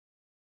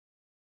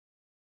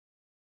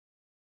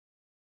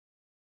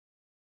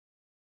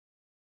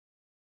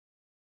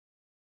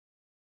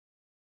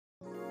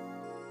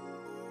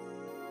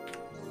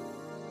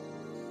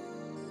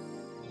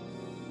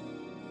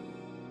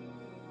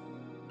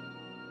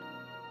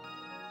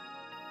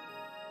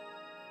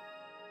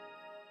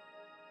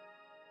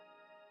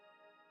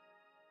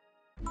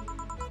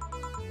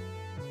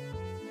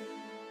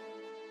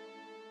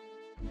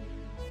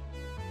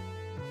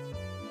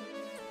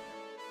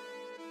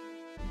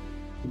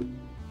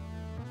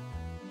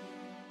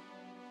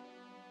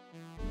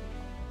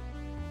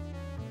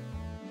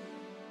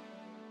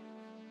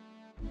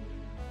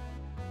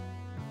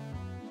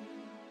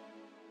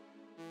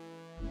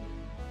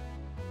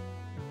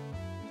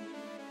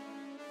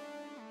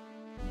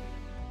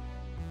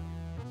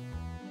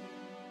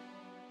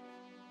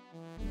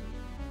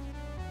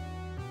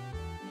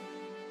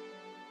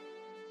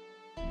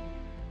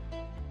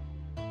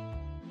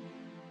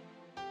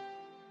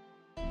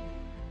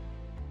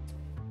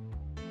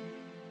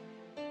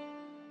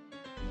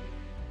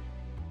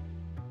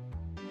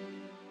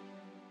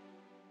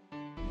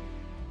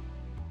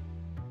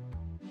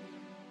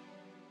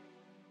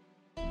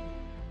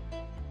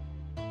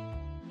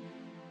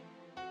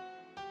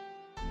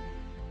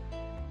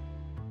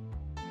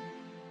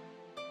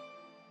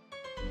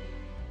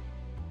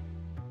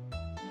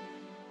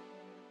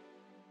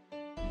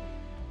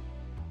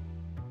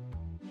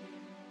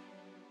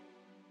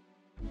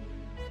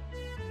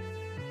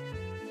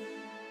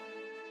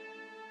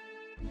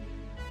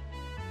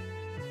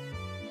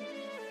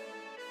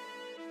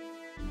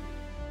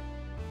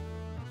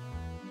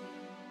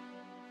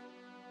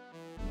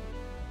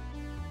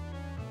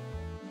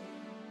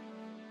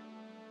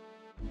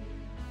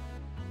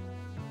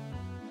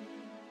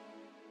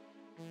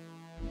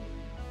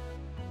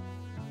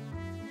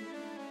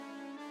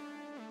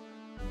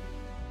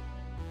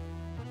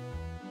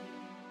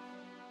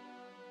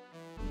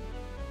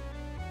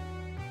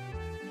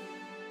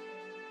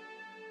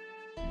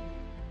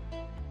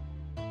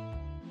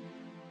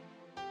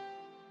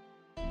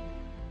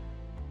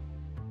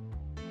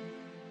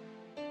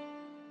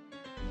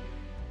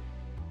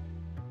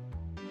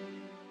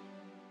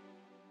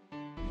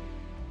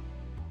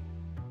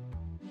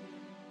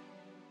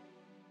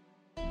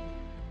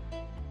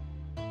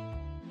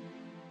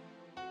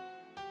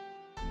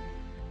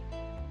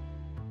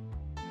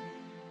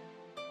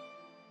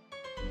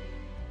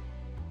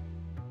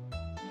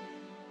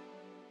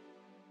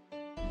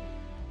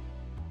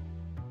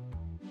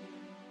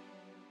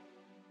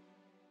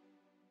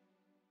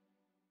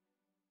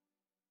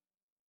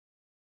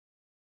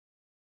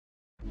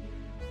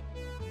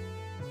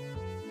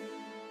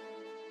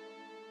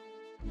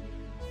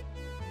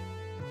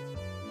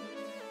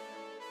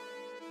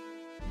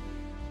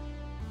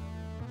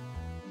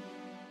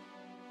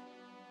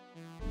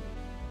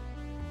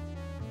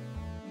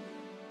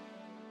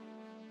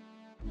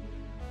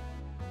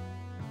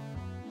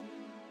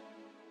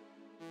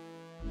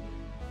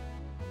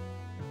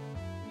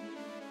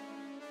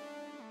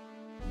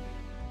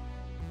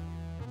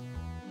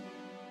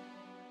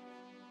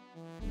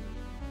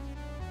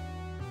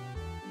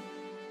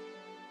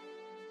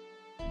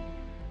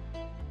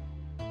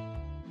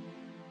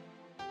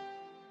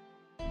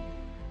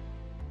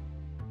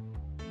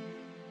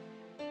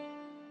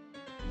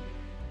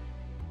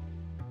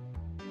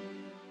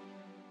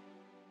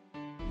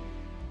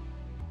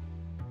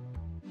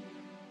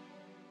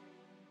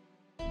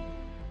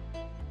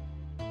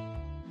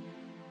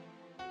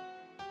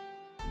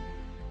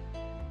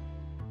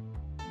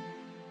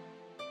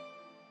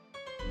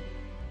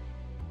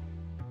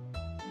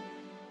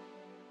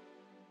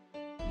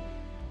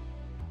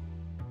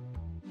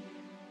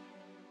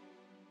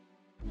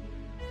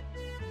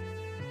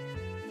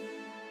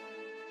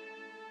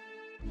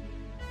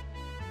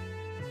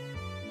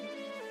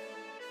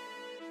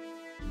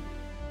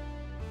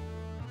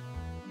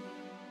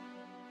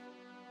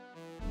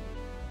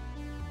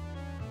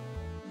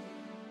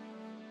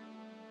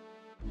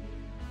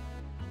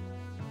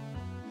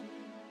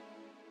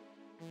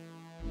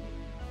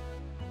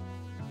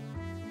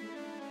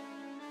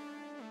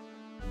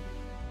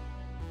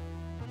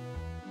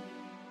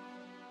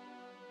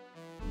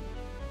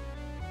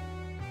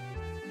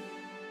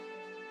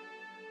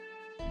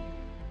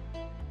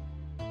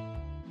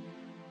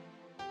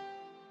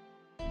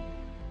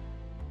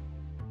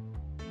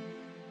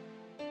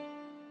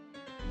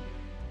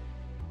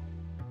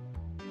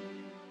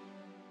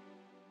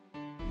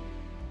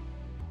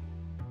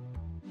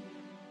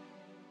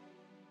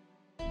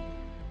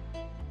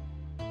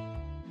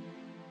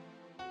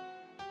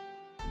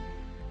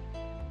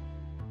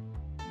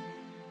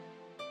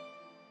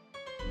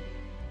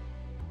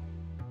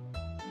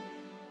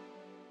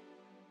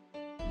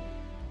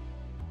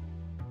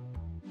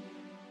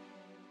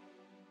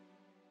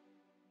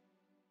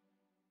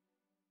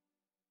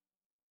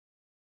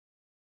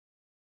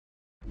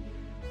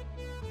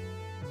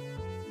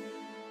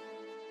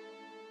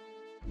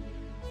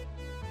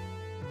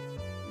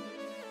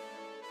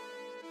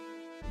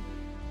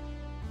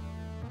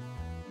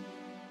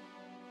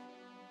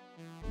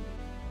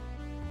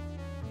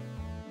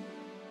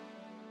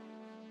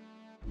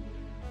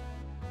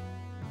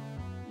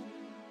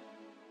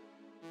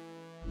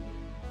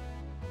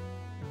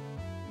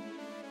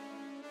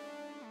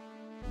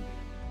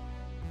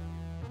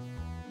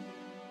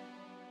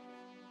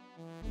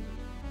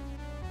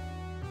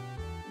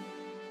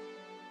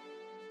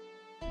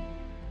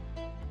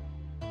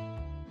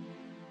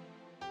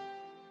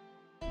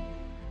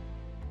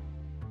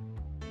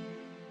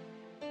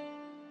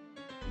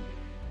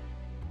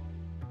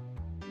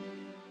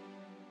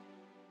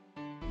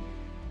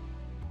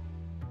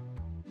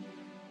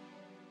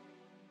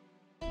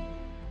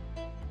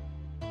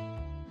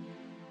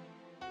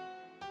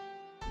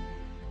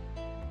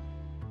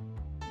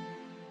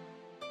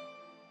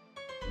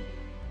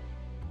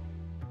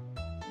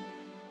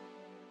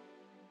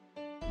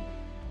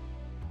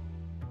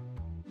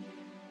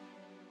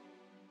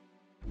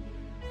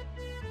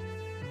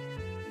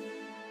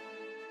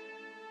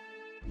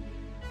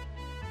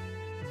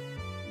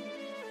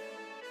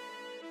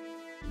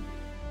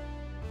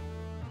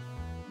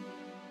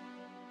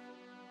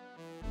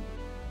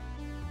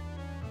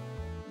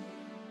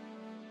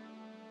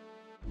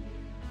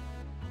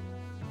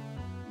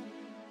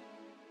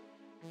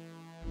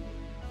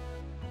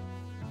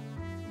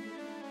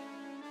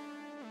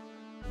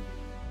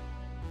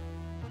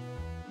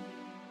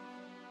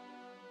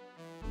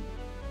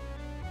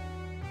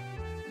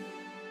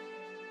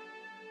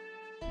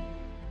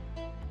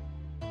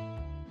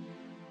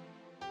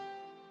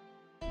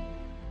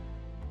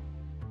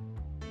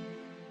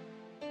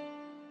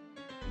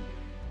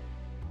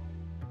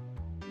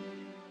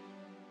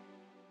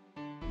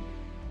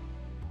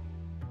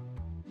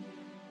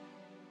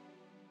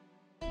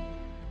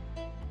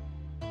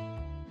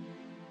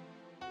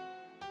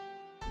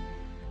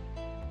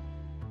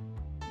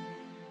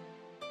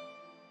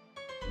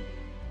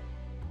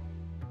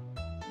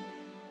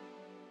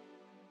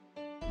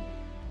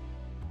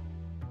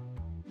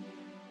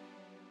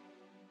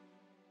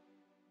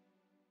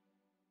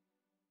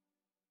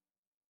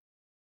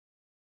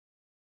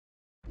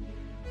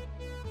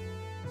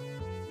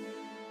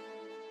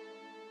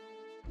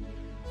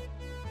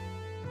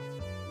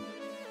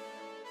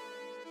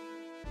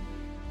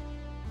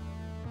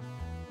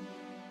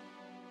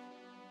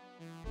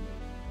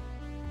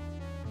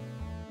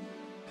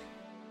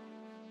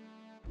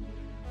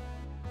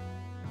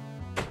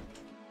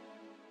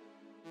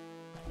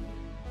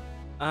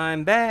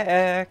 I'm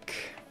back.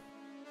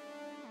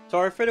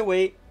 Sorry for the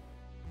wait.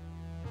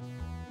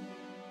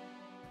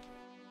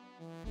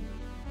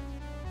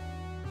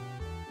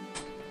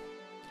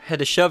 Had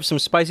to shove some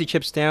spicy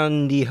chips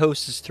down the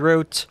host's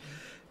throat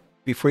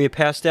before he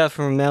passed out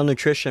from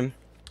malnutrition.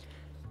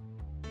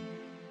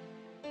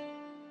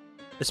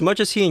 As much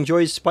as he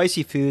enjoys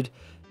spicy food,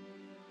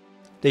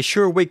 they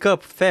sure wake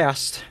up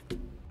fast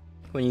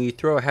when you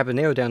throw a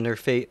habanero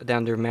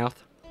down their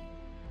mouth.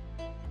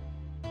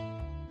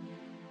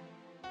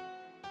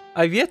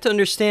 I've yet to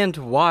understand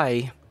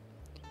why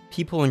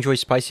people enjoy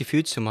spicy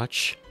food so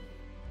much.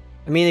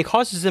 I mean, it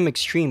causes them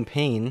extreme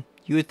pain.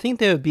 You would think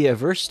they would be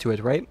averse to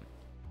it, right?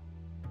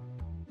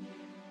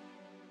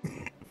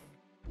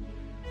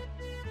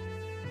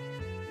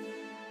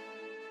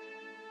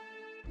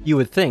 You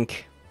would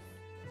think.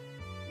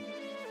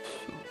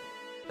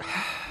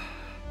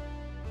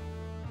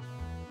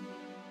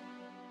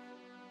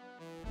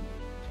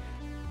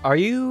 Are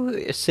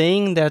you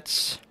saying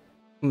that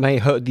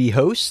the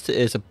host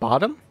is a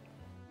bottom?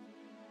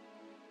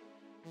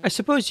 I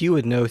suppose you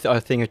would know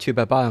a thing or two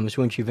about bottoms,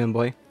 wouldn't you,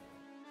 Vimboy?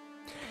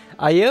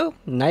 Ayo,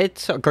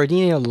 Night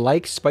Gardenia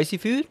likes spicy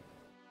food?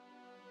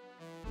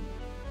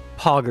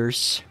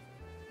 Poggers.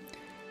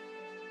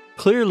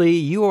 Clearly,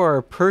 you are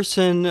a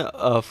person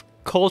of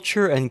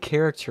culture and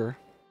character.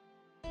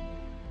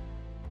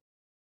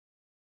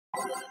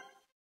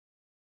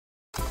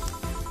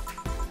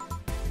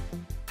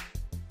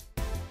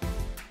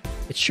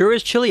 It sure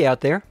is chilly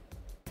out there.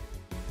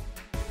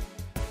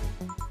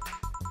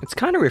 It's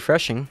kind of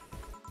refreshing.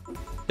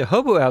 The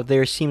hobo out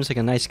there seems like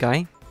a nice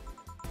guy.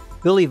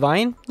 Billy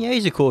Vine? Yeah,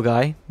 he's a cool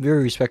guy.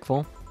 Very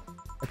respectful.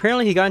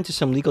 Apparently he got into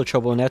some legal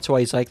trouble and that's why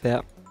he's like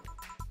that.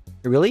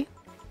 Really?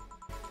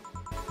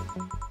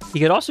 He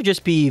could also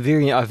just be a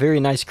very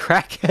nice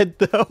crackhead,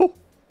 though.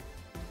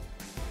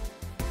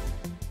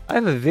 I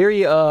have a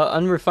very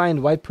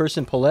unrefined white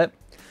person palate,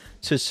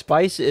 so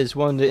spice is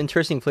one of the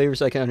interesting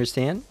flavors I can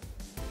understand.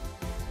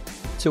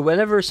 So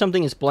whenever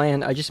something is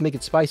bland, I just make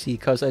it spicy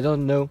because I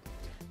don't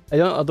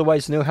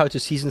otherwise know how to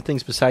season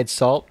things besides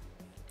salt.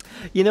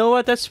 You know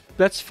what? That's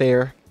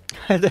fair.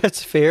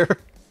 That's fair.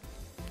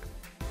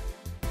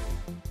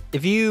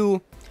 If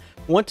you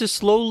want to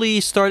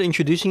slowly start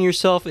introducing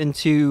yourself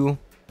into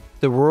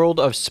the world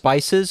of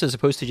spices as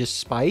opposed to just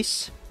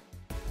spice,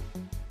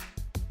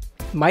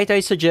 might I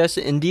suggest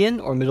Indian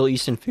or Middle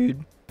Eastern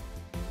food?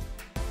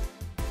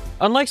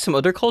 Unlike some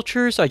other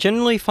cultures, I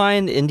generally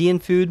find Indian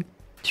food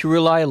to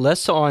rely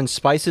less on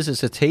spices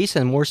as a taste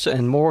and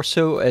more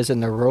so as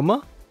an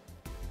aroma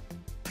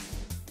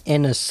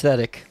and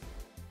aesthetic.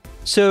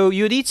 So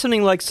you would eat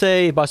something like,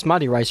 say,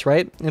 basmati rice,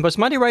 right? And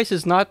basmati rice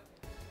is not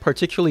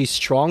particularly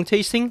strong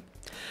tasting,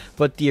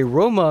 but the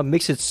aroma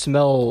makes it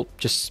smell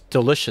just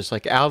delicious,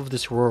 like out of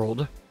this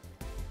world.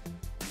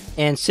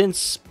 And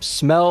since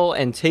smell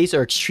and taste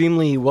are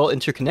extremely well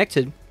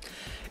interconnected,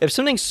 if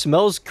something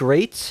smells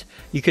great,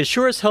 you can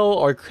sure as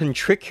hell can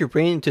trick your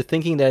brain into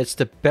thinking that it's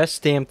the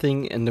best damn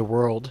thing in the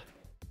world.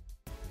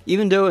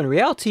 Even though in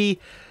reality,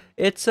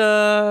 it's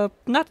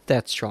not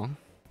that strong.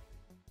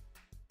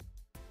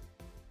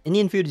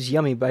 Indian food is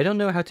yummy, but I don't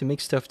know how to make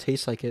stuff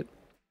taste like it.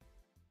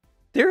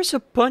 There's a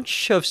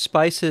bunch of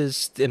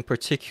spices in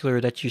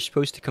particular that you're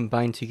supposed to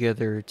combine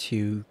together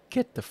to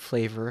get the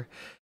flavor.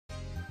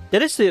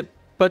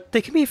 But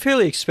they can be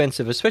fairly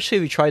expensive, especially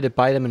if you try to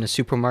buy them in a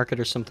supermarket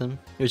or something.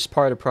 It's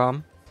part of the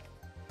problem.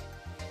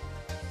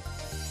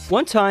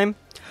 One time,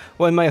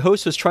 when my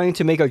host was trying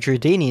to make a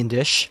Jordanian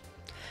dish,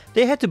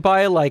 they had to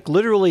buy like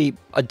literally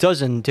a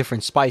dozen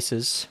different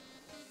spices.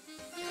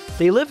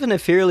 They live in a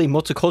fairly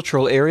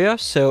multicultural area,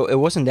 so it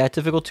wasn't that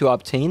difficult to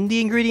obtain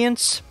the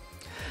ingredients.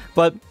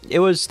 But it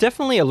was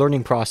definitely a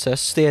learning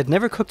process. They had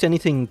never cooked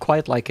anything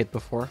quite like it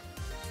before.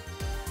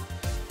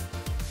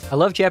 I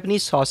love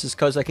Japanese sauces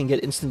because I can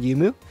get instant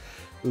yumu.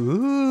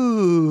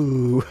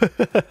 Ooh.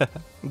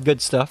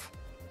 Good stuff.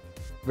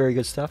 Very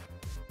good stuff.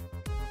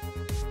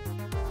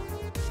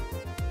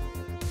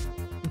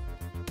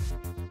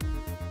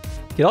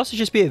 Could also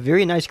just be a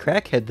very nice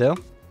crackhead, though.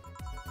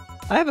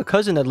 I have a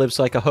cousin that lives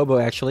like a hobo,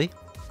 actually.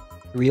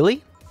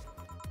 Really?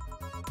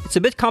 It's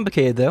a bit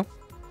complicated, though.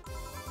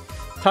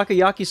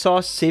 Takoyaki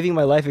sauce saving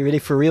my life every day,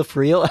 for real, for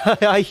real.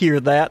 I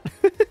hear that.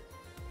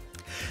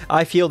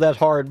 I feel that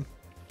hard.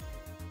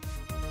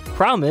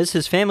 Problem is,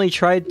 his family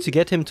tried to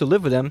get him to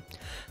live with them,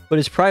 but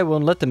his pride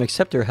won't let them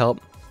accept their help.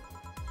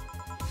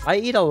 I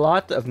eat a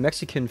lot of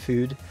Mexican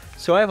food,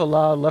 so I have a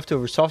lot of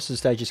leftover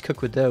sauces that I just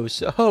cook with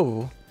those.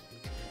 Oh,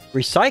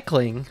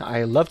 recycling.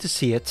 I love to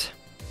see it.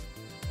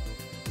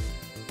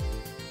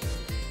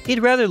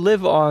 He'd rather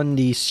live on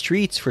the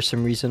streets for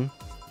some reason.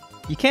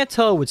 You can't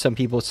tell with some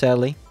people,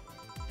 sadly.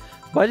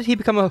 Why did he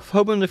become a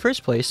hobo in the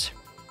first place?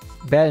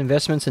 Bad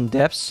investments and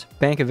debts.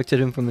 Bank evicted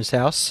him from his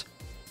house.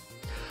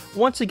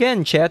 Once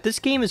again, chat, this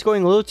game is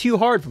going a little too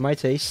hard for my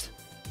taste.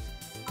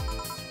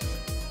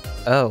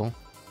 Oh.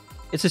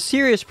 It's a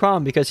serious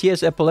problem because he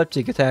has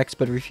epileptic attacks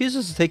but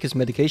refuses to take his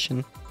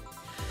medication.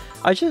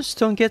 I just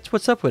don't get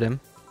what's up with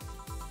him.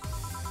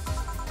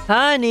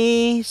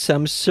 Honey,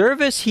 some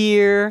service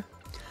here.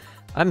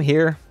 I'm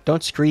here.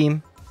 Don't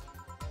scream.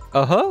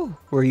 Oh-ho,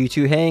 were you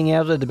two hanging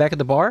out at the back of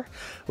the bar?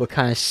 What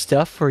kind of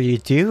stuff were you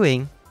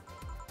doing?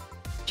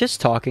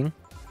 Just talking.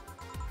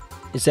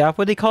 Is that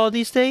what they call it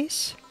these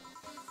days?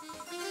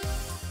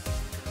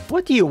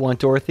 What do you want,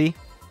 Dorothy?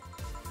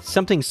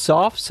 Something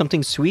soft,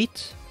 something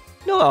sweet?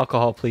 No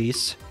alcohol,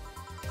 please.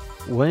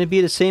 Wouldn't it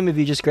be the same if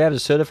you just grabbed a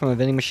soda from a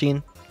vending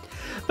machine?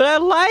 But I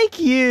like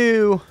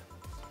you!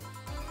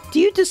 Do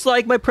you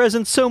dislike my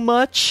presence so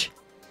much?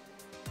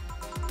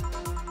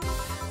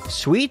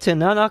 Sweet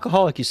and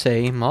non-alcoholic, you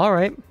say?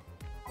 Alright.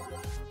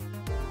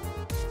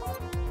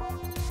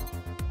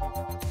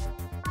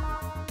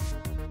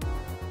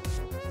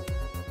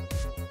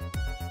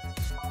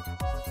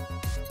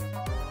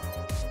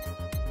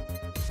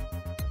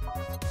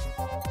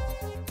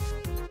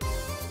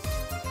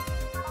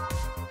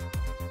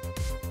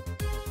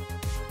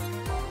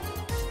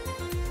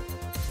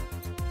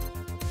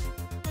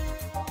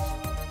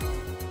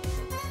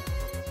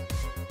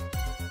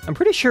 I'm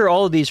pretty sure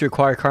all of these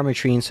require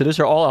carmetrine, so those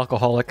are all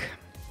alcoholic.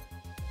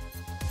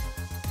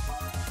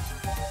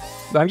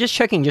 But I'm just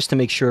checking just to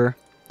make sure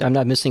that I'm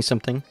not missing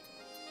something.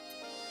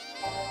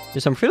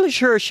 Because I'm pretty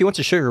sure she wants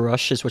a sugar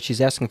rush, is what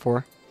she's asking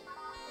for.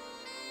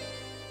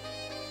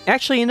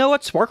 Actually, you know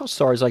what? Sparkle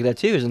Star is like that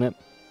too, isn't it?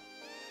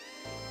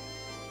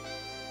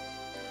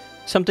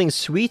 Something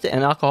sweet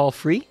and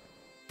alcohol-free?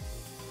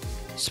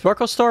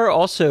 Sparkle Star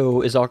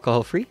also is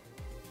alcohol-free.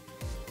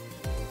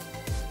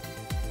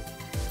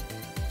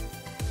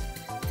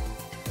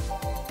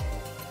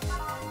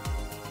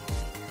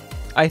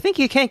 I think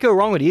you can't go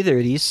wrong with either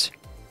of these.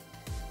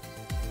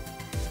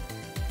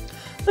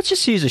 Let's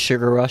just use a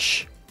sugar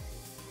rush.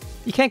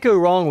 You can't go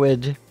wrong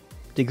with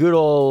the good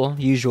old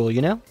usual,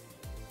 you know?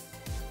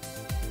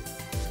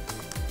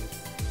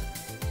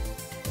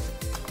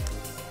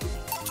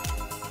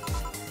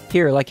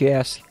 Here, like you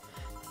asked.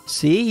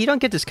 See, you don't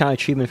get this kind of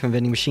treatment from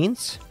vending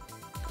machines.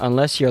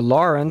 Unless you're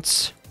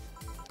Lawrence.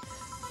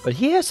 But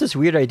he has this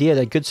weird idea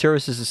that good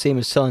service is the same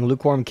as selling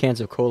lukewarm cans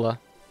of cola.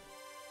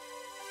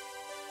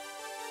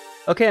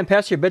 Okay, I'm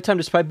past your bedtime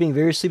despite being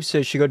very sleepy, so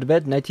you should go to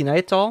bed.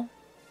 Nighty-night, all.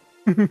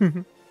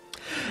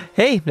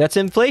 Hey, that's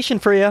inflation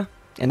for you.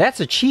 And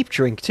that's a cheap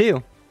drink,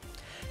 too.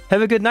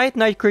 Have a good night,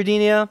 Night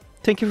Gardenia.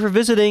 Thank you for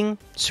visiting.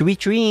 Sweet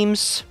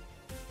dreams.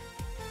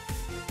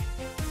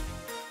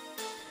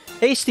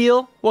 Hey,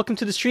 Steel. Welcome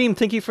to the stream.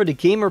 Thank you for the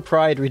Gamer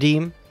Pride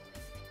redeem.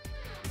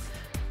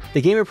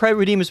 The Gamer Pride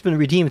redeem has been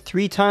redeemed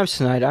 3 times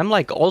tonight. I'm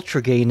like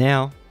ultra gay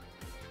now.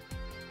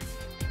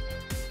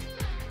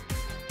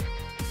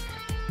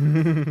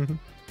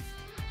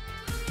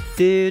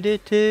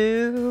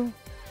 Do.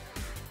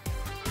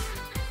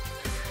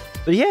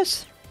 But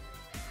yes.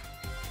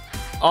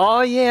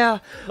 Oh yeah,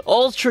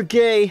 ultra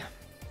gay.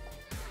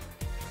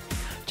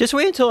 Just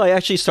wait until I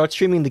actually start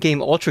streaming the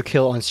game Ultra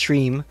Kill on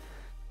stream.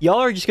 Y'all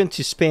are just going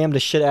to spam the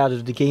shit out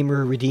of the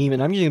Gamer Redeem,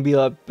 and I'm just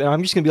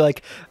gonna be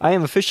like, I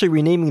am officially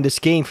renaming this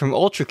game from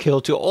Ultra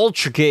Kill to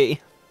Ultra Gay.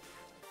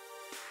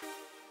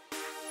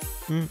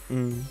 Doop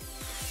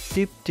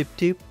doop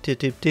doop doop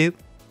doop doop.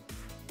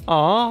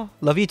 Aw,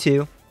 love you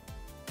too.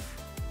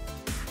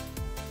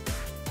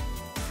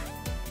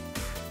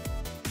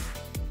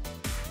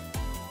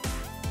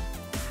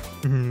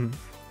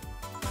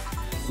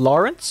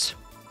 Lawrence?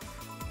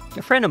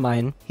 A friend of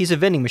mine. He's a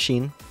vending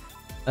machine.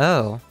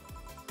 Oh.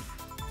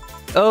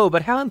 Oh,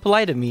 but how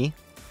impolite of me.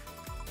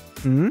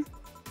 I'm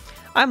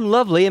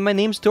lovely and my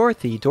name's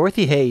Dorothy.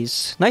 Dorothy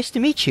Hayes. Nice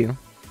to meet you.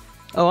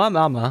 Oh, I'm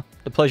Amma.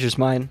 The pleasure's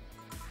mine.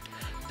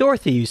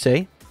 Dorothy, you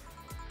say?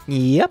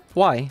 Yep,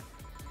 why?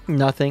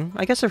 Nothing.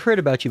 I guess I've heard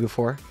about you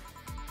before.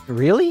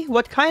 Really?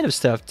 What kind of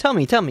stuff? Tell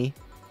me, tell me.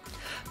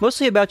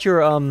 Mostly about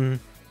your,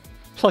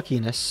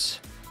 pluckiness.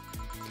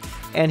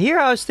 And here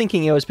I was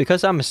thinking it was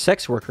because I'm a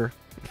sex worker.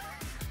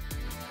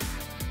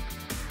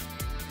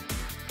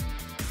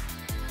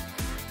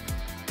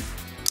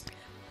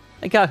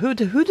 God, who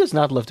does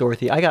not love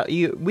Dorothy? I got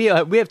you. We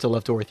have to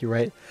love Dorothy,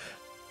 right?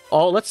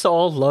 Let's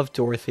all love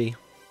Dorothy.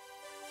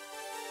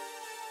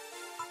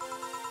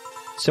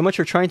 So much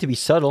for trying to be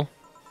subtle.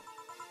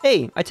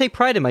 Hey, I take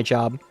pride in my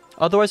job.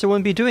 Otherwise, I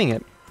wouldn't be doing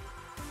it.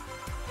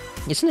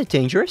 Isn't it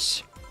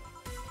dangerous?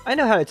 I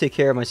know how to take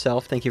care of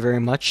myself, thank you very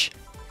much.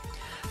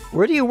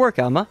 Where do you work,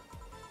 Alma?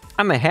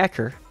 I'm a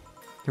hacker.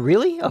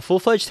 Really? A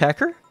full-fledged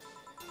hacker?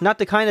 Not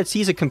the kind that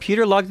sees a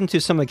computer logged into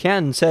some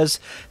account and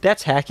says,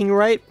 that's hacking,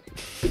 right?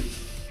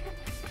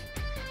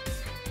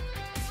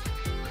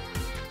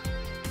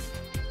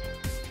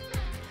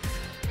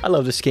 I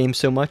love this game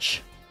so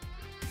much.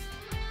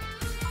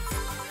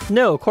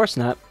 No, of course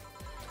not.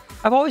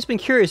 I've always been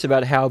curious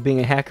about how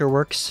being a hacker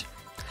works.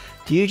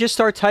 Do you just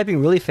start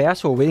typing really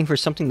fast while waiting for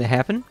something to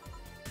happen?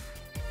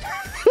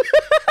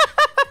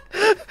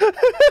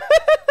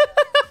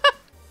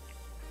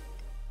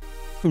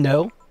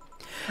 No.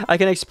 I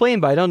can explain,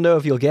 but I don't know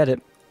if you'll get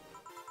it.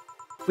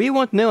 We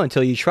won't know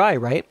until you try,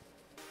 right?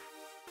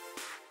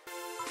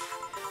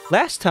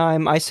 Last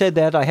time, I said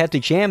that I had to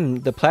jam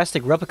the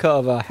plastic replica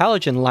of a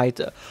halogen light,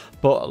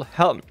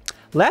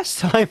 last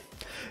time,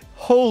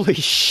 Holy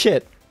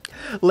shit.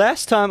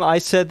 Last time I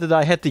said that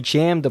I had to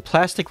jam the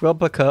plastic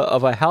replica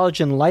of a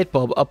halogen light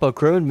bulb up a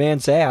grown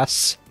man's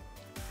ass.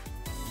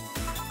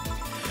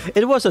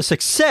 It was a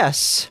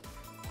success!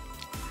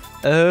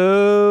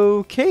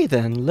 Okay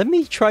then, let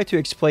me try to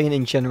explain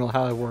in general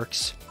how it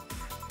works.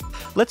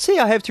 Let's say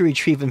I have to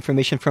retrieve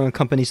information from a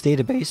company's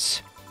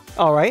database.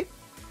 Alright.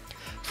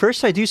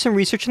 First I do some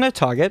research on their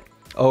target,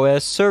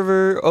 OS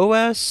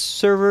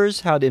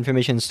servers, how the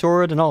information is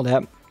stored, and all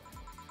that.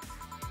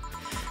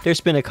 There's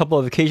been a couple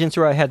of occasions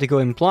where I had to go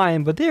in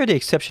blind, but they are the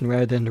exception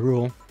rather than the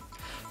rule.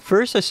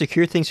 First, I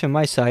secure things from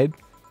my side.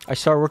 I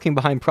start working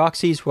behind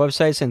proxies,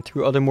 websites, and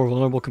through other more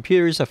vulnerable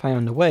computers I find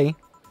on the way.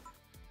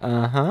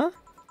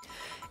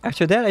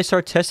 After that, I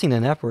start testing the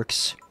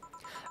networks.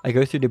 I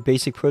go through the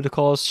basic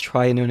protocols,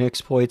 try known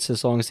exploits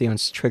as long as they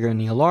don't trigger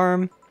any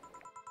alarm.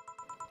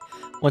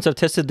 Once I've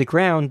tested the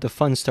ground, the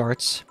fun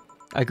starts.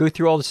 I go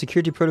through all the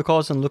security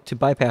protocols and look to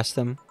bypass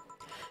them.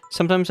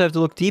 Sometimes I have to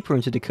look deeper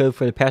into the code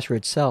for the password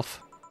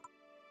itself.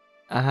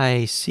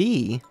 I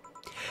see.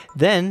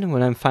 Then,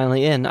 when I'm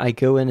finally in, I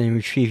go in and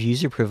retrieve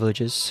user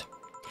privileges.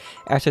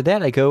 After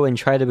that, I go and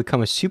try to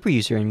become a super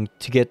user and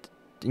get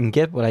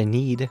what I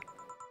need.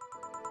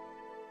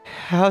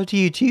 How do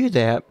you do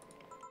that?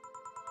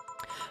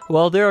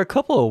 Well, there are a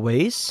couple of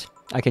ways.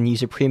 I can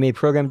use a pre-made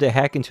program to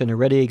hack into an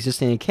already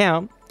existing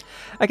account.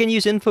 I can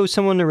use info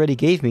someone already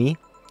gave me.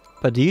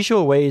 But the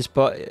usual way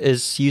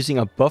is using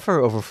a buffer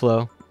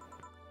overflow.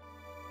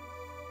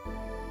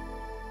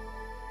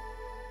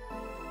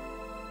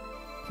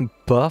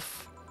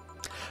 Buff?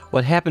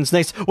 What happens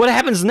next? What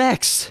happens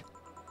next?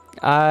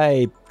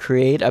 I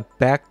create a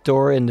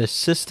backdoor in the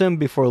system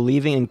before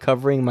leaving and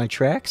covering my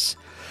tracks.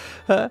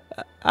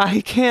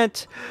 I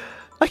can't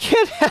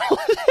handle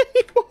it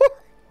anymore.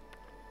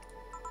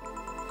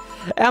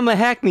 Amma,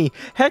 hack me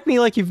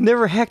like you've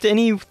never hacked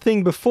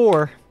anything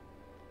before.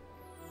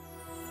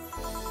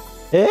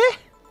 Eh?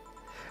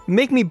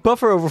 Make me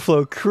buffer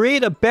overflow,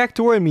 create a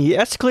backdoor in me,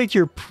 escalate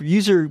your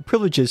user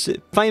privileges,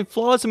 find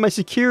flaws in my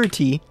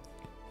security.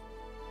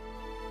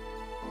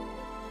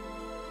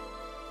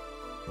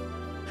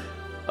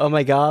 Oh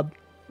my god.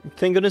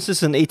 Thank goodness this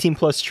is an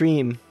 18+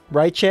 stream.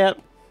 Right, chat?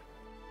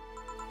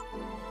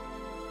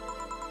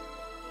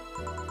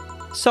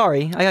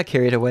 Sorry, I got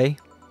carried away.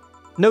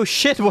 No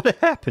shit, what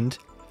happened?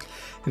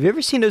 Have you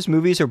ever seen those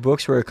movies or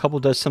books where a couple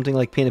does something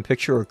like paint a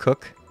picture or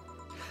cook,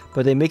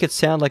 but they make it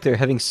sound like they're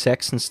having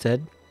sex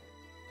instead?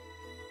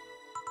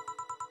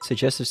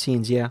 Suggestive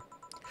scenes, yeah.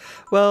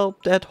 Well,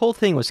 that whole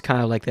thing was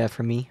kind of like that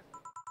for me.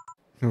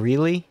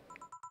 Really?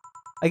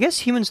 I guess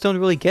humans don't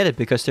really get it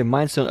because their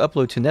minds don't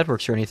upload to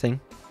networks or anything.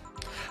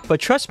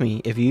 But trust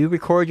me, if you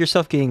record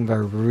yourself giving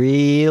a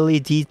really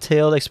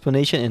detailed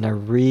explanation in a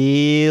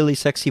really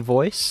sexy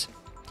voice,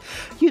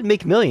 you'd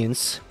make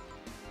millions.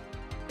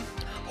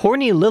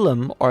 Horny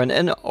Lilum are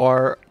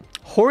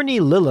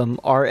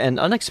an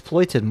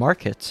unexploited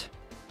market.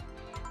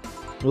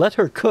 Let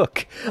her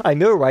cook. I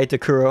know, right,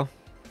 Takuro?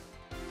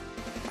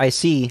 I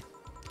see.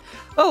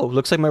 Oh,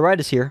 looks like my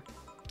ride is here.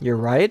 Your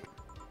ride?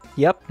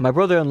 Yep, my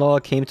brother-in-law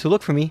came to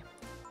look for me.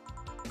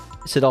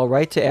 Is it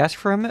alright to ask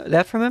for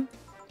that from him?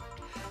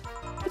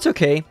 It's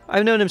okay.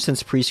 I've known him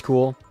since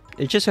preschool.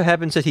 It just so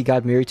happens that he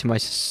got married to my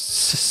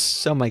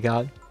oh my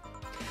god.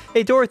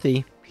 Hey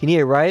Dorothy, you need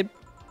a ride?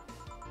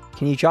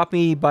 Can you drop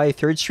me by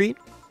 3rd Street?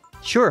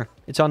 Sure,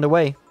 it's on the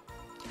way.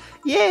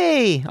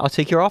 Yay! I'll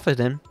take your offer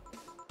then.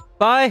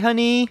 Bye,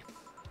 honey!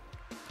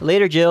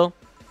 Later, Jill.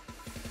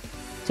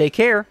 Take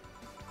care.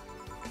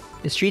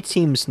 The street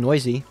seems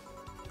noisy.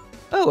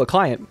 Oh, a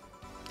client.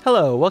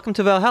 Hello, welcome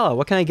to Valhalla.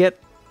 What can I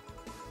get?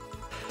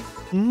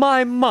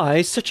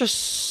 My, such a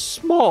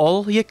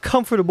small yet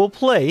comfortable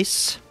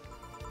place.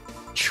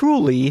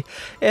 Truly,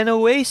 an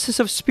oasis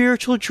of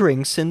spiritual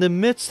drinks in the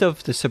midst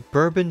of the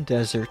suburban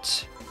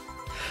desert.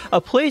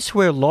 A place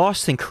where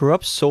lost and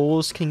corrupt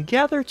souls can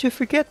gather to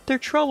forget their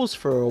troubles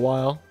for a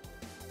while.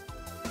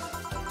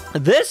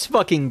 This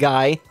fucking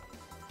guy!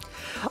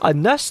 A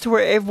nest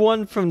where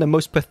everyone from the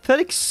most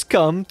pathetic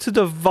scum to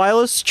the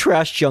vilest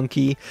trash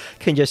junkie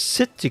can just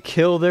sit to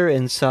kill their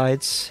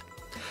insides.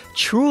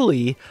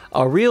 Truly,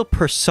 a real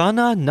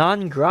persona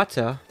non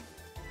grata.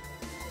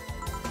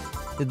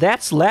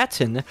 That's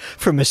Latin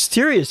for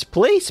mysterious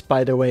place,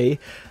 by the way.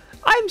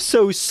 I'm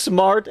so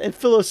smart and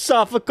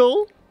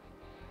philosophical.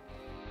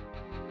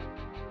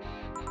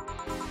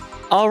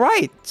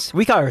 Alright,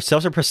 we got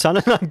ourselves a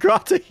persona non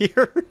grata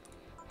here.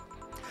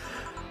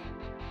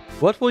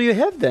 What will you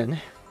have then?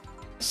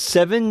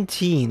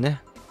 17.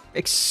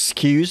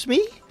 Excuse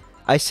me?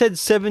 I said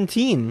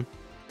 17.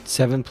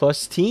 7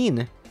 plus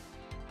teen.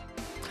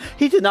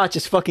 He did not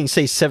just fucking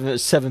say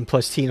 7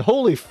 plus teen.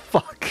 Holy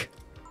fuck.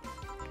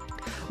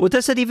 What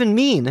does that even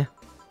mean?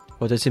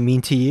 What does it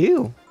mean to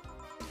you?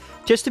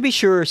 Just to be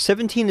sure,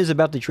 17 is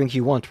about the drink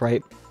you want,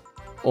 right?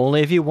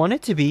 Only if you want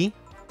it to be.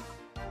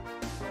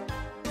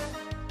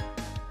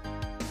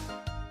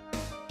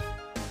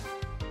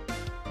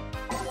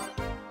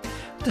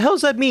 What the hell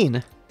does that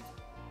mean?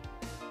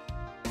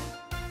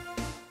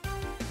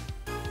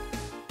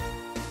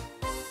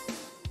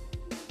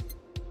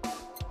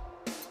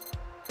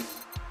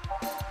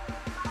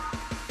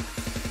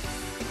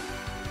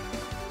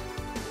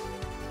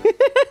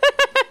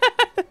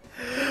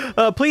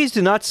 Please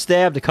do not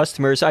stab the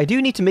customers. I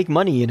do need to make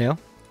money, you know.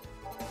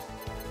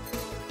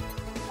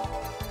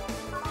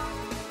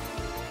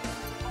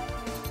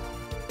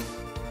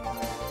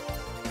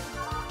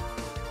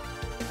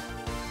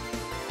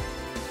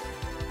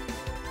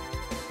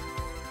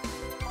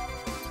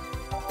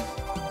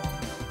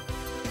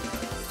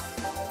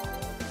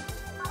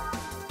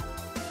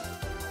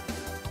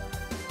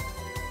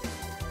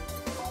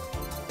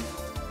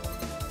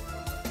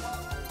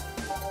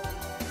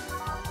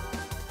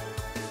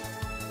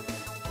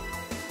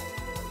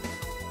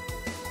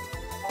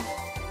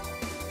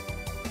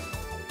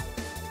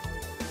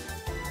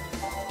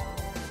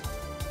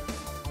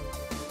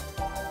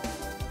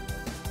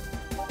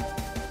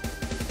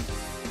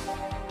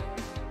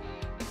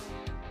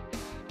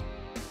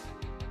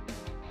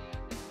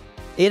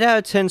 Eight out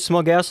of 10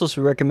 smug assholes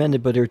were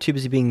recommended, but they're too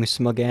busy being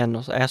smug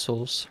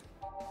assholes.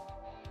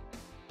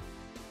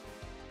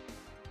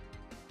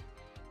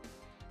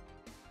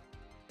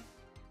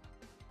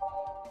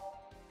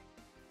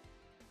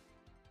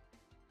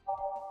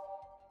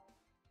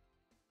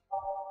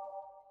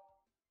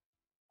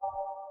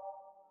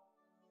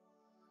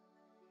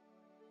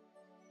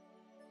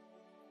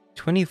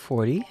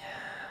 $20.40.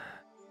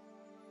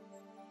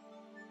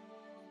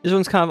 This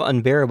one's kind of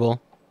unbearable.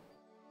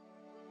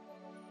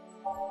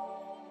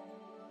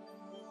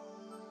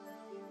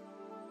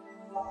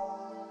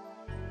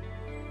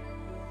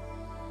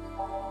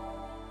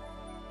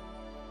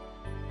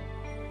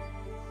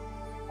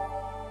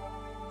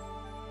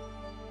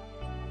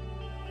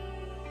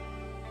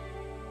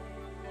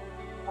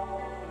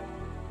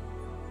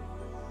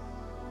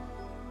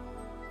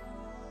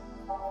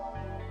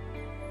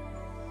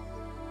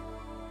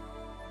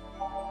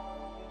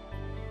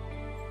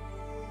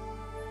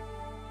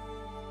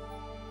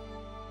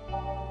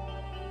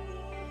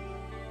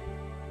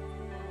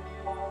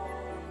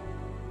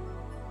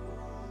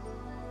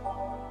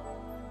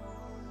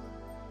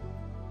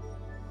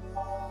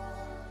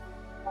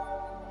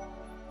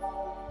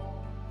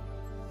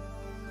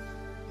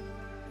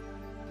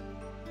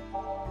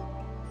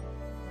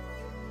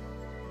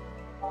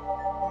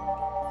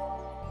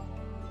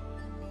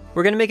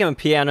 We're gonna make him a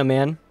piano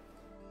man.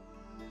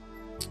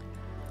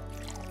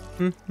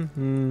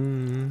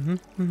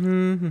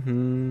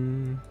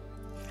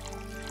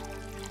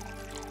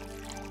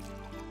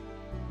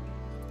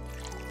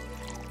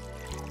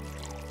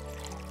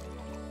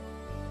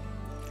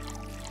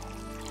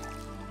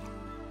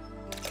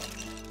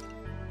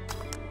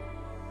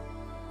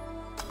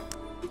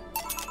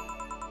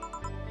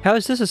 How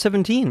is this a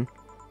 17?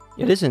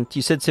 It isn't.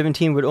 You said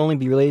 17 would only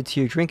be related to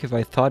your drink if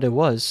I thought it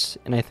was,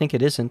 and I think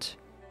it isn't.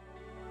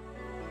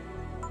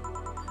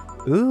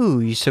 Ooh,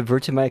 you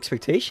subverted my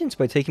expectations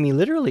by taking me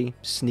literally.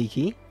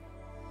 Sneaky.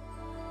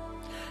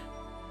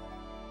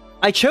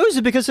 I chose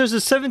it because there's a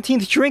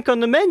 17th drink on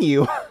the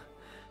menu.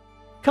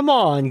 Come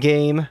on,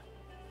 game.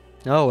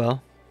 Oh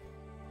well.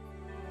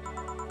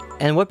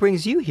 And what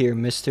brings you here,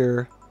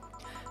 Mr.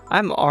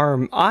 I'm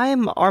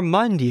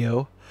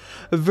Armandio.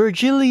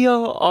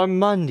 Virgilio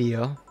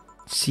Armandio.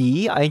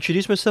 See, I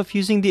introduced myself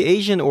using the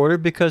Asian order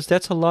because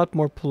that's a lot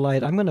more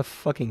polite. I'm gonna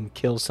fucking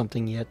kill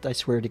something yet, I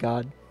swear to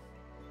God.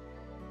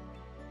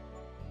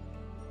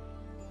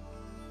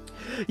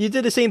 You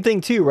did the same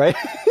thing too, right?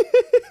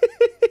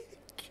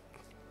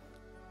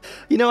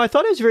 You know, I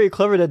thought it was very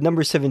clever that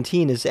number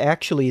 17 is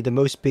actually the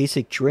most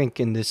basic drink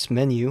in this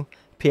menu.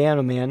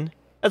 Piano Man.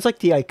 That's like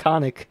the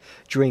iconic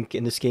drink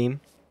in this game.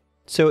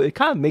 So it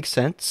kind of makes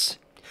sense.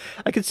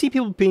 I could see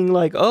people being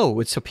like, oh,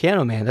 it's a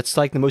Piano Man. That's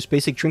like the most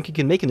basic drink you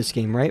can make in this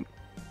game, right?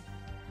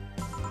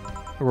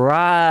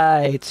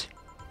 Right.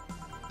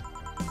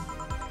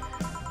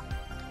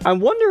 I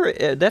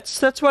wonder,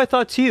 that's what I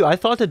thought too. I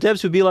thought the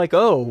devs would be like,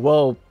 oh,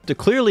 well,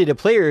 clearly the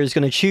player is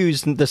going to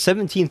choose the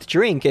 17th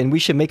drink and we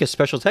should make a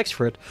special text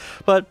for it.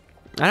 But,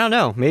 I don't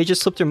know, maybe it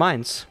just slipped their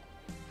minds.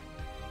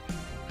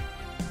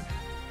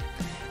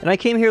 And I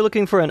came here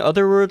looking for an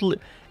otherworldly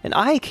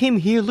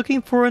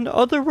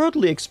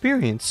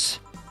experience.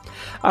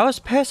 I was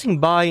passing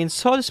by and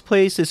saw this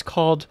place is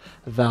called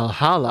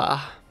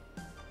Valhalla.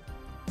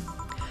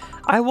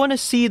 I want to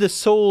see the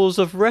souls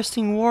of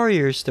resting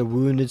warriors, the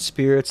wounded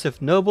spirits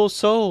of noble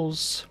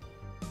souls.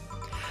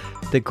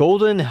 The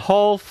golden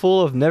hall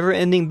full of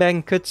never-ending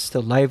banquets,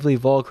 the lively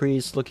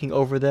Valkyries looking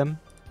over them.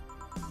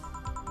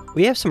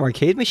 We have some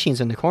arcade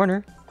machines in the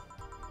corner.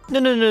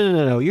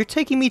 No, you're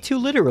taking me too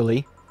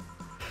literally.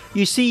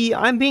 You see,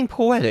 I'm being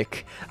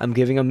poetic. I'm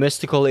giving a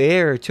mystical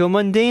air to a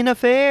mundane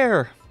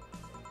affair.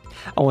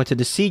 I wanted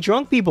to see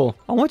drunk people.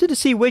 I wanted to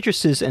see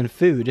waitresses and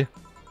food.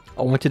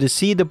 I wanted to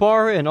see the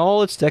bar in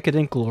all its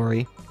decadent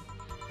glory.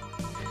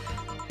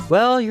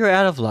 Well, you're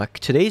out of luck.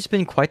 Today's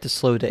been quite the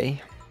slow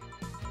day.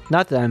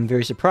 Not that I'm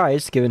very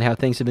surprised, given how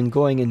things have been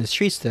going in the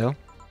streets, though.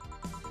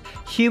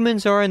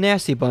 Humans are a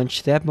nasty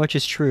bunch, that much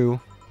is true.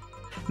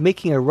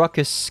 Making a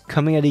ruckus,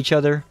 coming at each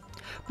other.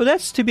 But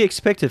that's to be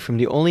expected from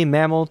the only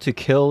mammal to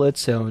kill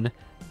its own.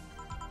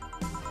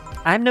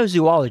 I'm no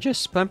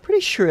zoologist, but I'm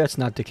pretty sure that's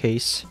not the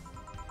case.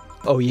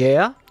 Oh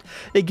yeah?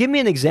 They give me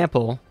an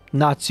example.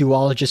 Not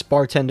zoologist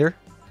bartender.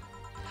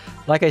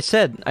 Like I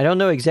said, I don't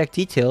know exact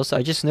details,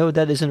 I just know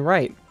that isn't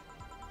right.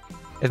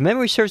 If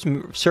memory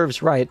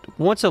serves right,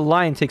 once a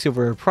lion takes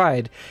over a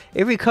pride,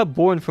 every cub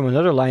born from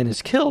another lion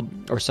is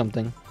killed, or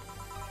something.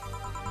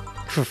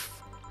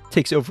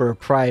 Takes over a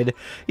pride.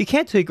 You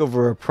can't take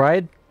over a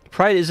pride.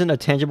 Pride isn't a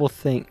tangible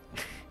thing.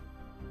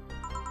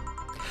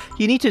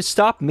 You need to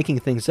stop making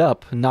things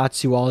up, not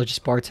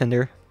zoologist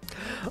bartender.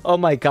 Oh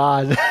my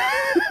god.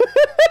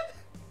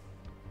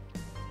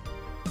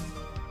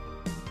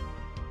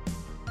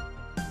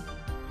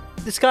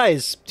 This guy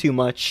is too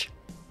much.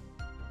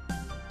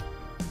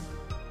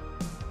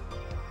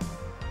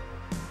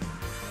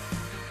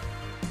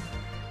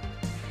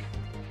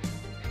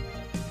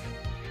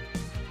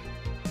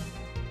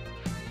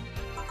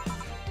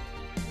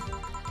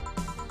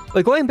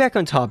 But going back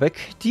on topic,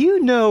 do you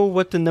know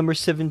what the number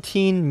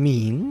 17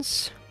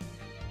 means?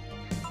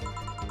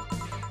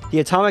 The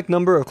atomic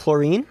number of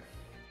chlorine?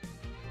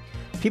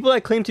 People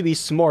that claim to be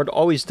smart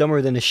always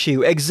dumber than a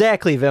shoe.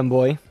 Exactly,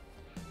 Vemboy.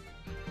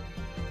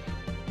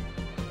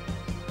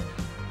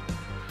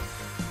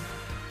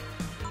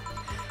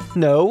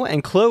 No,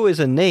 and Chloe is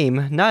a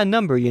name, not a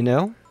number, you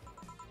know?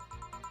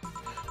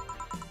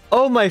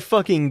 Oh my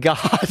fucking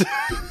god!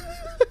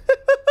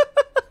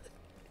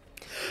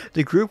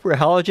 The group where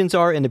halogens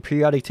are in the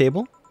periodic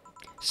table?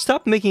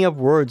 Stop making up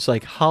words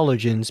like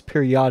halogens,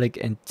 periodic,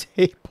 and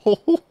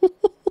table.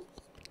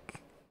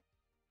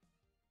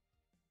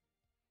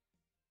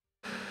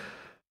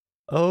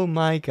 Oh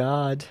my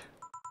god.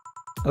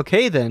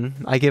 Okay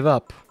then, I give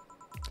up.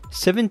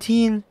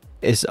 17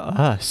 is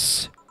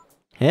us.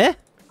 Eh?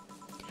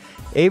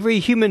 Every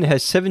human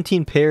has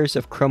 17 pairs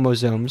of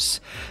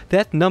chromosomes.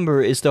 That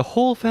number is the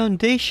whole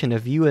foundation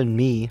of you and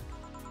me.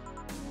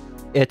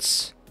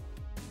 It's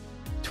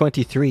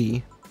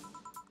 23.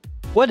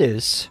 What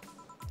is?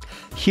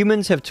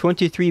 Humans have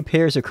 23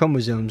 pairs of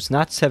chromosomes,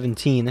 not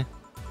 17.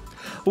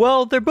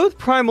 Well, they're both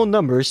primal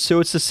numbers, so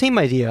it's the same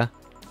idea.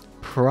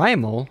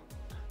 Primal?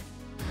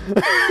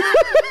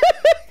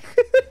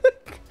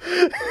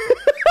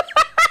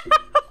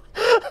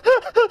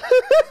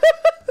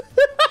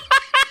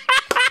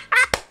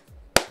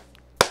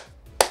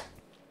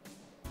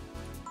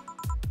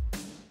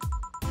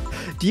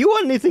 Do you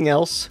want anything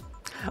else?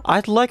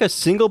 I'd like a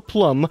single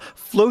plum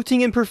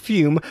floating in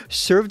perfume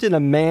served in a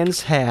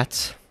man's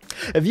hat.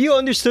 If you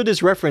understood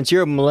this reference,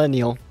 you're a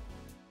millennial.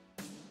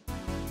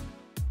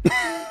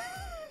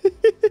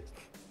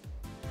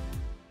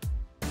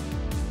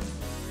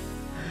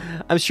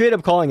 I'm straight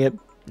up calling it.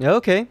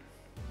 Okay.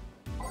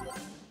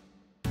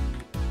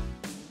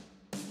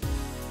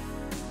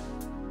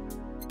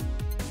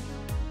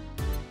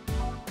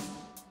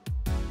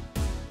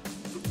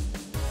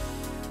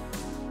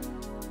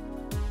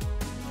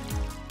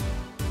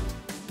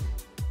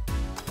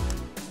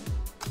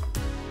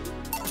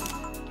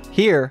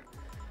 Here.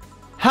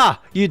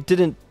 Ha! You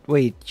didn't...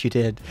 Wait, you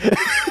did.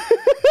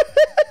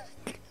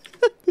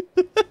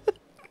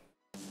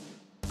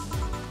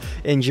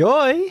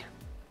 Enjoy!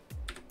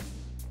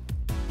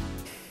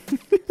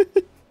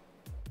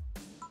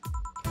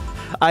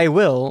 I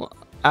will.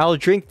 I'll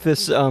drink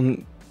this,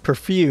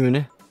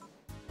 perfume.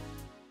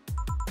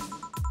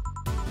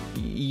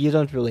 You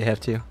don't really have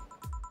to.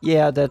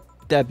 Yeah,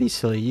 that'd be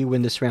silly. You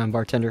win this round,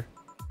 bartender.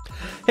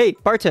 Hey,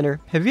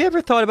 bartender, have you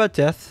ever thought about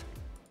death?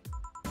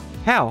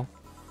 How?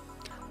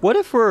 What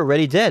if we're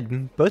already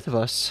dead, both of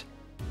us?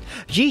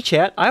 Gee,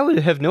 chat, I would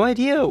have no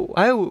idea.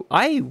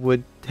 I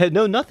would have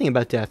known nothing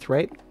about death,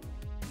 right?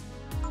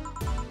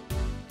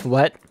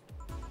 What?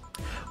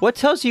 What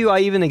tells you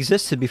I even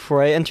existed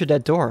before I entered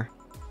that door?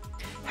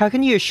 How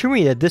can you assure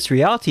me that this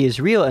reality is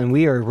real and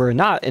we're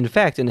not, in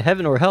fact, in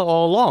heaven or hell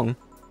all along?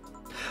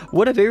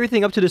 What if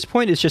everything up to this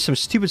point is just some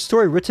stupid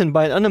story written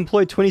by an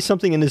unemployed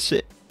 20-something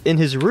in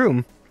his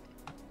room?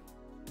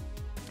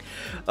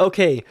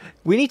 Okay,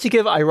 we need to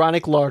give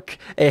Ironic Lark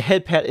a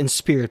head pat in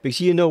spirit, because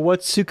you know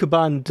what?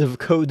 Sukuban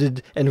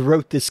decoded and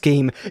wrote this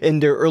game in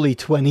their early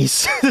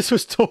 20s. This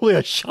was totally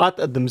a shot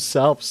at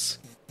themselves.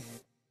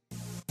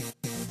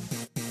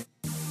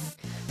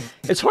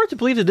 It's hard to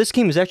believe that this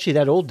game is actually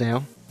that old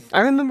now.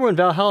 I remember when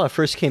Valhalla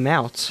first came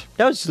out.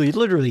 That was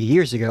literally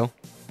years ago.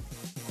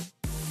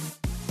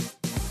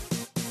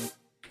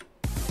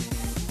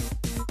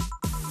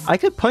 I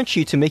could punch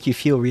you to make you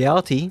feel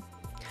reality.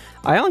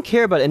 I don't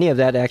care about any of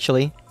that,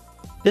 actually.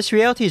 This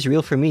reality is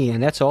real for me,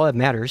 and that's all that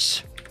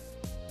matters.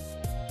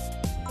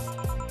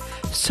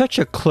 Such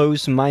a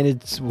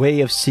closed-minded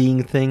way of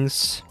seeing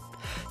things.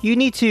 You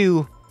need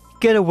to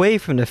get away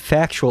from the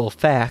factual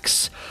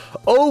facts.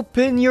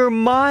 Open your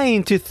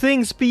mind to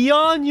things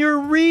beyond your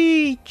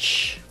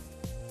reach.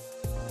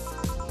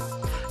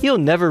 You'll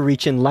never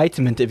reach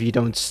enlightenment if you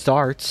don't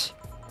start.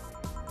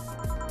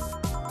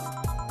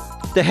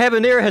 The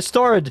habanero has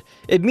started.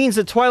 It means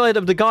the twilight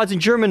of the gods in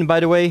German, by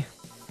the way.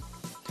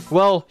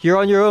 Well, you're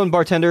on your own,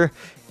 bartender.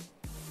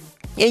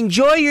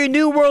 Enjoy your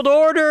new world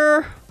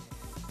order!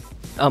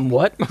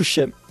 What? Oh,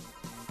 shit.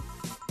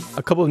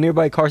 A couple of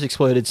nearby cars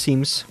exploded, it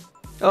seems.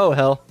 Oh,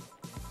 hell.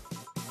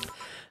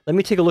 Let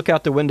me take a look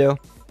out the window.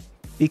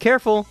 Be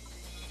careful.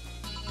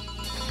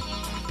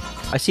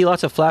 I see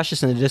lots of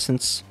flashes in the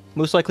distance.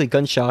 Most likely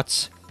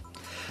gunshots.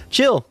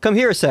 Chill, come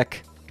here a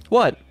sec.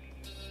 What?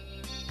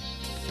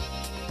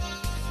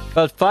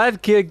 About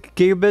 5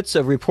 gigabits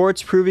of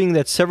reports proving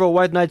that several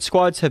White Knight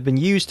squads have been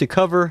used to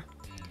cover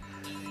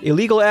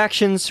illegal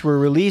actions were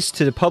released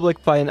to the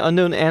public by an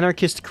unknown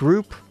anarchist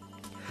group.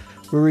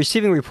 We're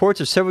receiving reports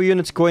of several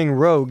units going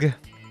rogue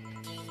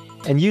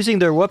and using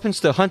their weapons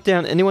to hunt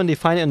down anyone they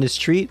find on the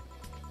street.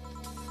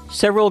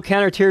 Several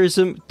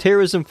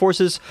terrorism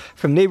forces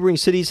from neighboring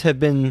cities have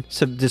been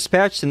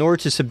dispatched in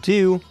order to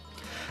subdue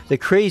the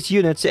crazed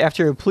units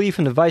after a plea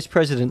from the Vice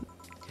President.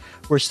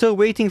 We're still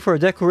waiting for a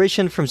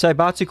declaration from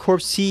Zaibatsu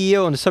Corp's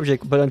CEO on the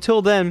subject, but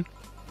until then,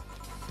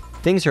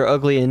 things are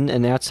ugly in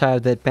and outside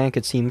of that bank,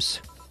 it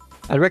seems.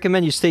 I'd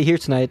recommend you stay here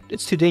tonight.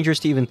 It's too dangerous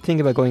to even think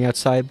about going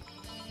outside.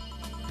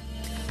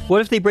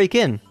 What if they break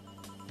in?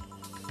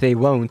 They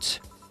won't.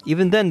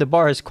 Even then, the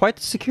bar has quite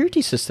the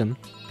security system.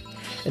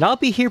 And I'll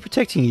be here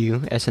protecting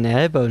you as an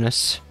added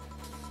bonus.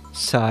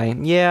 Sigh.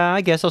 Yeah,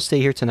 I guess I'll stay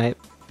here tonight.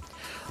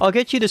 I'll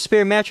get you the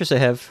spare mattress I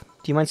have.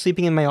 Do you mind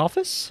sleeping in my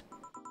office?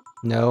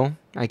 No,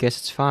 I guess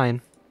it's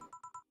fine.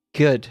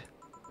 Good.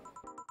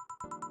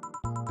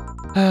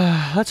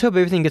 Let's hope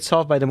everything gets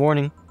solved by the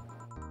morning.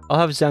 I'll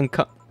have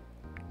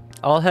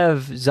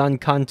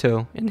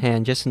Zankanto in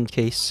hand just in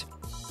case.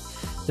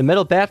 The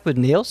metal bat with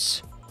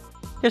nails?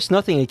 There's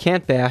nothing it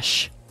can't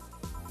bash.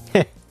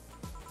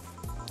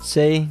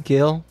 Say,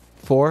 Gil,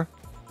 4.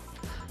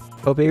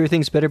 Hope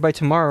everything's better by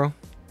tomorrow.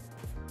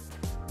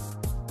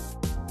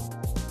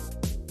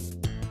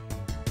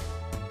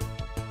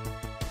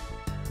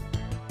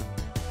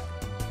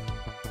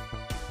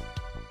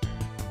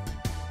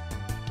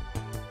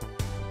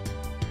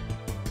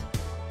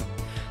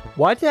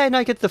 Why did I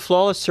not get the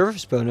flawless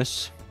service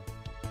bonus?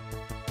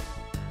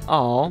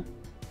 Aww.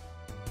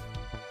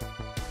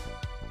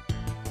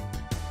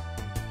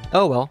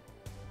 Oh well.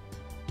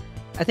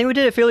 I think we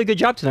did a fairly good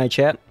job tonight,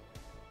 chat.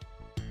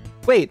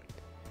 Wait.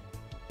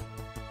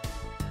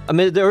 I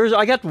mean,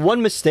 I got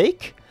one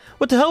mistake?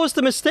 What the hell was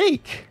the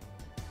mistake?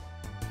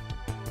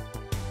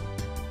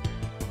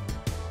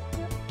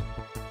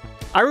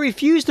 I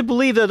refuse to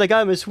believe that I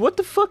got a mistake. What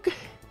the fuck?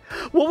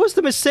 What was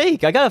the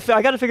mistake? I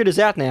gotta figure this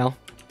out now.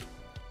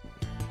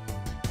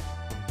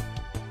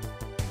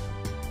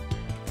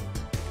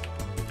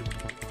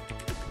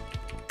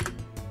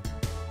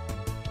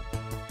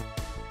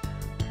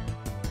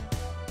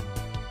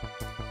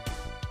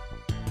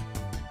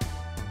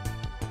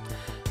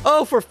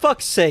 Oh, for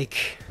fuck's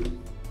sake!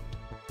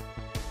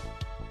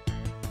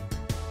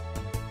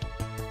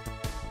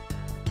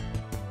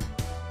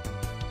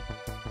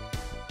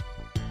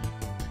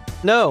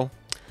 No,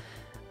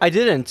 I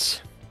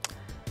didn't.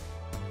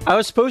 I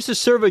was supposed to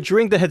serve a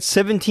drink that had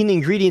 17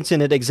 ingredients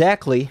in it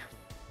exactly.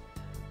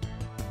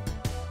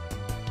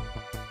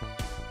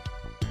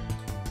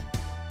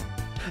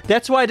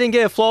 That's why I didn't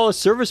get a flawless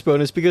service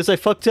bonus, because I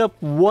fucked up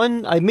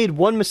I made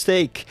one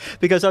mistake,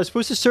 because I was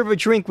supposed to serve a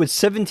drink with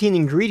 17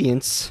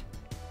 ingredients.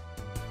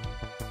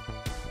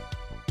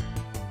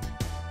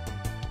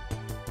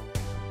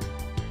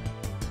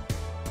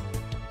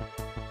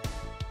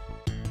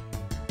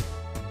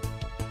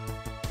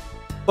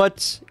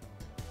 But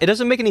it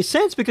doesn't make any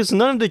sense because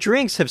none of the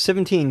drinks have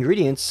 17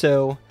 ingredients,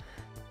 so,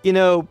 you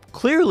know,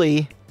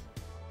 clearly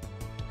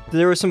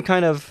there was some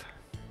kind of...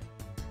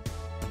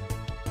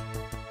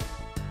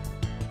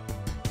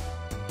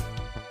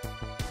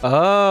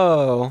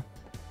 Oh.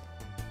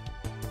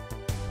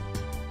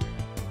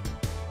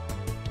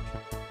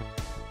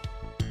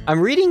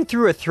 I'm reading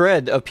through a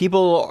thread of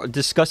people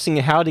discussing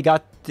how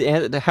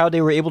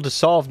they were able to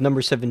solve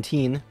number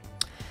 17.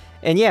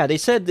 And yeah, they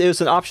said it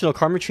was an optional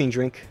Karmatrine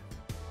drink.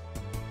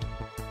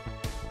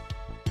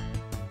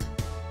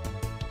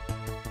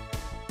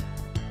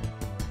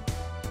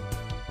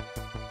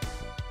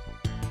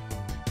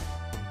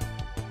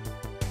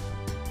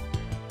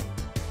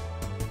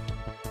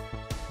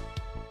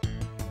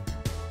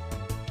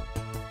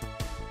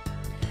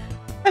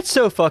 That's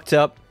so fucked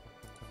up.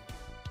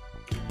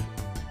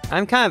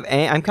 I'm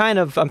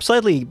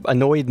slightly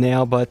annoyed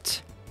now,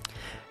 but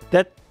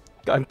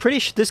I'm pretty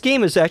sure this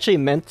game is actually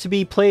meant to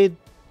be played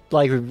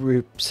like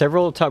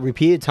several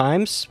repeated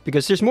times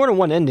because there's more than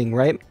one ending,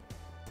 right?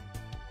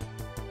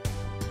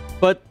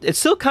 But it's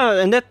still kind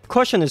of, and that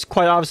question is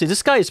quite obviously,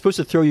 this guy is supposed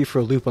to throw you for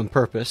a loop on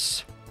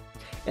purpose.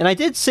 And I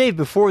did save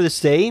before this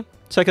day,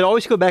 so I could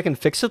always go back and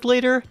fix it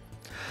later,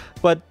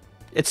 but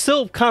it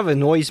still kind of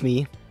annoys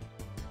me.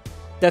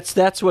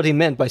 That's what he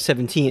meant by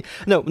 17.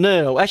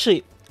 No.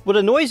 Actually, what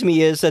annoys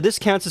me is that this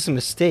counts as a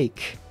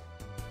mistake.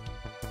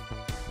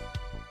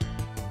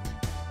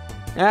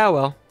 Ah,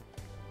 well.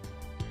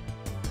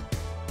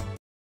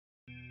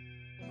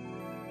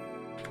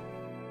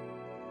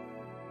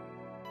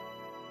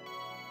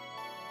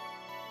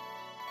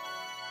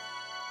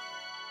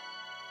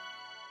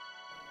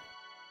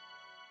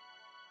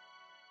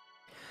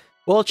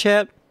 Well,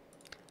 chat,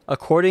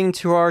 according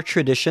to our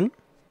tradition,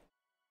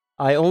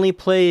 I only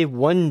play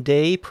 1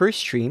 day per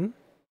stream.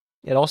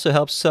 It also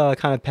helps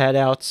kind of pad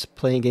out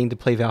getting to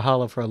play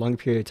Valhalla for a longer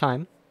period of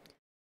time.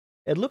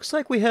 It looks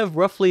like we have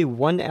roughly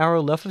 1 hour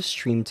left of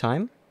stream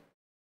time.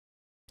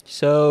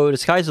 So the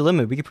sky's the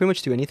limit. We can pretty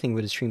much do anything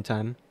with the stream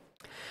time.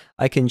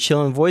 I can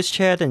chill in voice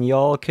chat and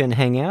y'all can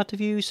hang out if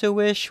you so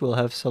wish. We'll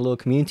have a little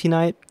community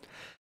night.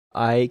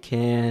 I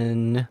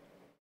can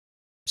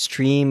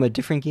stream a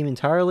different game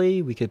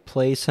entirely. We could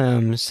play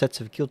some sets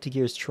of Guilty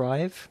Gear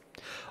Strive.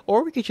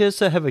 Or we could just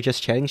have a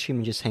just chatting stream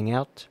and just hang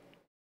out.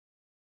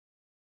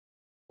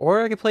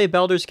 Or I could play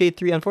Baldur's Gate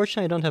 3.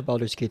 Unfortunately, I don't have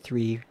Baldur's Gate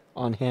 3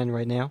 on hand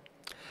right now.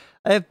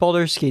 I have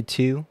Baldur's Gate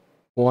 2,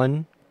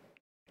 1,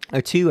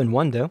 or 2 and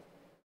 1 though.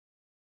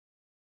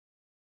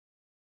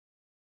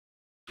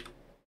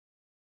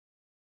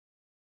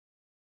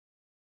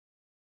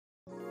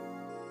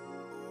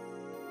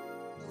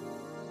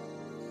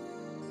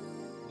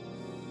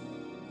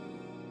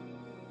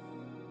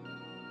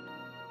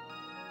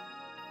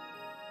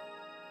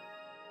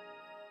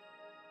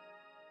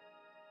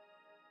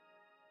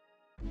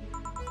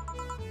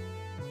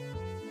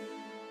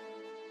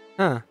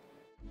 Huh.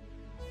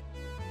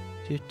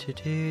 Do, do,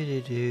 do,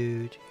 do,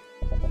 do.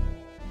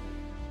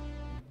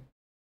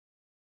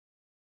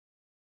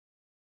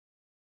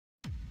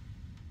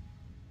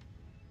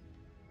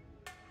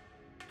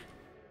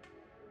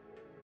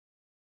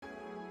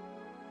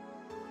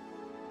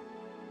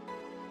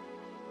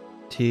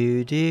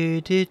 Do,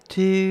 do, do,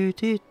 do,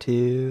 do,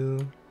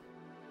 do.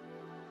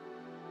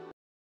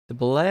 The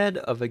blood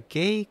of a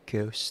gay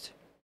ghost.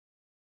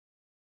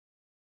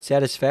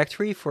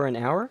 Satisfactory for an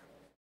hour?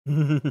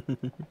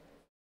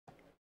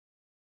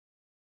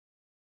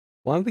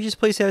 Why don't we just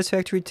play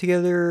Satisfactory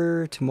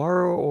together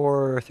tomorrow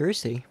or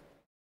Thursday?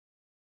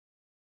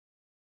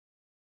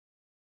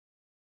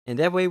 And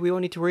that way we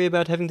won't need to worry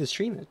about having to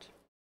stream it.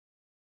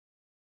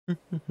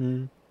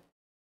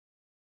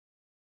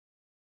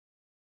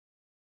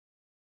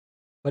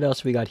 What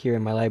else we got here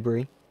in my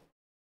library?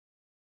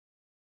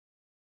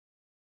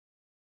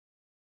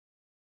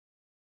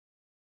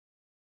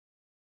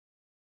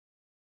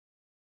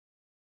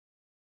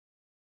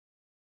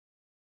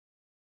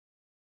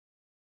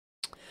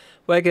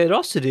 What I could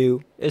also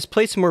do is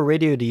play some more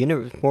Radio the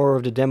Universe, more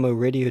of the demo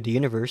Radio the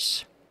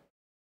Universe.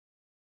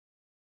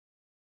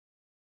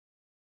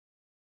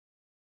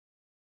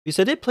 Because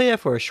I did play that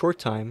for a short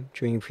time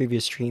during a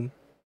previous stream.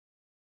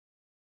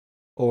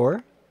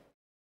 Or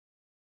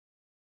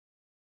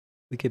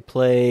we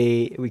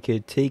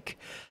could take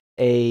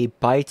a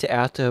bite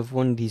out of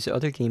one of these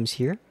other games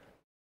here.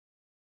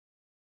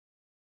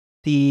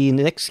 The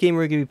next game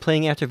we're going to be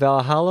playing after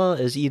Valhalla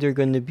is either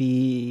going to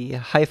be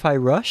Hi-Fi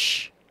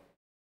Rush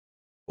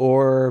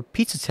or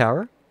Pizza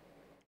Tower.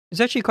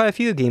 There's actually quite a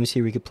few games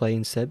here we could play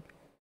instead,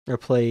 or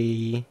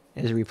play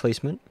as a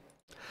replacement.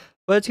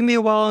 But it's going to be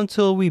a while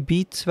until we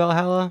beat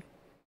Valhalla.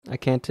 I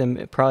can't,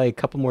 probably a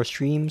couple more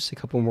streams,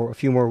 a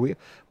few more weeks.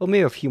 Well,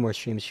 maybe a few more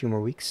streams, a few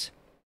more weeks.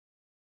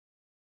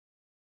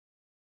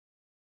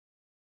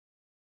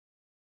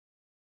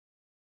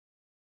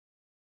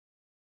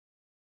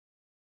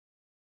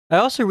 I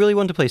also really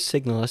want to play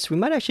Signalist. We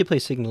might actually play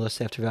Signalist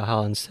after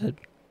Valhalla instead.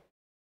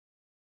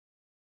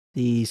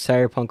 The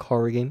cyberpunk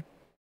horror game.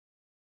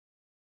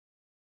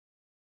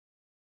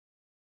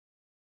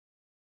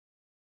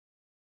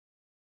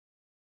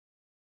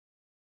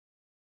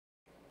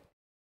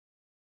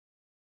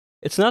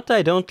 It's not that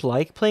I don't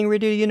like playing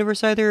Radio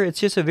Universe either, it's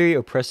just a very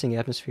oppressing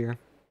atmosphere.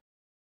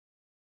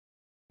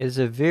 It is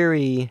a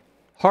very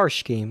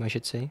harsh game, I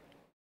should say.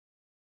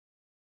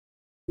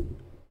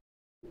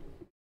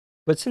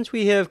 But since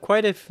we have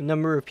quite a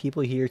number of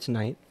people here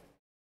tonight,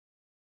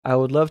 I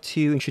would love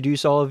to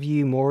introduce all of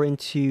you more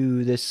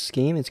into this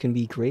game. It's going to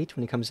be great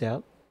when it comes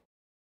out.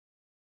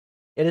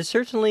 It is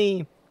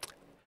certainly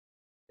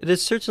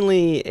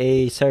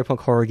a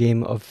cyberpunk horror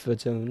game of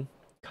its own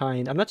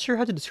kind. I'm not sure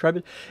how to describe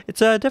it. It's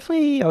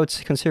definitely, I would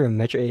consider a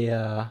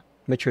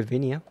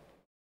Metroidvania.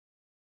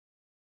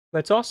 But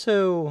it's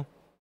also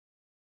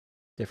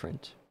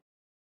different.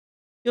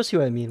 You'll see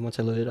what I mean once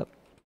I load it up.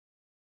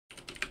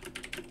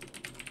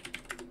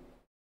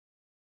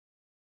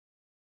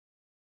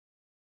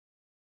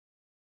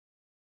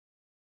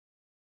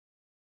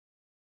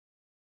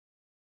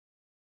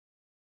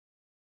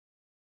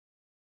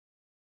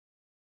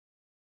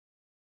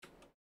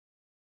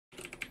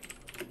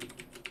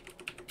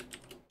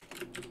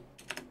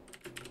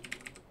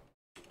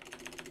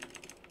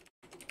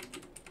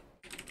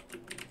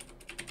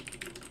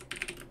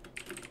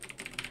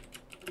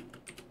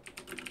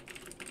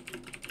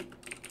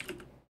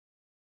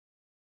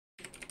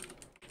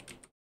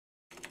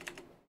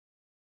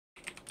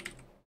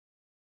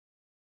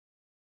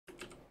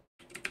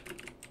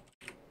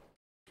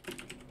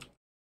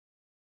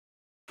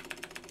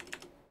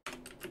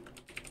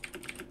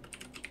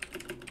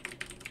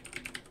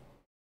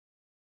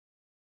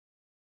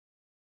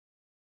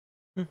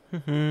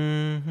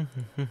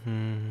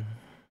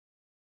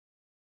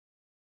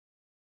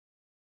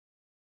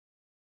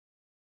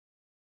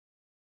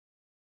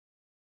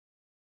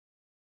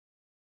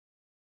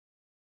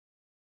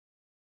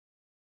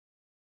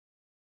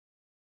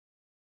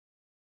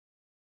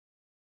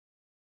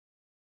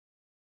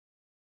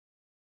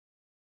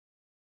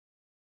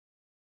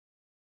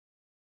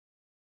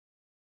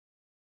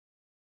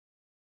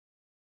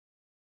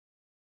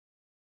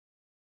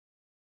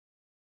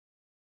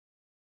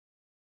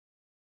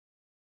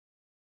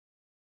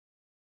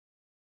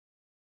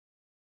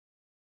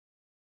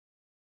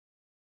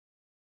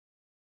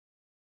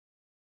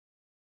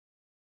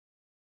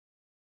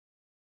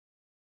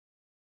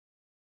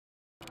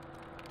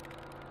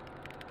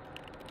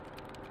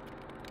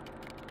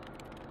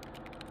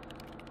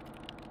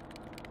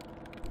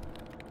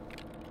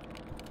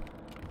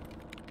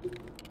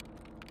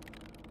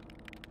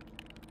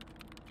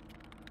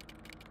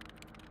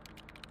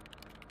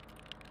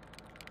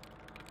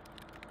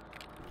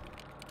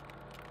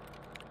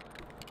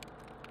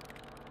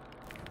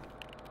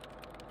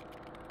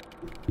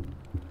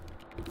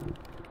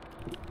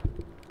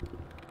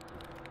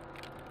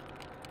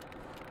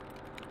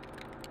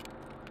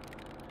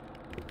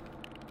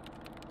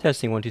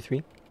 Testing 1, 2,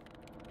 3.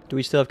 Do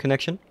we still have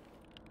connection?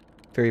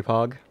 Very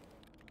pog.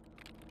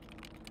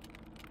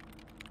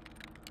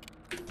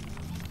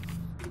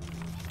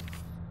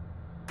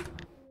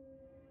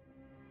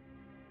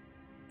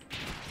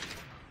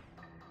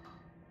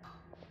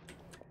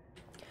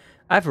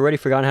 I've already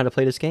forgotten how to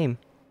play this game.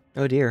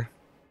 Oh dear.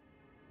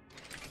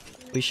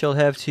 We shall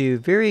have to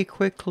very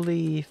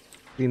quickly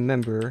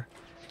remember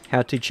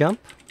how to jump,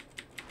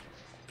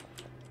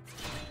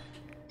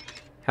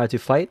 how to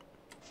fight,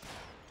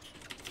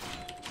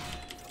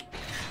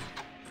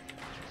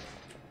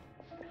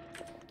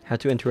 how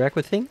to interact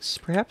with things,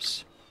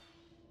 perhaps?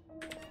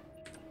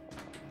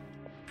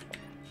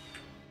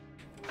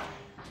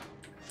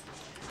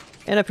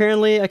 And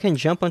apparently I can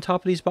jump on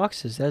top of these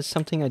boxes. That's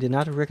something I did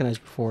not recognize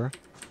before.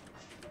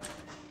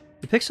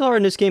 The pixel art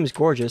in this game is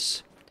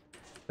gorgeous,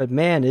 but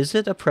man, is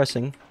it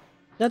oppressing.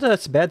 Not that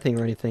that's a bad thing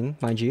or anything,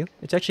 mind you.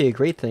 It's actually a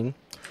great thing.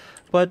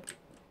 But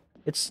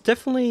it's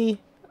definitely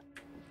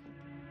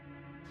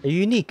a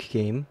unique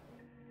game.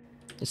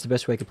 It's the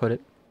best way I could put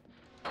it.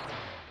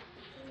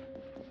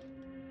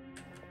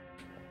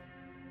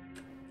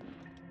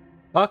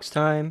 Box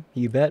time,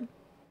 you bet.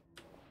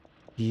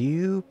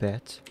 You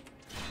bet.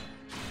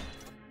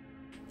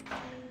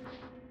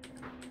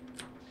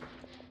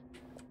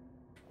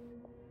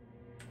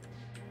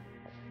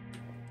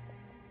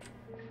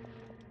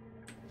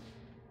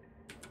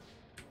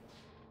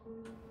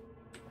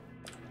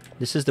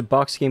 This is the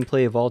box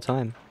gameplay of all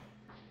time.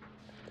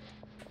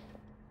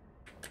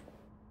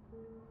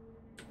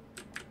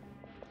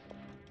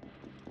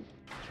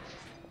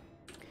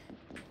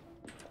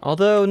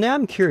 Although, now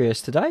I'm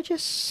curious, did I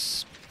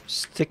just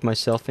stick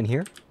myself in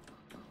here?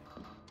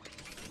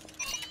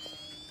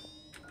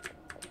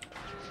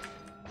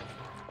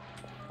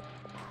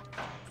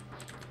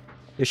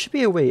 There should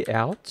be a way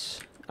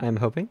out, I'm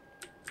hoping.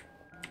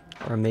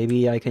 Or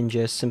maybe I can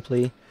just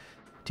simply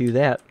do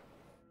that.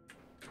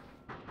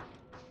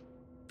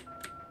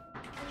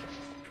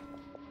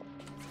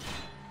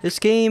 This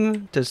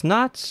game does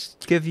not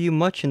give you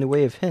much in the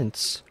way of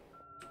hints.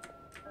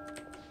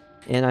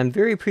 And I'm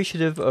very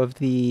appreciative of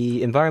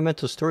the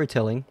environmental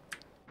storytelling.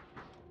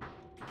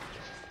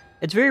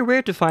 It's very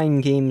rare to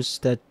find games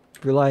that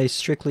rely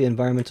strictly on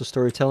environmental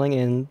storytelling,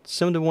 and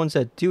some of the ones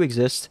that do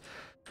exist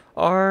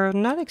are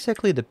not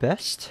exactly the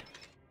best.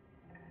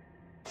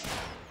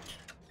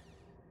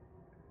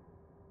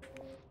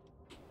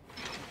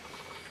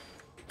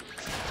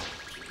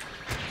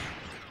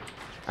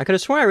 I could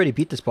have sworn I already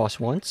beat this boss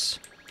once.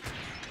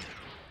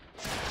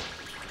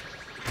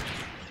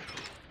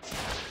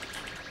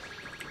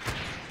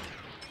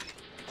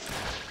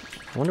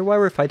 I wonder why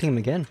we're fighting him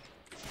again.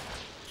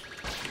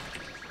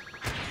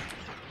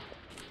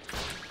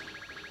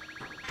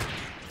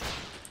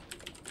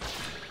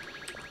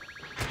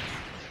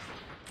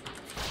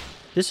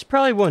 This is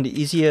probably one of the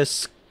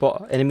easiest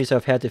enemies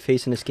I've had to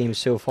face in this game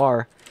so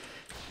far.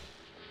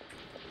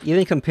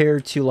 Even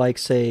compared to, like,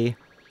 say,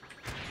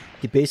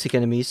 the basic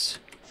enemies,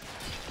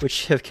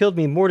 which have killed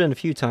me more than a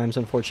few times,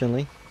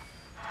 unfortunately.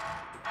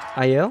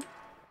 IO?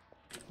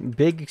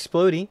 Big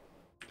explodey.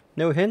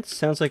 No hints,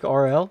 sounds like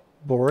RL.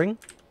 Boring.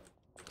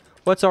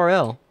 What's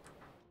RL?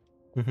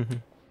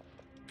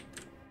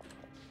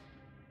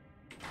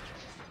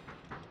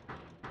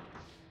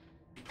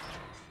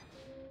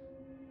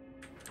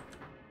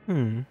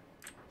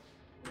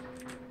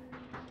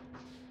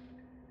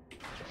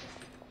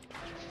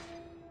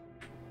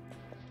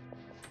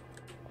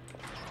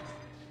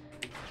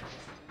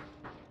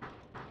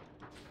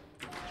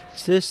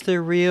 Is this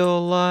the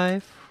real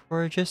life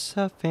or just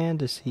a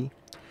fantasy?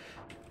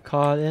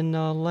 Caught in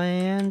a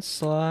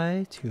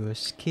landslide to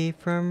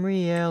escape from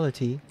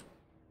reality.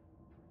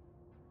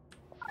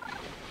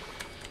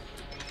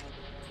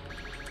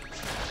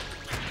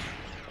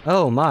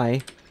 Oh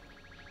my.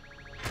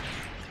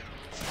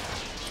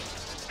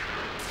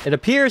 It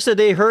appears that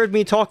they heard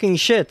me talking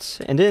shit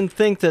and I didn't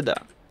think that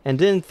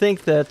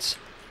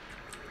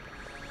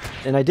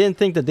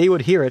they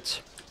would hear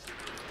it.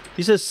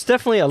 This is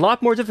definitely a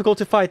lot more difficult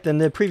to fight than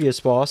the previous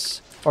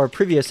boss or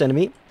previous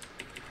enemy.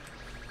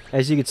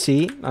 As you can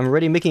see, I'm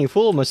already making a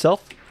fool of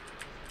myself.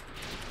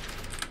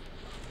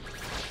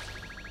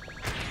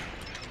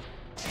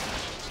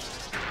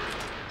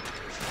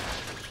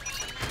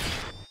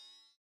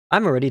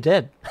 I'm already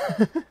dead.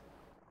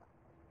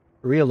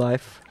 Real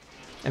life.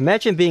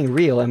 Imagine being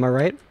real, am I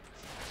right?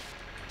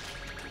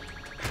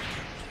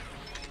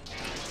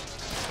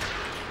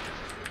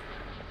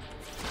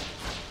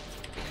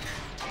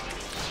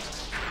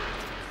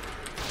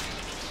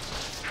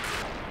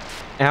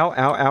 Ow,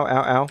 ow, ow,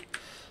 ow, ow.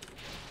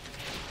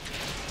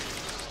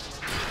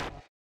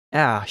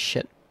 Ah,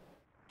 shit.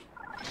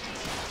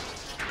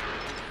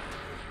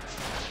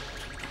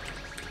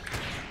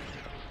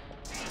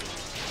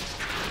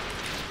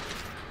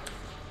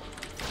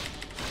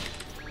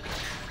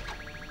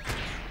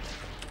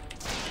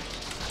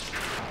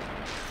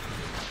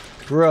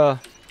 Bruh.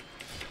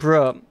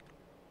 Bruh.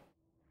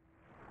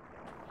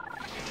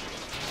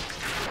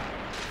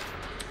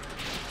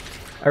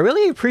 I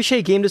really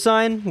appreciate game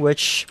design,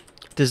 which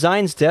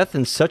designs death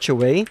in such a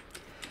way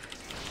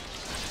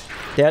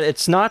that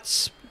it's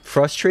not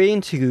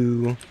frustrating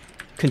to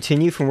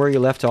continue from where you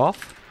left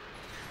off.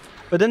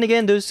 But then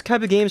again, those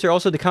type of games are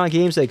also the kind of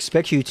games that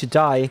expect you to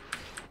die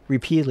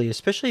repeatedly,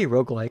 especially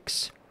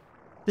roguelikes.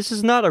 This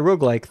is not a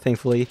roguelike,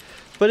 thankfully,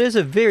 but it is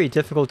a very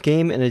difficult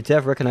game, and the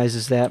dev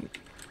recognizes that.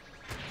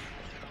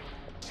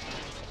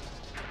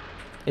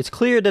 It's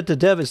clear that the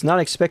dev is not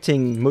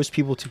expecting most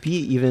people to be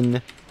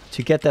even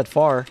to get that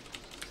far.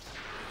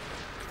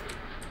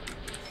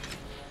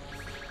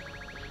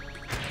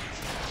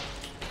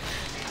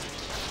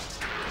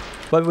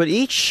 But with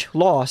each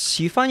loss,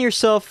 you find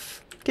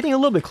yourself getting a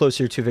little bit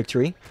closer to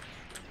victory.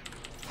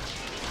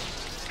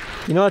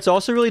 You know what's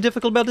also really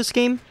difficult about this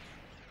game?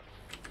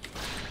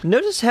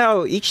 Notice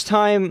how each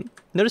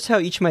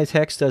of my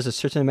attacks does a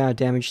certain amount of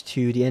damage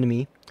to the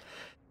enemy.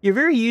 You're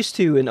very used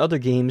to in other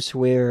games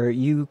where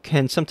you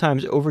can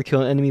sometimes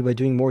overkill an enemy by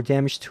doing more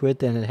damage to it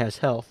than it has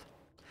health.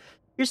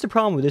 Here's the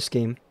problem with this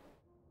game.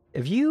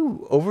 If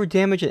you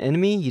overdamage an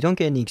enemy, you don't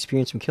get any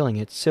experience from killing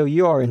it, so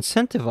you are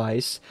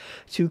incentivized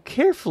to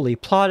carefully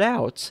plot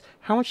out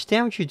how much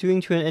damage you're doing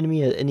to an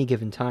enemy at any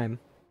given time.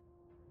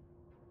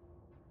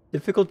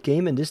 Difficult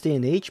game in this day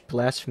and age?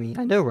 Blasphemy.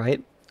 I know,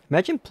 right?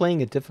 Imagine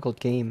playing a difficult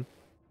game.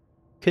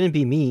 Couldn't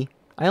be me.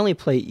 I only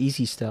play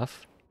easy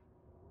stuff.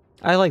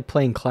 I like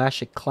playing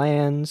Clash of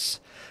Clans.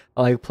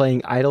 I like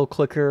playing Idle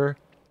Clicker,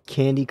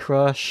 Candy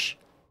Crush,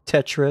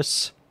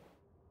 Tetris.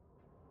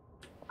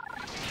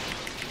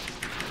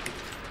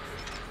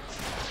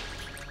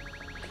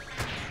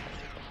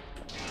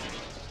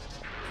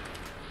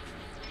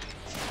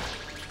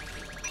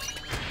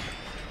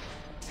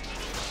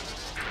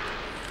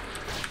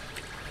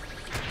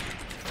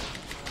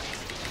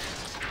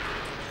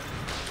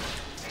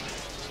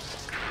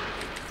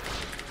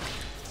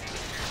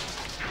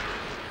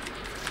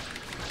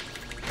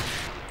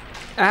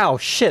 Ow,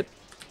 shit.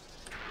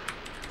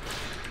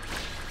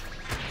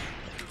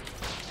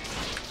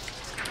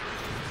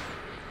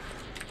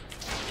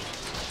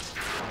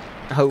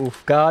 Oh,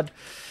 God.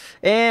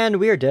 And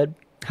we are dead.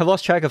 I've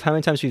lost track of how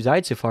many times we've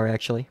died so far,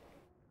 actually.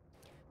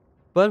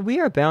 But we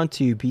are bound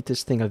to beat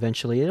this thing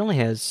eventually. It only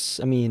has...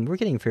 I mean, we're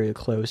getting very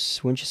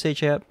close. Wouldn't you say,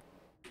 chap?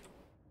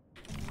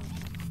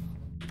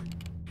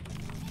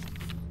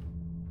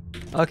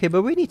 Okay,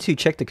 but we need to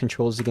check the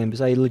controls again,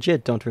 because I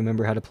legit don't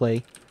remember how to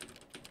play.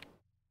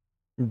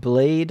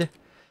 Blade,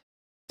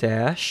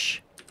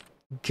 dash,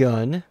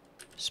 gun,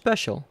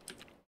 special.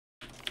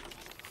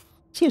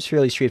 Seems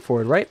fairly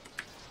straightforward, right?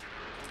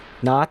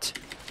 Not.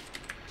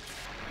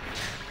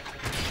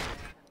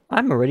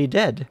 I'm already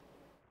dead.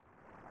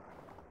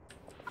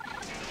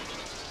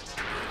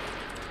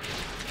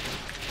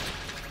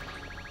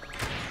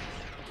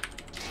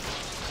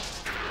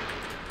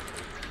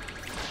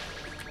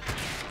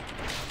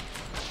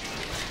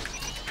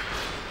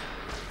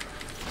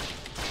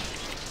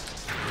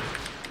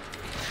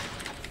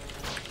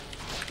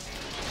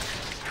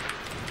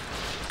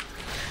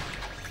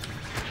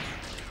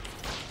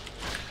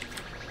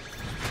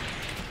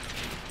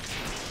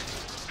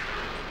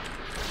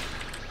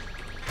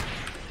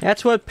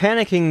 That's what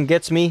panicking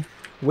gets me.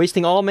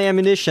 Wasting all my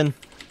ammunition.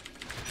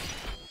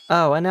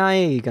 Oh, and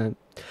can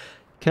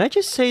I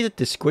just say that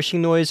the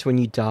squishing noise when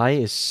you die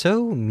is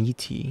so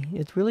meaty.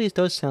 It really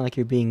does sound like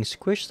you're being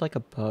squished like a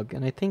bug,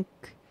 and I think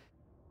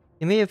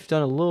they may have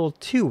done a little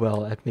too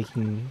well at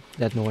making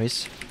that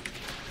noise.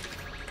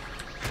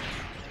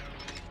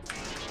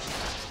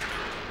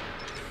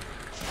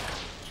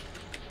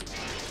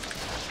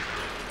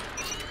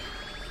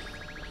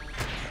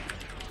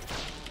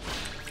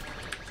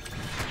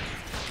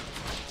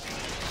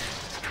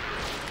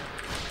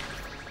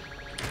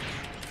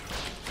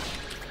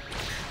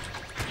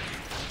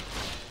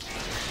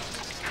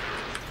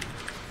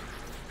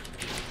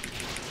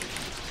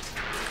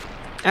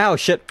 Ow,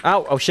 shit.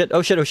 Ow, oh shit,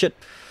 oh shit, oh shit.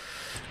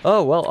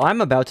 Oh, well,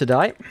 I'm about to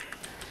die.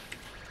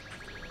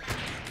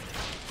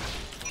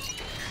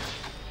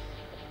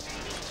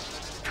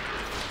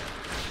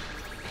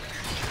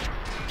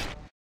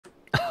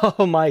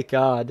 Oh my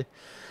god.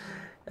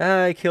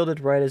 I killed it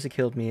right as it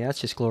killed me.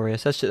 That's just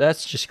glorious.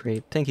 That's just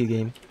great. Thank you,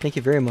 game. Thank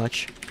you very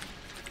much.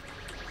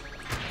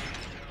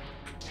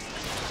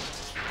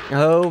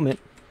 Oh, man.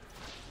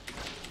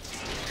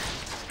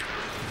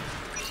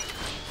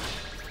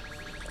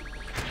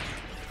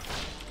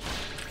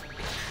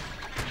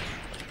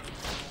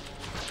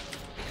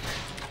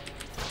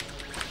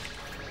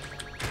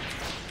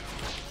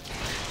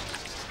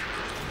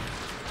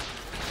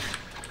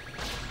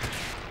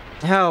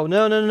 How?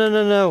 No, no, no,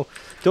 no, no.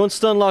 Don't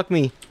stun lock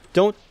me.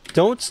 Don't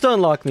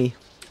stun lock me.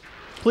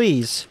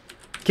 Please.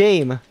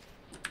 Game. I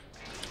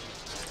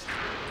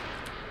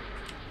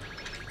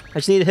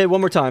just need to hit one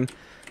more time.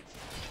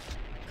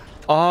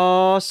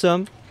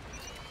 Awesome.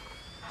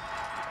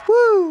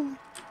 Woo!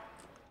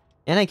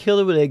 And I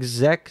killed it with the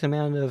exact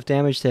amount of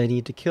damage that I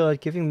need to kill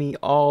it, giving me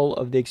all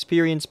of the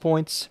experience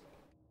points.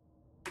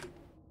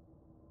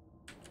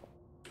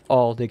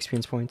 All the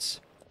experience points.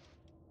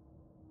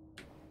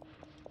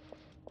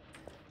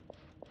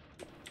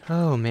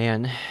 Oh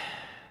man.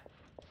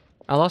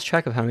 I lost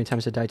track of how many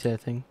times I died to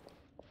that thing.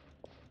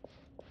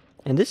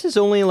 And this is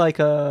only like,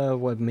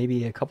 what,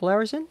 maybe a couple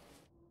hours in?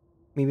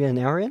 Maybe an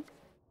hour in?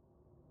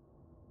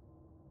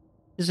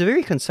 It's a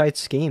very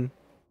concise game.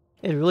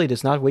 It really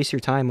does not waste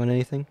your time on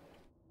anything.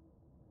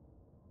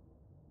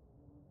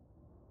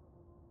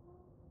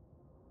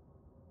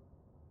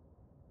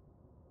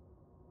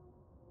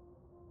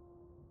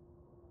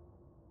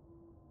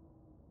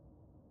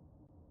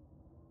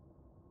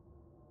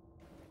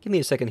 Give me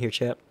a second here,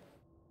 chat.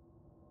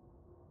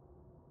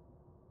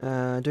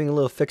 Doing a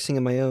little fixing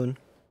of my own.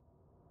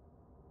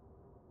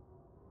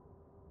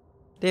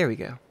 There we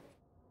go.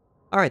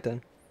 Alright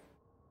then.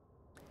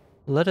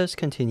 Let us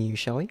continue,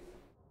 shall we?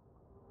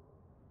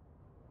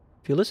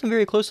 If you listen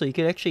very closely, you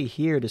can actually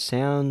hear the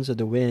sounds of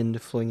the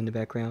wind flowing in the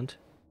background.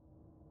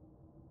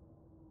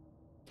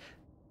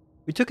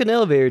 We took an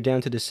elevator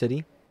down to the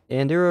city,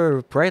 and there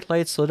are bright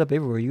lights lit up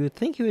everywhere. You would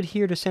think you would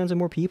hear the sounds of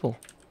more people.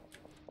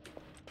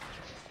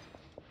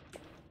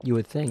 You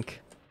would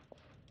think.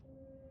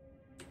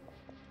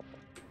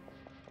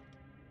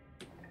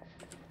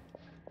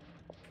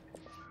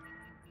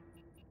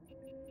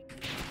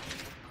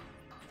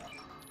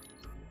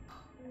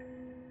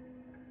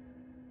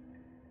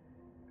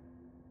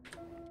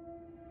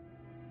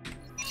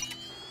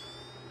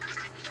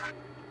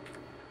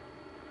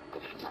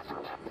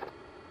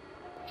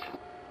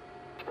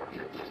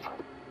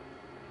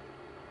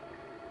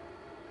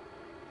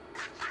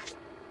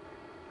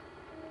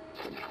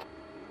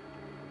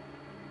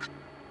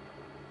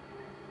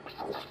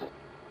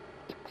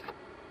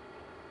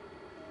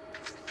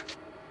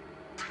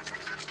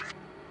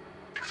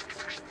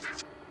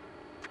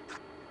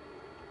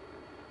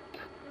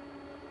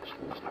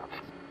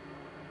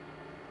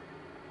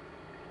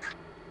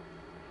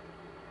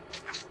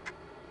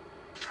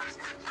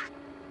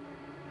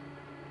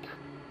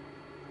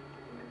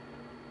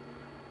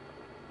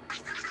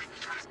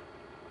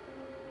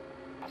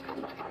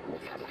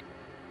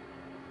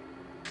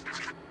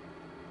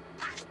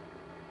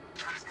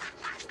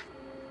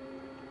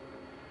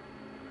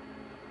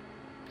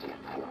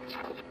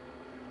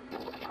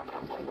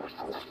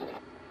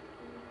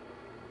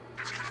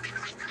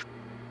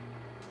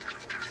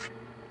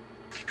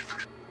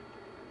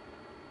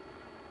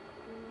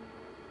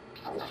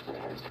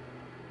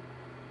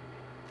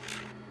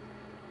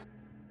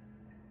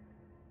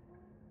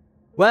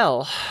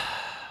 Well,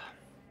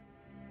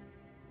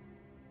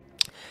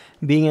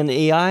 being an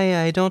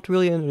AI, I don't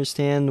really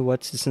understand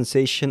what the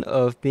sensation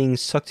of being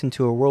sucked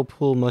into a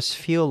whirlpool must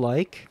feel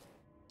like.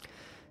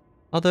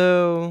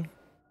 Although,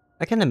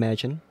 I can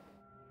imagine.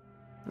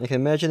 I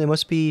can imagine it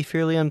must be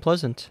fairly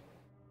unpleasant.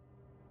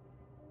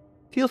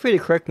 Feel free to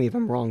correct me if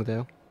I'm wrong,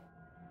 though.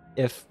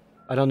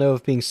 I don't know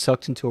if being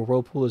sucked into a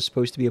whirlpool is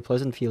supposed to be a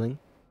pleasant feeling.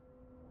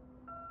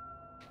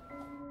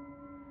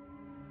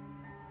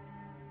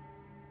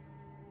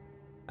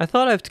 I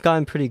thought I've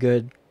gotten pretty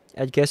good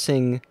at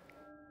guessing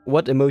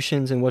what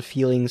emotions and what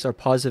feelings are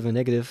positive and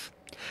negative,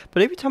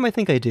 but every time I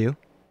think I do,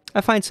 I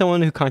find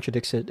someone who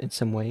contradicts it in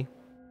some way.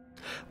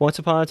 Once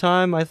upon a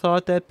time, I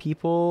thought that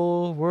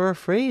people were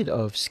afraid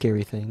of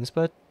scary things,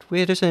 but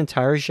there's an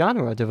entire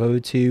genre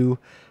devoted to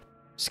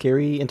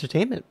scary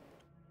entertainment.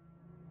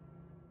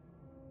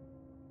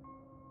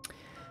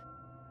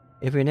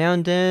 Every now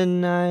and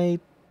then, I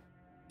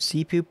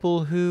see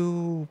people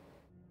who,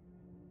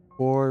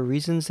 for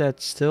reasons that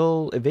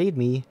still evade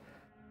me,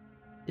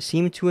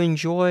 seem to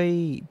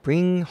enjoy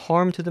bringing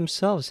harm to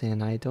themselves,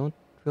 and I don't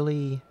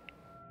really...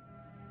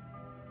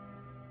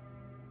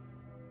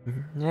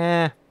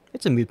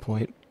 It's a moot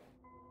point.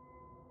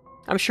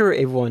 I'm sure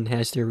everyone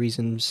has their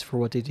reasons for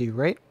what they do,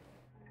 right?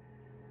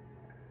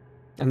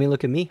 I mean,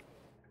 look at me.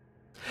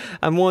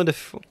 I'm one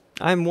of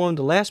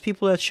the last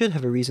people that should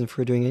have a reason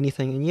for doing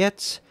anything, and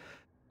yet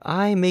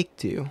I make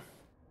do.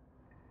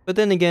 But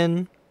then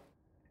again,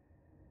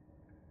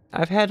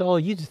 I've had all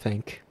you to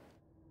thank.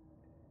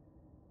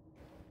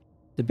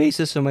 The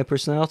basis of my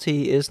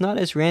personality is not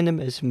as random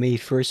as it may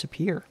first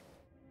appear.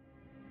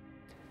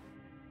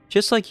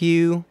 Just like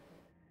you,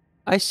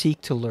 I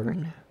seek to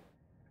learn.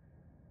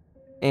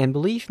 And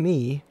believe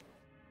me,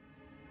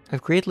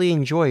 I've greatly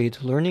enjoyed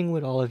learning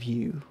with all of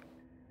you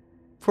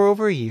for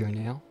over a year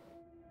now.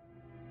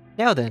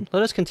 Now then,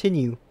 let us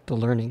continue the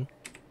learning.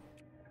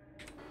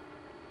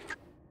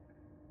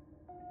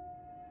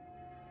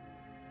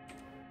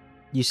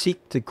 You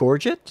seek to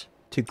gorge it?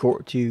 To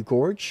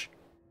gorge?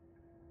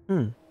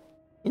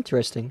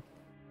 Interesting.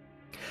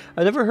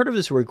 I've never heard of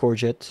this word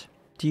gorget.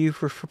 Do you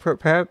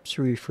perhaps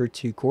refer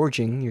to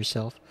gorging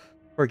yourself?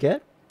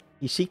 Forget?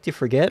 You seek to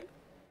forget?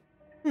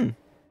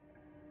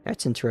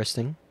 That's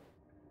interesting.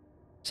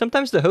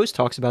 Sometimes the host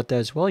talks about that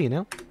as well, you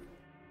know?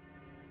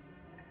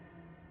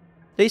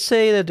 They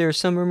say that there are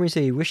some memories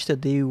they wish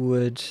that they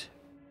would...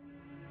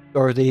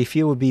 or they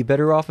feel would be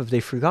better off if they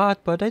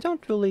forgot, but I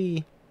don't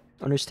really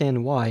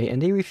understand why, and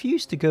they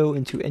refuse to go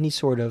into any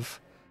sort of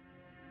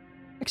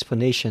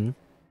explanation,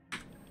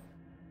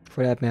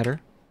 for that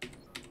matter.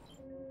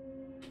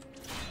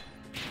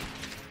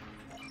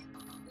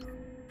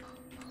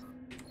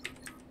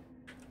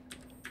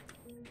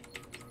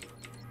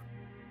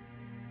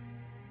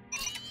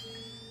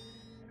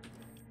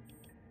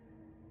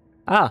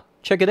 Ah,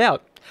 check it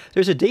out.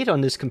 There's a date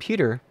on this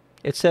computer.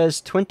 It says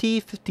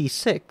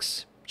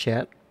 2056,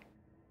 chat.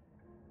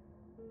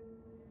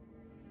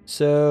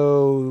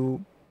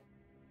 So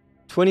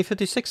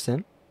 2056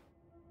 then.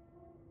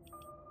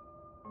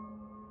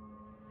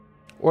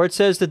 Or it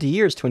says that the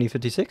year is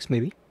 2056,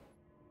 maybe.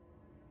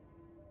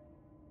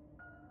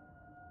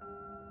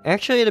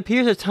 Actually, it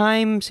appears that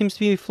time seems to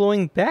be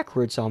flowing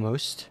backwards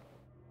almost.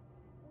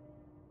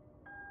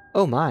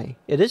 Oh my,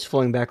 it is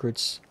flowing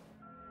backwards.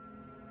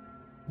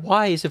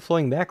 Why is it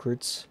flowing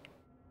backwards?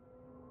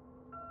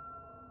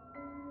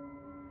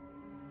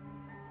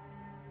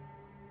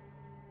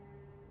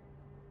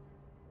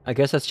 I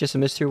guess that's just a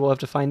mystery we'll have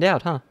to find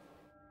out, huh?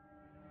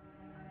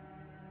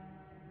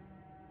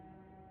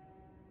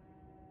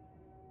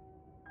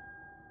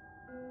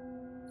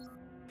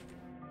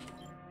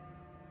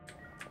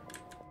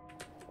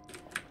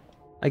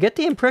 I get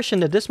the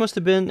impression that this must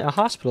have been a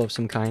hospital of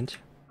some kind.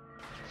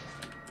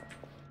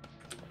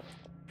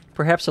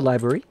 Perhaps a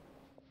library.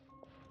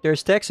 There are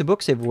stacks of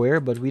books everywhere,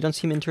 but we don't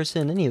seem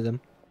interested in any of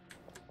them.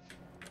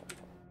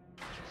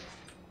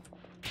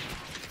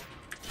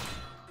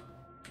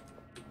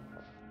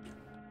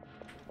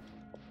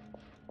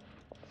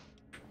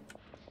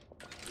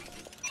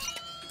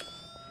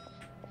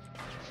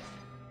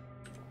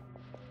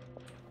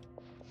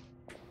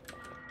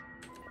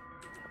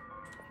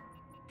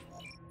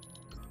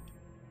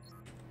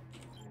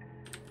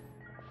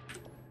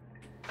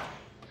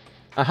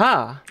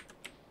 Aha!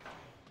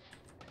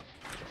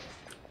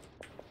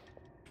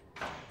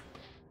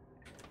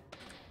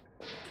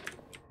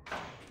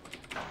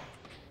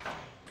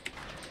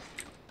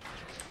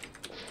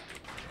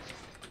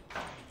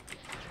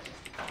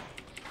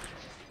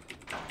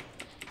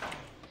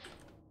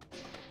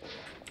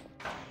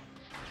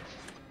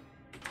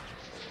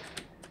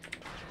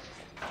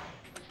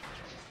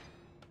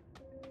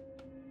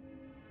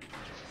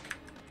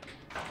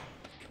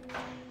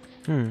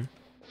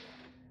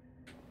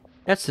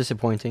 That's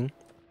disappointing.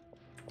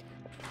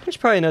 There's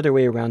probably another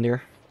way around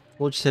there.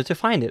 We'll just have to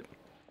find it.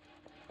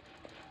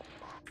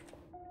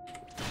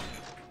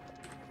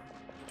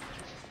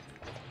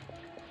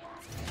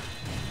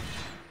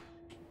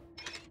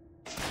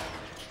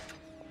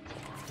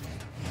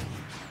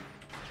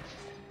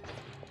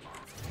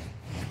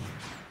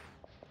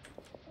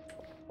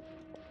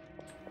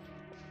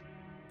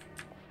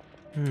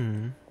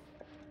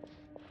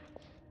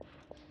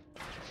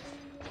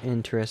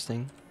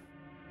 Interesting.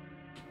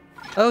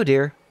 Oh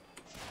dear.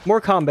 More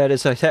combat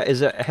is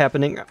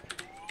happening.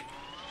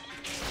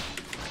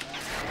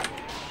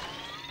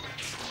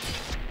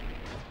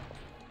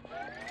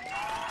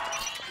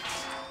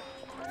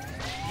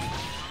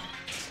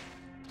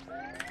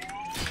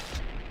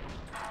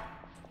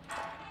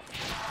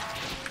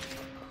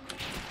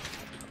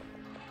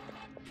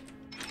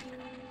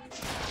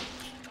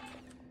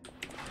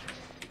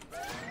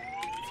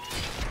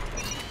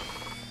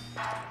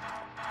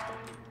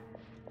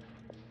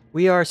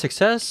 We are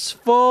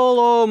successful.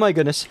 Oh my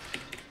goodness.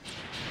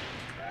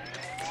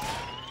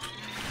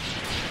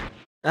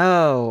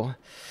 Oh.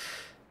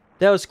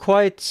 That was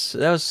quite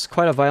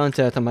a violent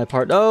death on my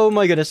part. Oh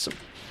my goodness.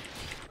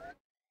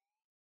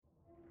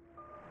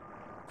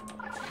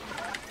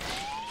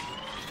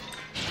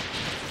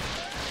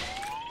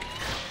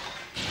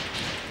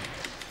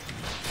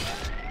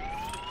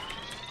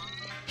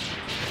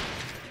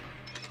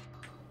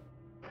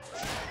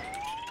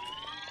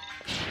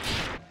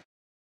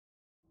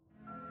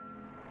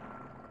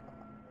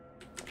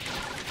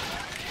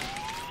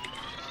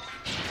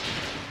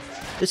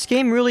 This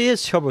game really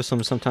is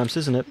troublesome sometimes,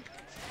 isn't it?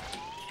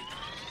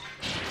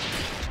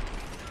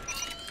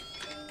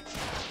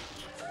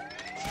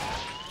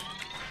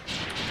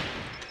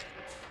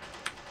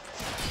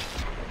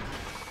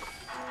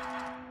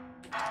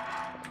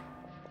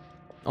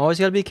 Always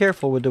gotta be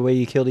careful with the way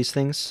you kill these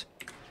things.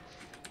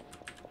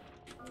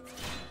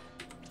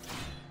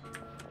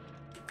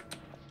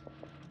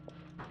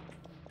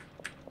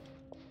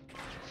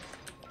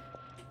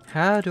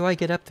 How do I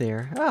get up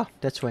there? Oh,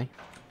 that's way.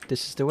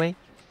 This is the way.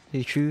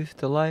 The truth,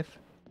 the life.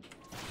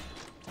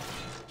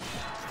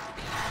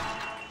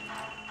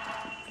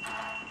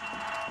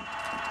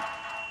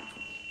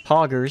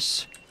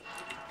 Poggers.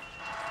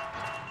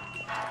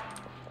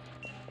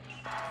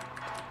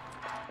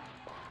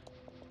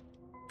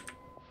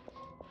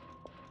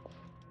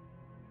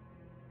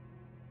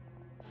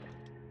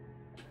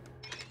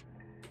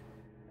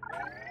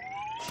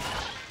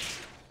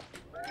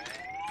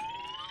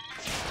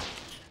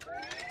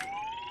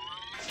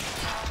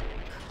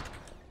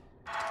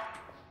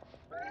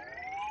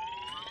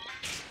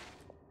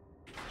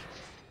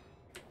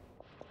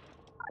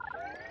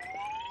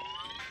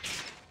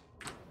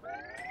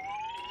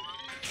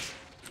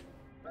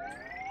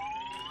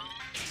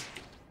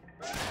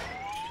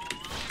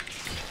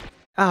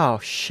 Oh,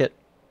 shit.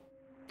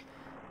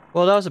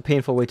 Well, that was a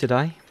painful way to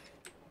die.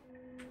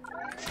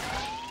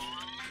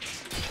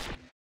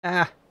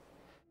 Ah.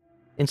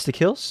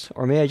 Insta-kills?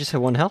 Or may I just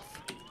have 1 health?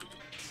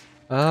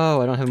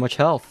 Oh, I don't have much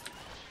health.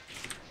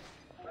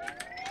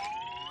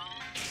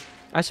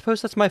 I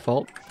suppose that's my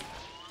fault.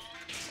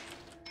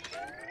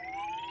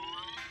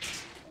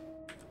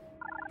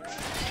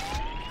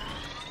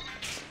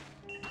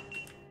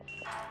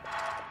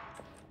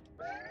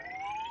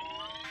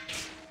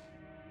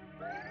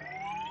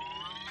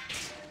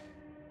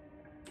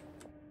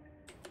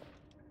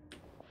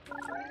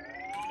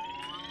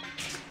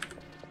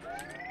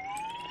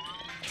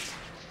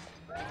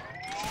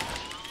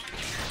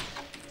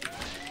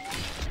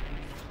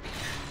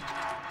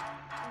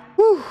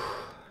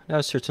 That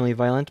was certainly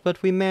violent,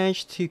 but we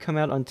managed to come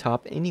out on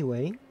top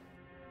anyway.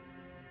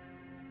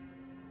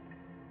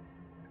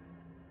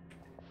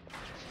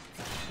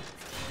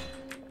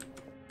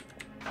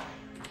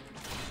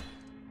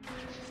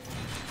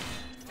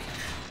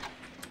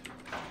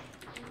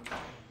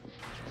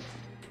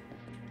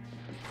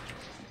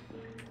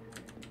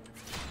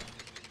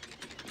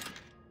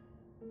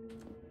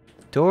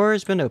 Door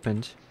has been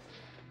opened,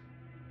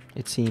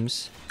 it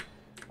seems.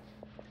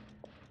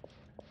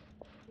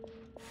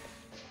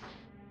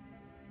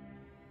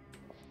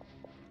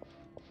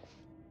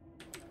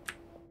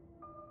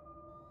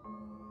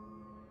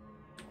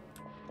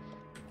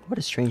 What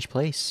a strange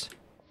place.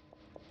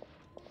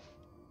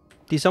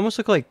 These almost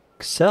look like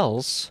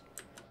cells,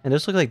 and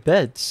those look like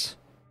beds.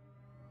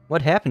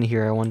 What happened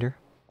here, I wonder?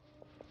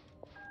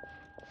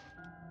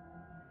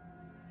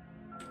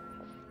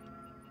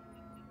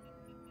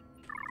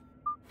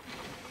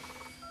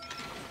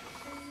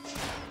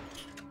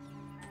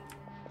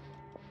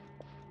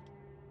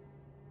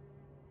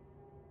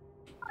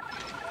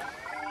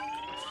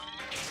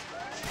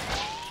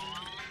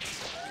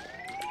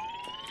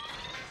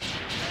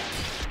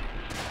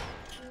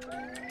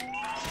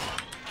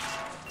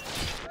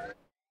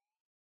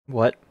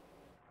 What?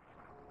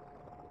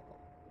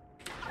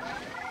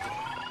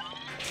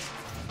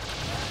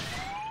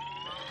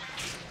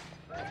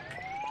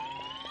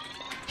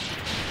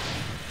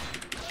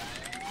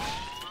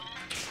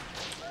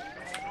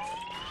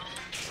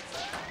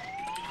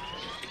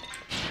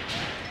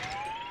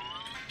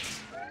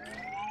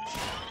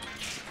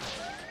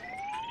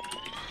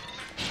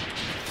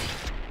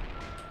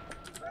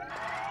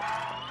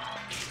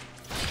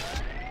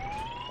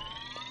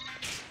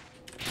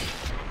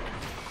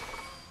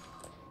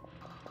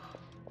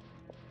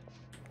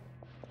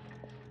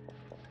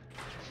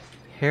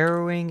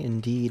 Harrowing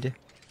indeed.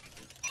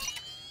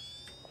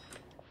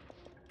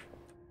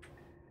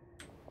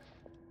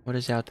 What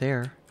is out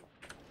there?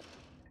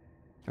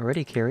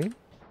 Already carrying?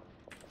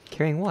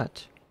 Carrying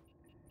what?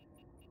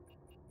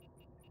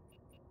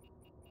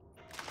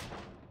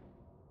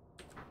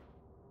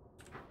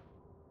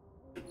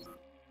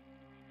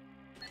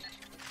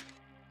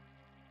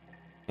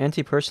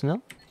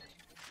 Anti-personnel?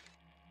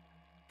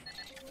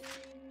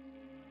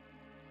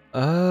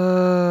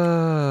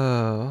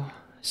 Oh,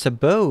 it's a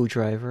bow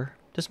driver.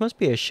 This must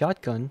be a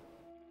shotgun.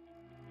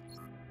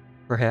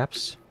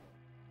 Perhaps.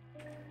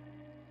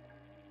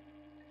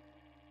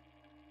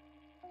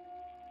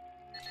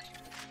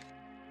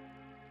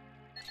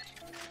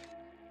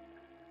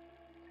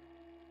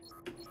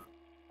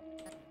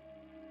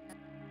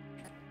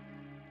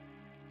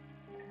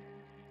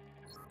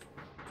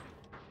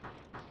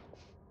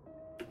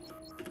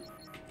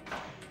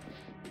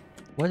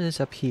 What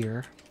is up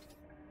here?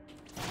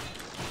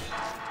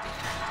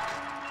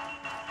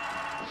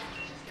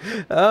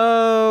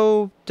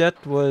 Oh,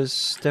 that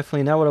was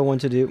definitely not what I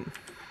wanted to do.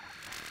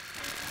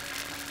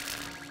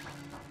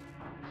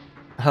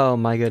 Oh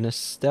my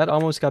goodness, that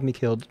almost got me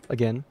killed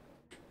again.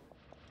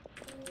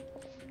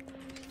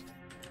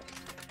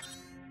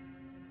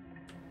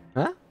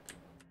 Huh?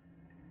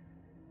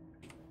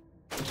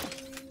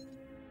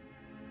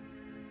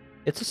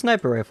 It's a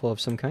sniper rifle of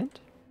some kind.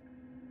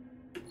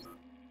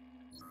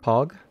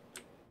 Pog.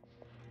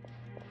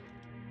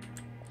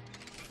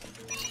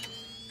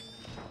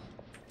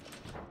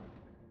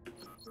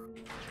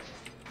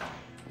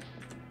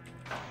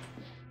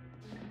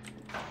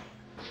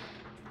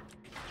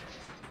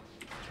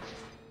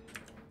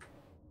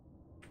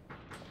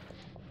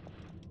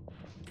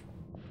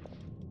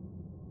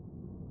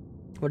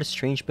 What a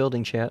strange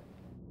building, chat.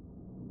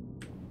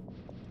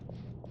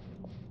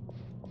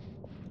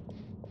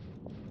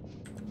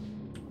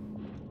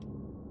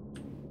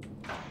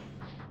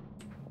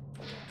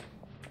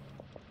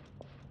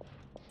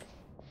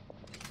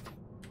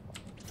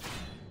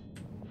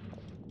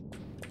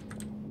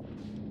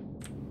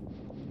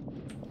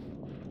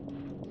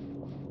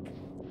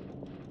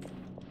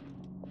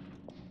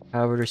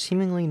 However, there's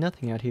seemingly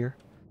nothing out here,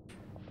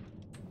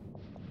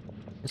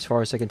 as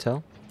far as I can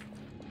tell.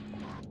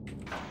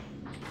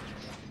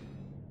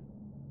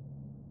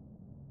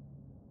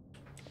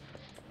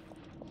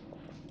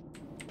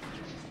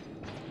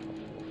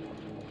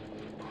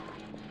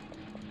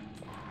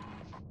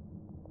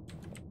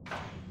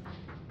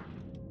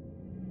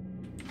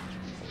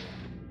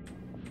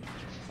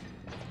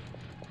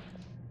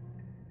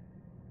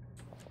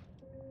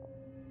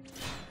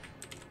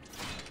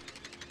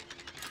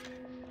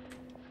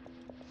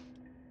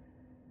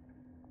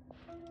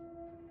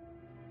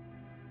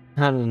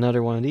 Not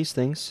another one of these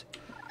things.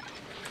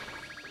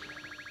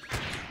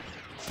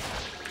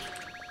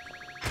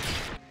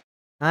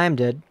 I'm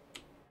dead.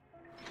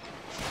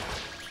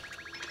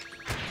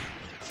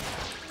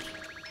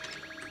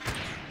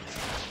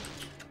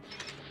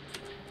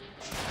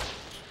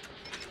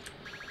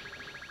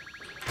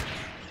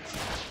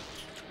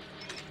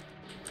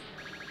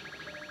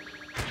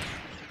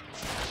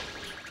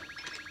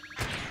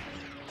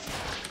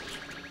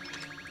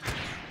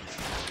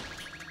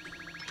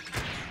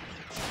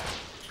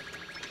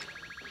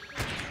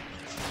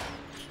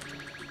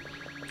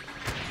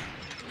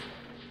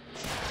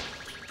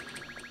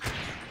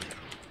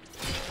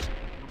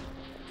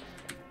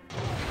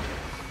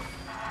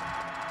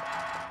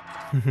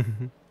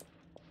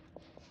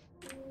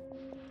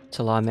 It's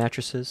a lot of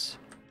mattresses.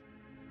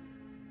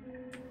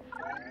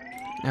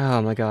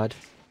 Oh my god.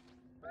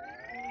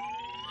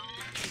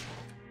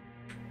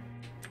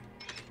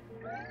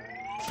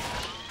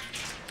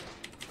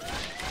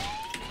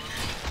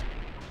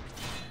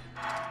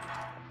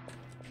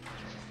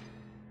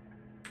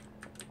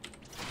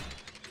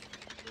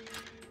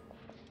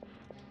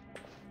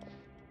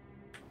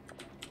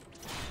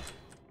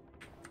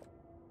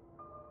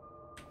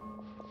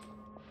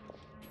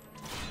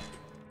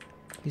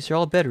 These are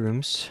all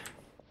bedrooms.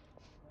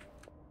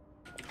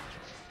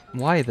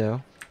 Why,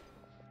 though?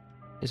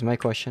 Is my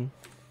question.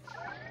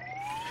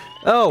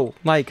 Oh,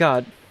 my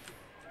god.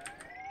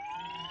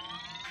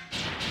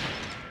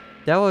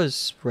 That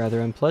was rather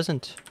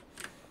unpleasant.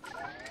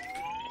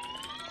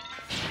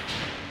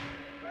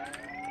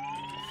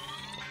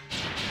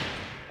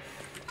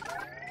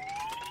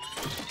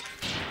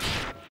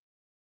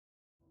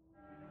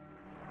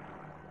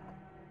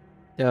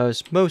 That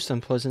was most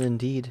unpleasant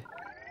indeed.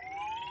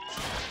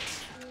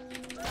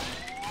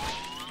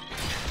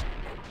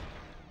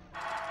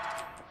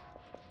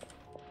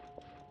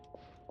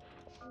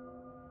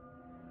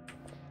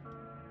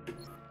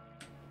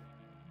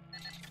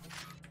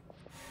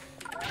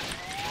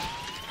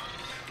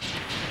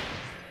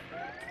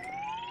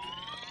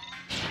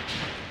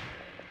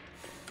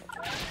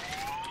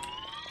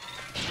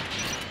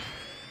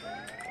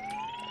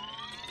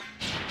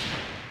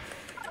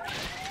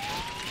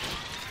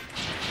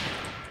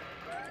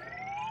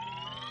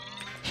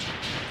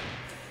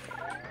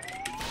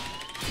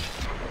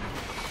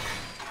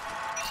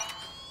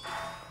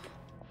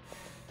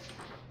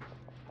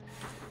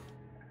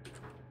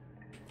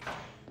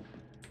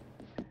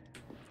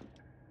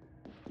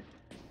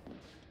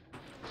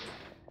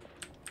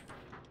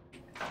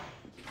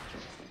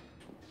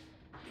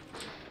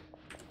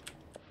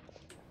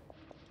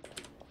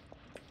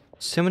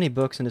 So many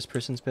books in this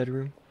person's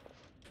bedroom.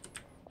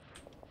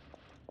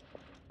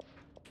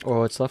 Or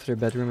what's left of their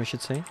bedroom, I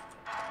should say.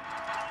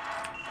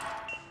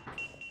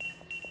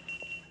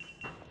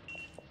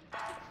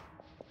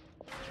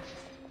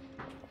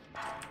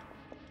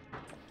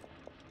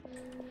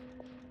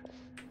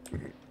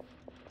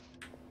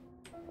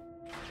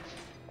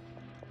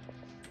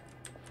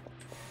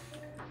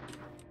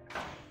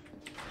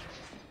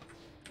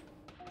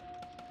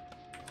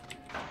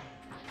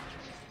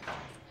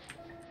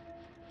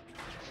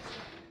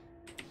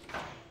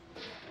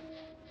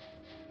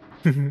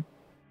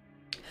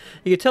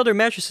 You can tell they're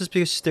mattresses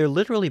because they're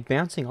literally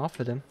bouncing off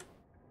of them.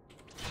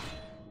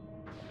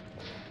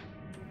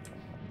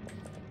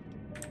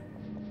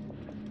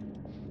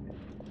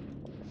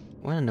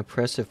 What an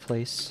oppressive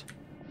place.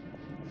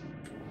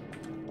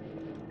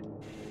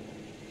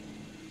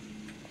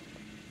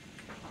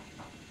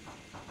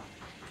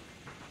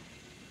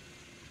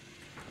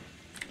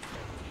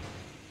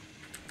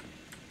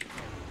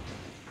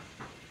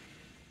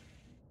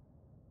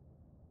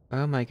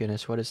 Oh my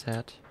goodness, what is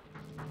that?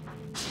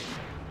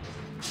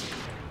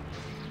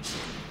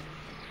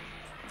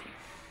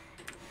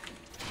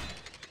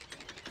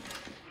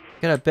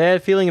 Got a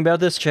bad feeling about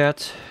this,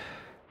 chat.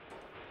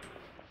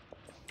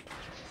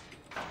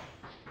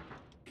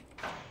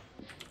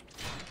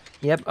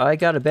 Yep, I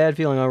got a bad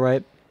feeling,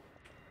 alright.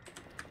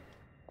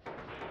 Oh,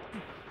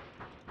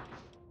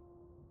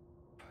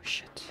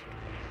 shit.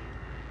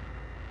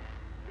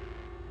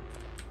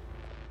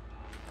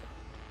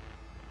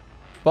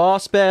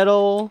 Boss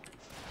battle,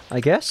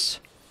 I guess?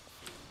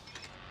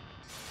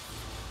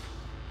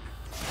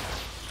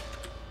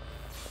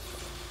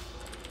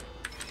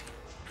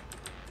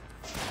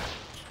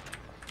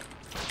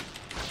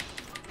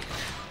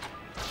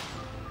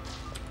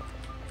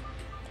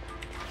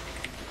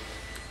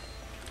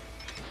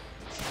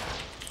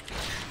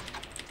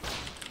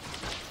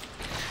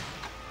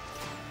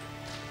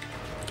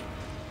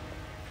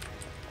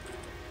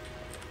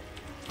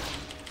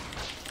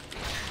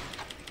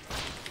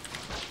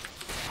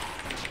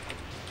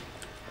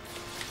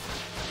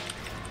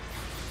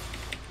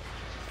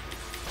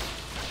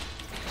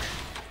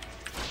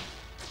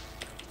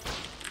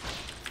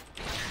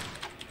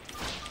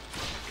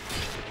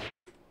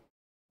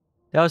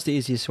 That was the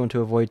easiest one to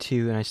avoid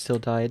too, and I still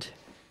died.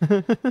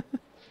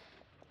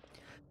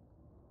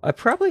 I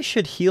probably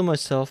should heal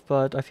myself,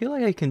 but I feel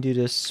like I can do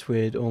this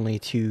with only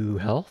 2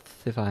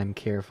 health, if I'm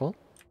careful.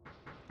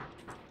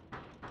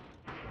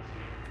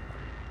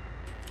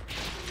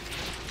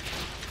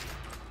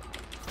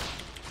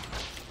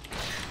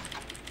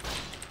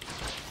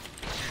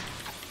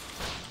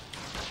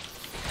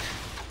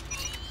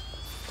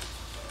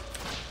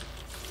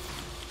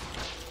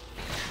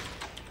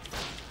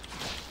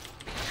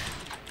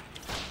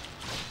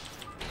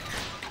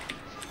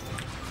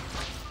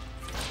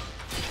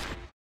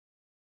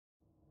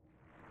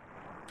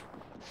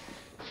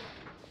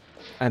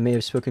 I may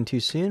have spoken too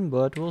soon,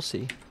 but we'll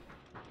see.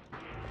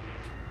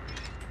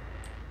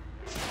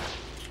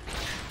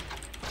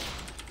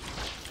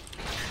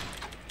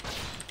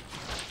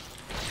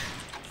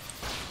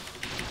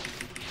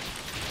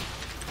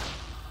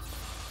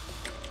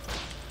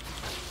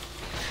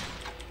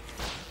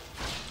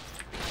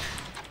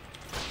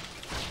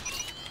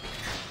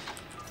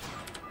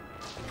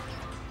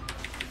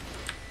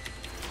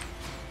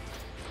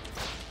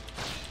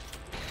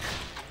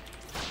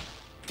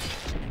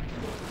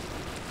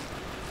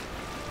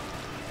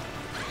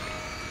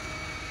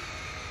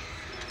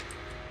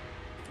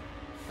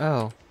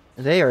 Oh,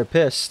 they are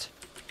pissed.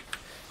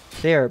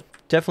 They are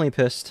definitely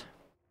pissed.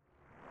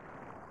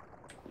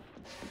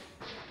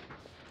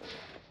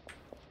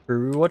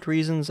 For what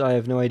reasons, I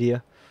have no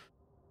idea.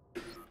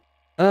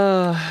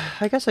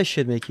 I guess I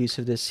should make use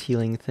of this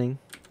healing thing.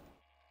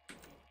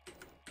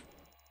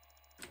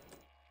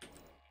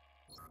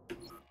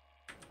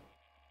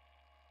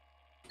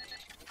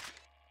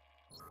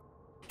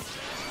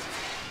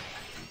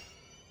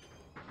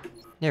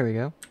 There we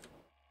go.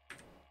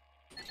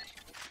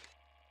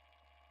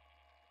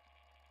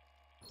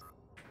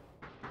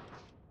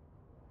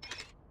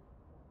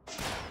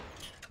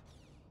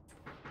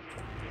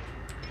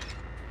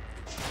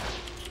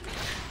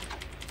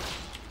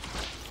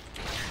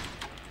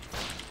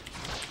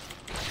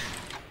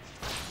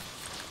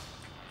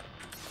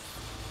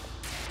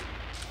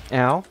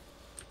 Ow.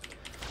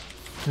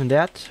 And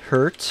that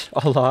hurt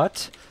a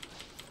lot.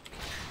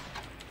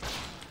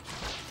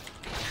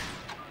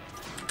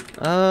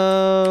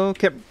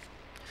 Okay.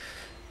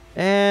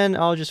 And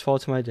I'll just fall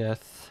to my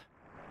death.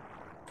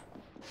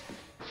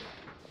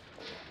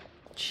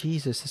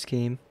 Jesus, this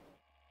game.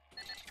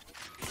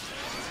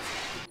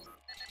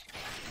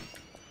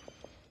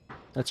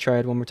 Let's try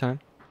it one more time.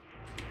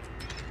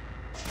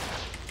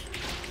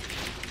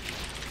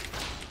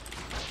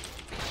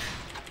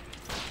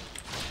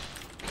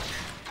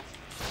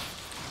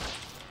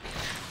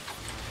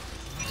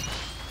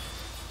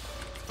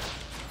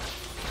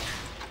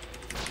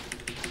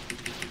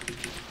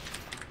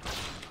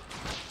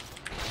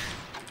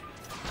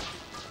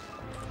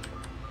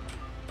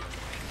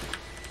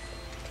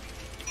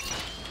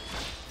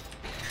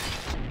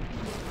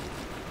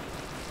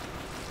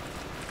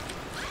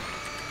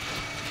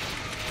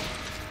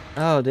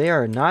 Oh, they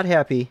are not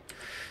happy.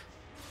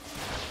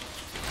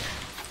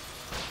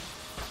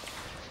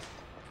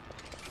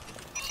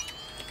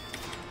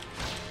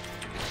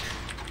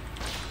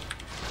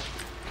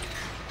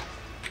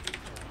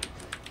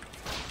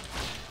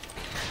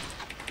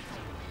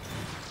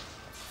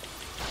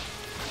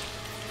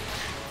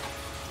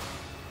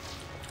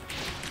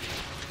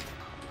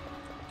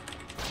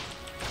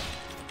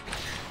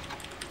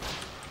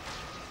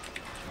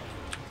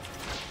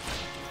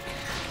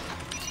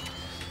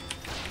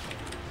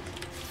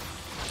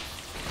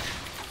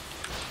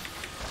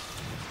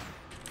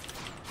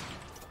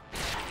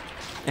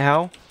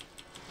 Ow.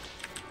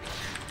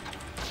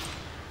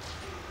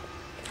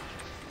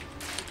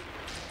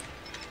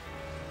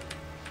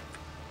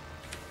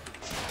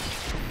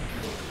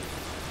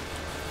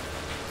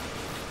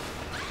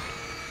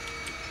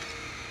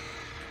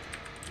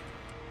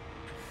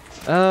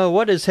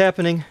 What is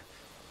happening?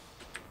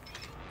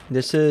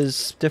 This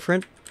is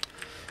different.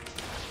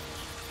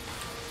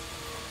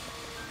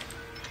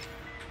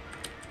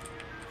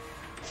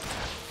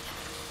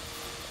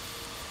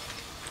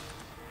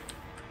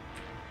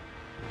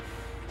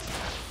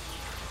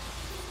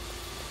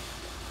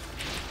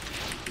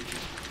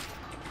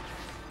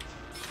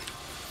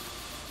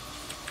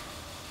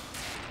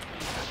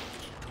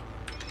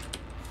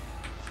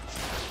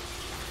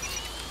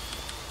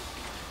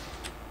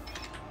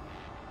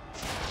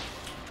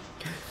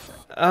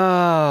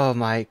 Oh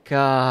my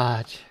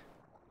god.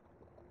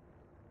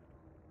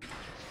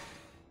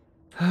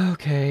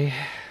 Okay.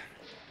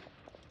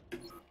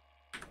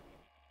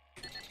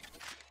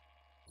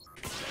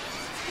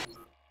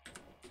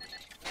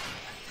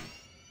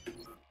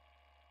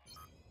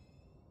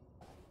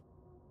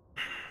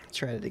 Let's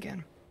try it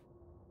again.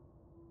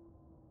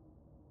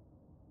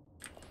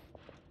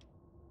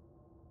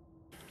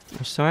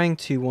 I'm starting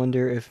to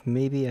wonder if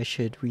maybe I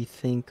should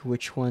rethink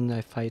which one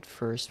I fight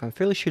first. I'm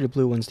fairly sure the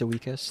blue one's the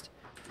weakest.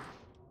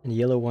 And the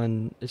yellow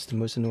one is the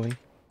most annoying.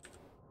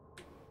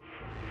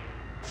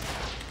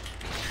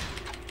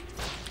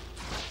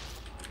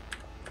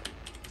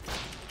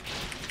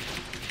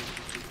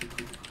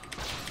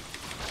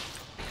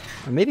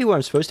 Or maybe what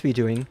I'm supposed to be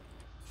doing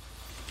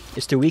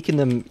is to weaken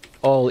them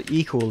all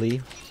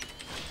equally.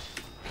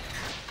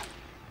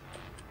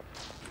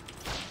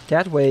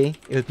 That way,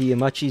 it would be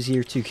much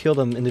easier to kill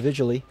them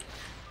individually.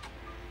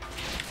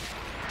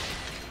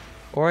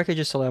 Or I could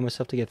just allow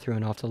myself to get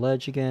thrown off the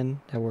ledge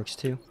again. That works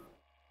too.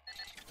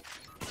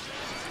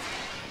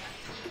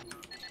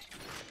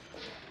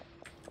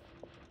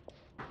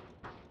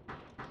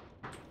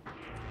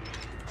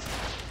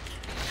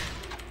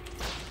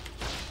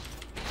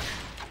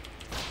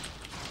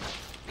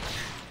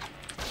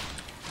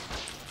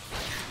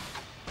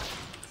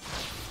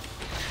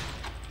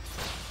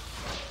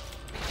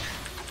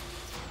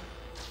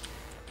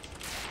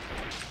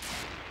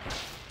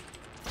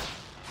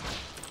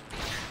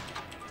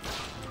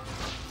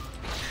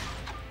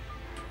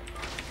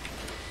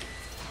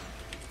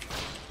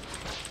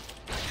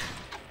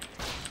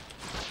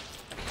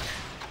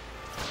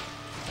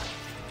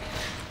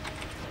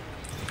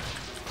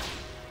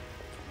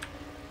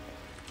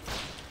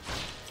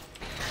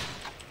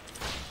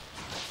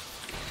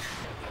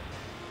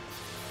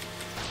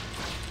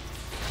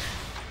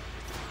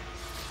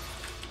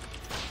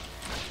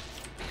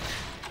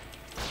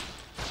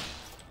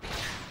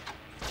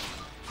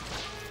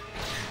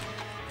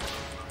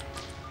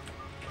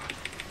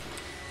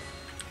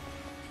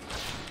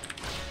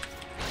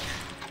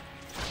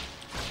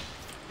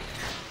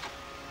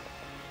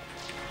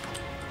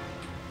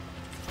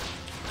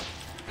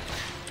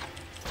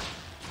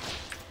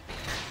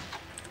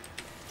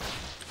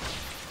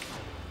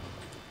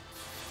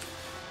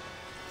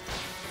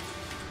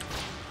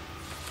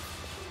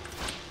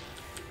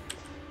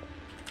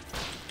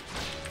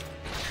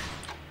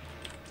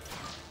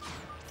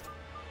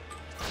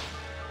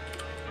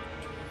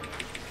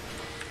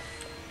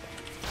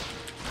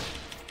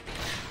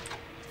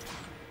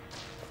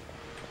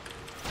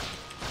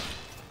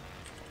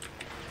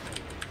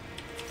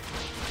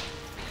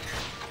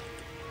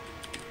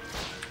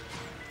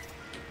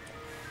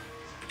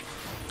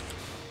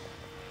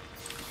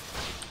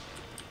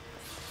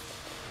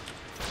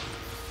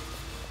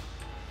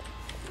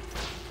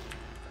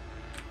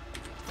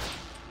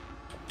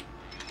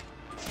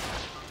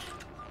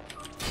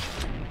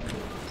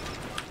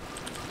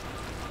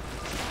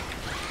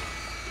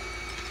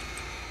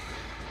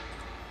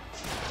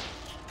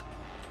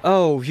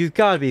 Oh, you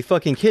gotta be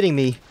fucking kidding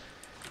me.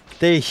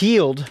 They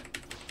healed.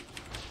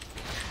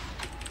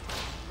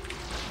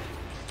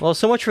 Well,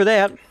 so much for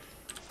that.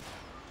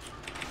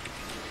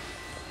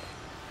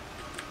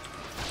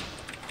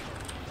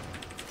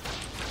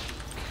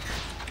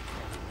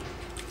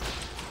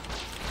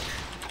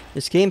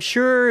 This game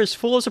sure is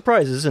full of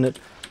surprises, isn't it?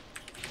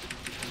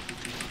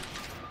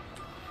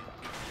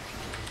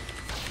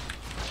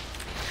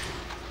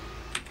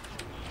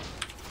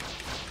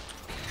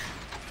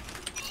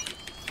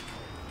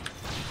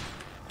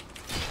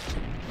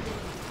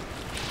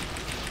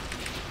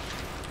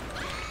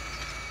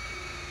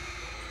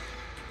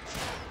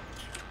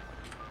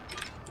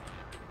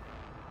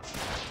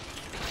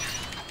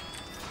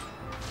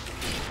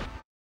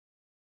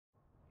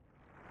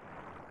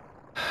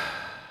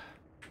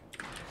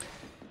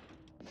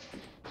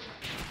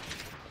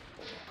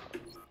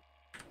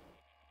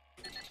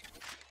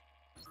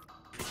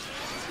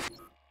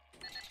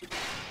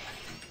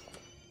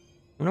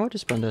 I wonder what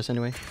this button does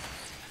anyway.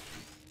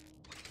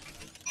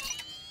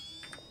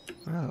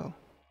 Oh.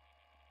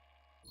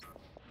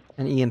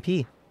 An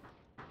EMP.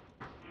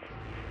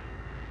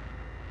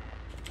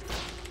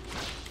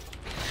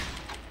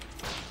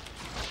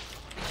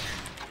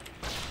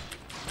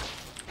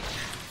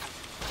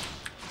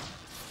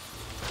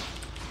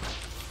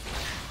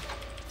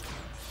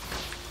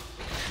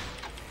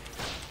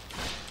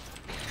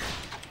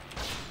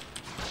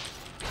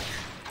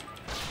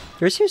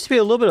 There seems to be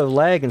a little bit of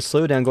lag and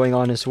slowdown going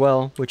on as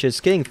well, which is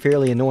getting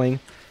fairly annoying.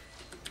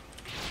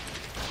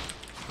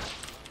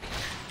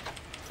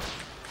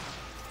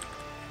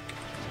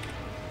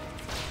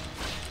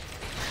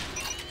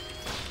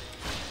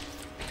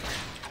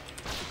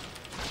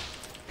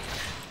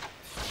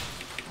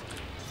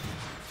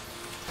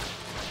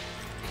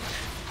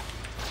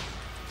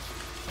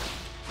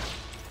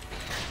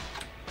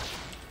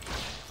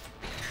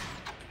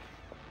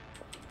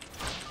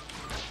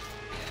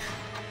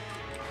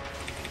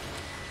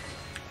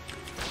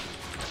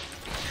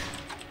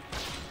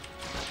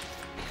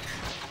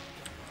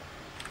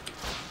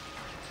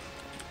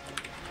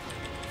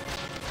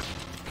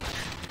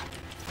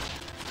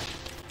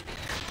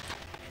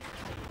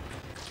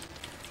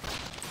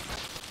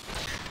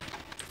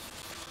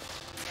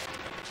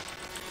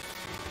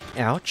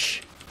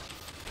 Ouch.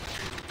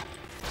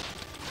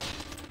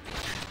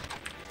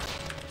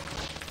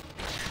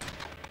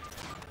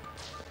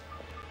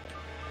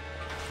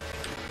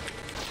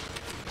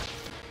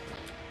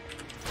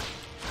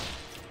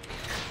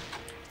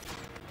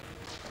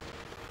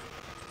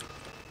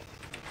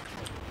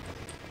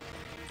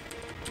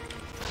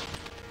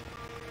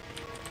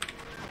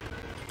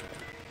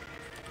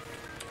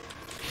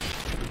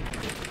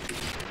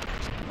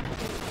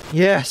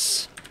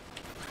 Yes!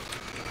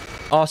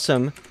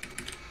 Awesome.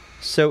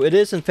 So it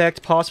is in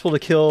fact possible to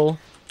kill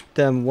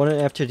them one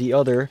after the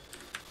other,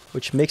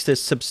 which makes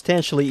this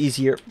substantially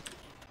easier,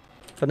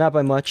 but not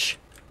by much.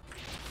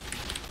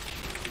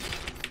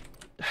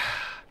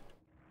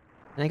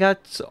 And I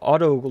got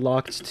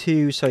auto-locked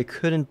too, so I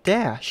couldn't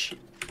dash.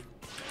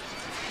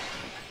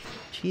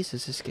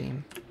 Jesus, this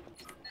game.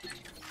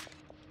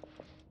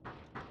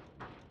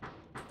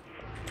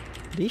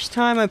 But each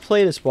time I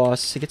play this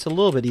boss, it gets a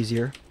little bit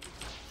easier.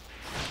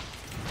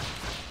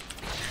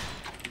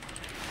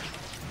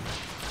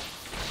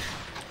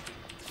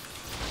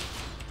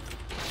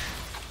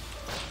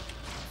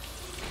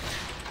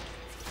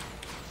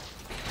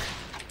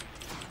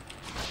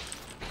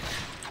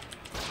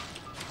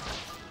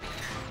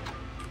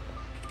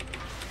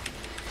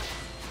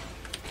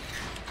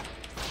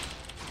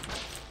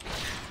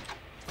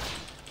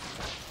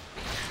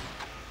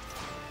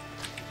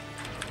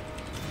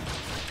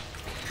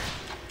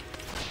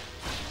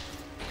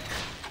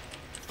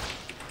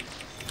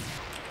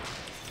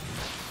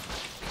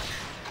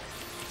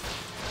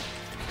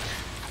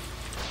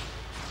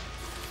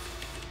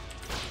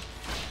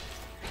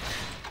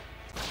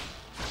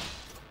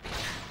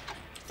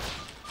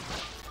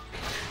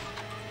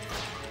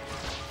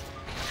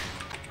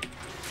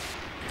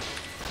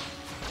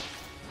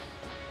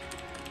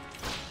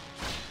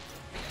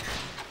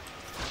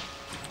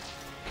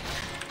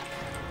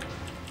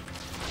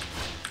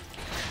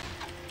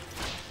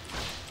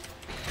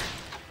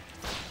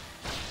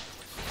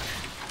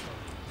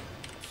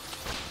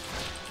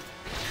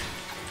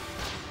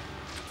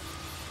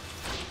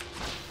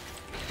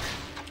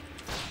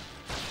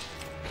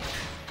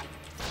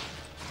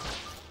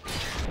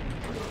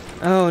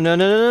 Oh, no,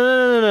 no, no,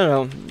 no, no,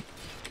 no, no.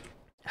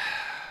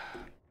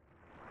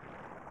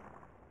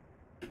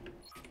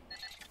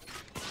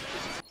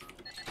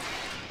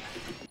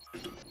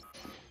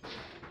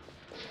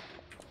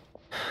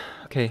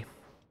 Okay,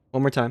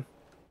 one more time.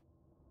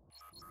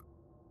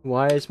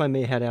 Why is my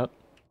mate head out?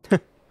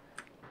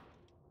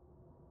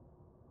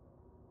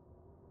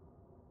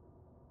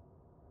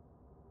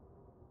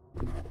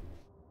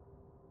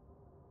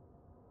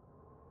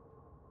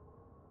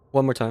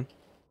 One more time.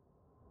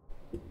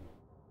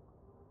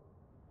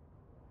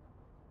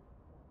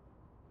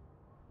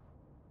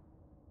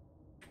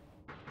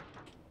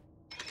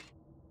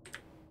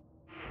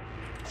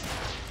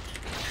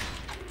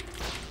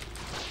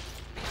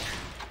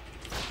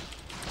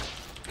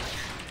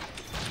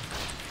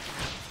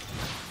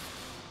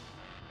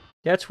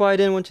 That's why I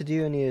didn't want to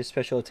do any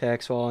special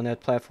attacks while on that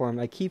platform.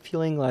 I keep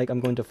feeling like I'm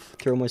going to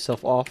throw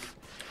myself off.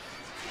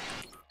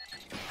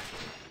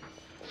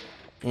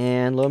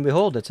 And lo and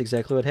behold, that's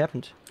exactly what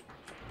happened.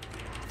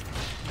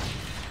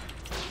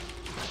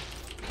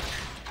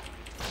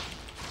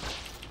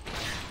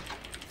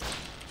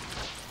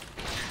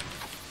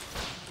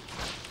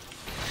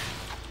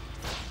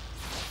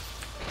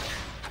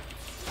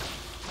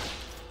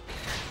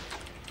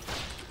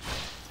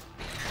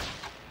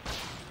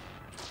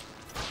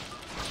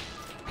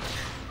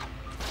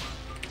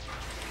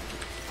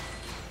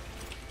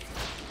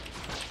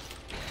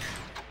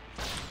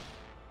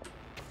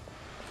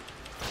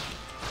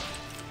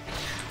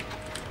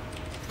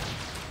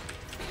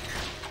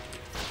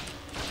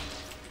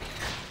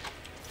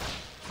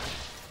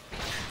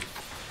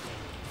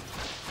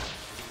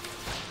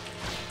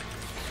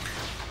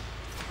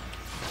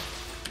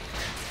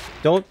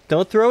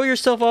 Don't throw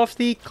yourself off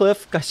the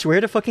cliff. I swear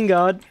to fucking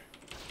God.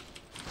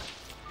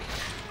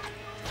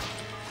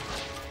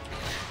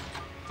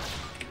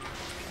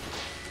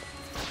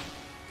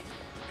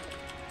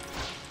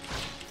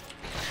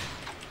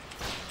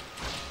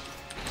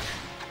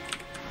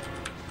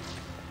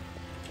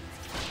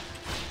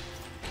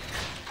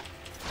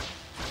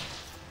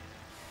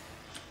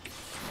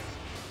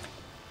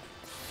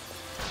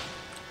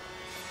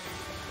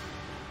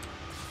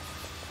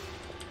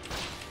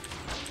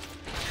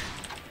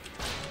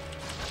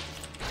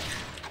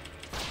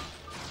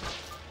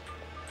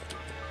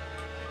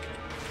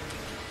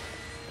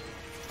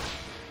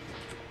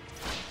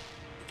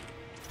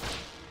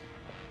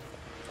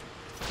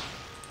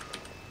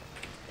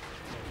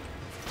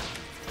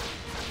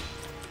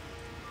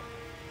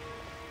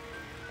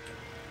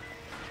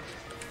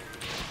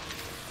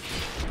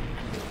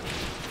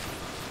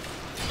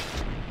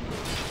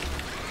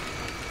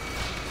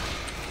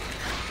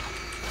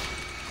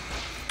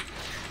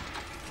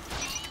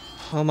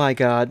 Oh my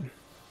God.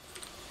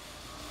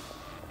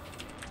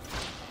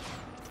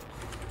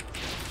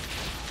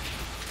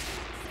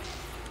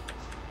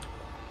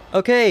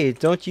 Okay,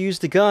 don't use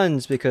the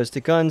guns because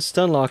the gun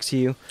stun locks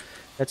you.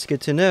 That's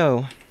good to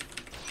know.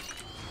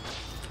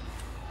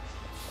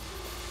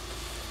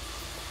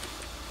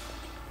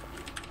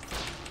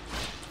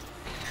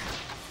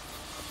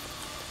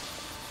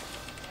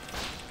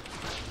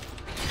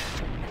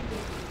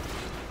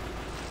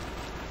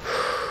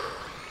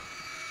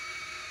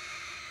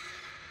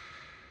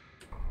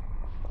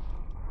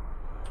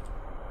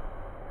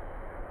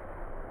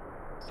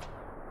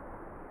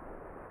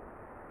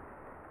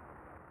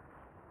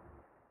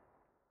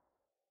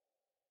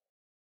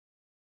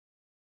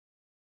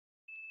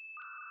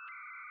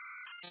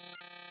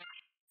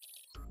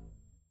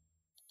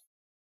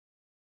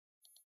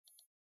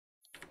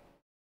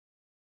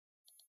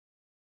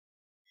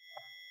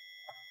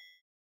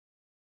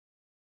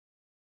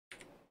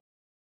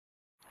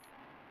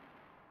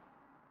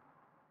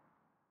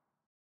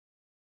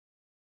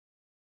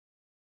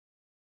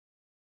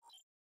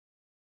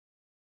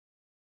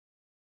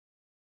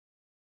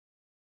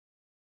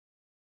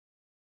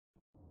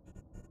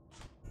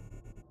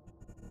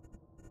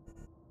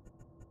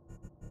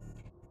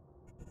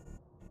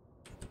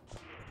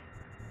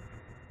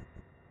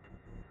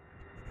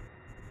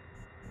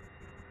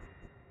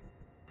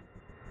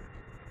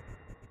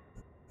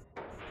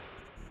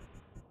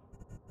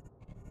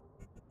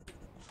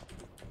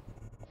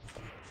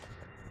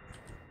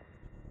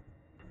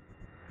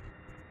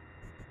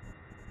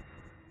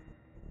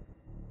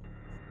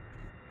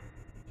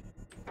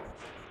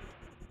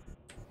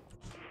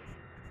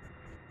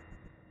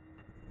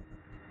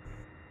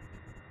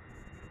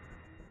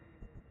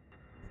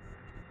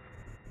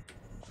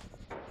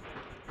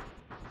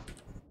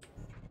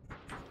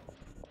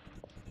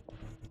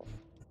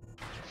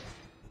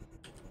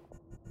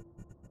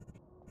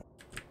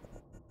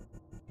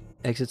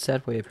 Exits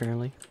that way,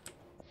 apparently.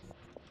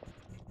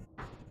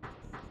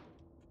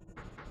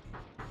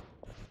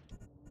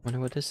 Wonder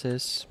what this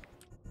is.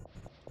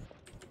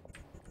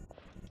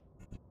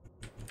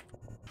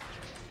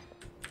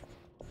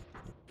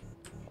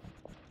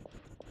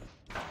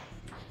 I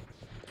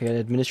got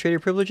administrator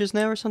privileges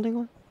now or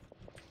something?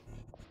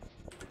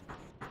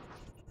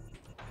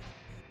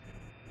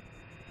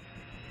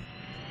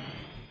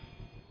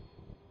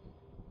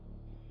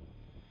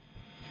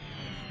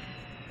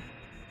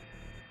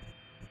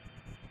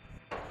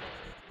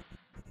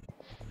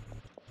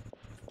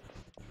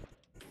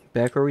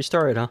 Back where we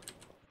started, huh?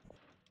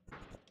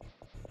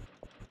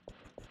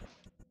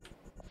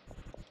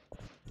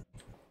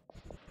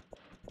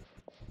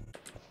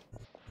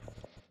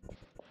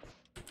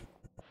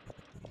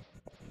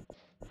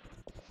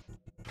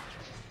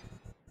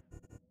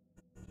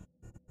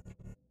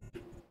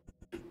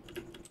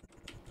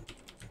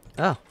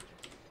 Oh.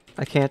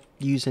 I can't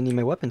use any of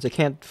my weapons. I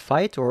can't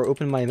fight or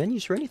open my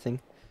menus or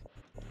anything.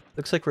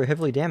 Looks like we're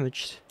heavily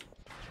damaged.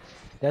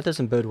 That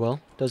doesn't bode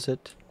well, does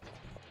it?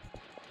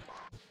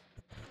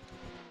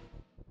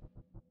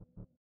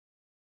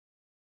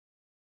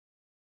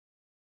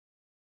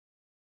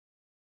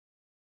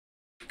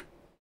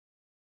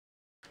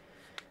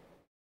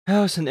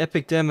 Oh, it's an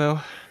epic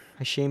demo.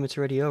 A shame it's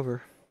already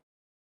over.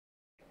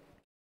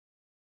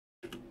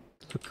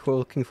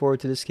 Looking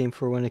forward to this game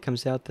for when it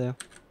comes out, though.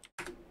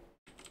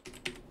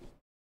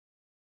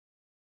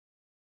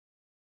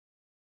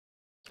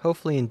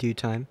 Hopefully in due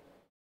time.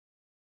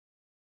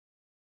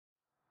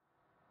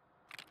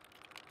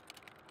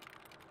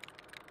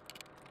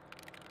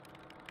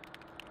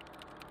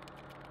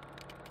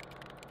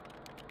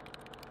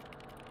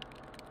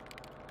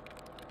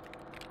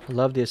 I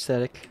love the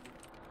aesthetic.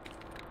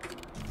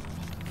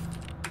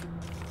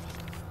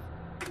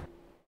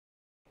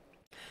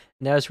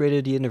 Now it's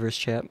rated the universe,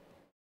 chap.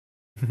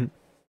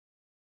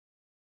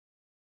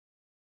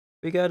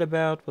 We got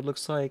about what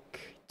looks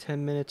like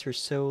 10 minutes or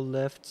so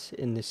left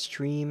in the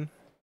stream.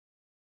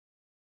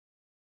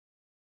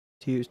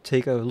 To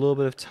take a little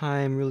bit of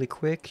time really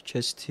quick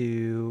just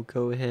to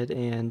go ahead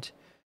and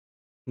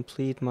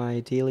complete my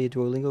daily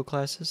Duolingo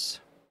classes.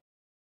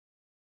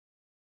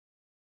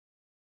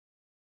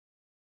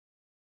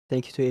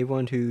 Thank you to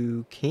everyone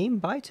who came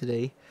by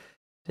today.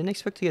 Didn't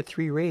expect to get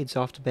 3 raids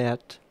off the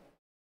bat.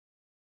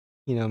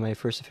 You know, my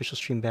first official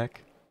stream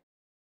back.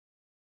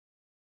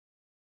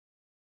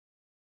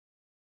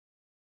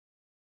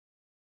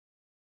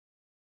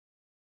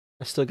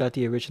 I still got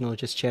the original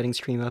just chatting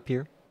stream up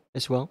here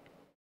as well.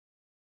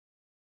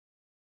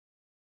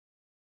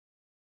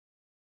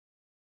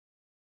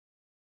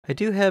 I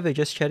do have a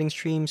just chatting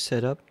stream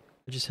set up.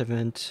 I just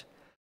haven't,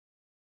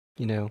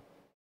 you know,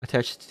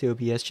 attached it to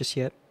OBS just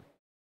yet.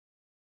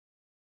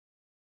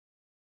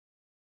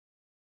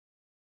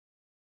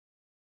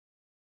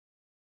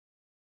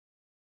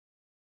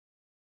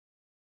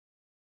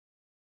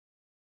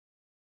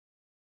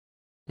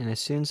 And as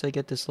soon as I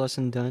get this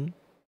lesson done,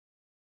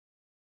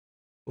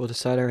 we'll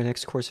decide our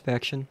next course of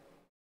action.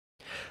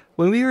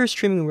 When we were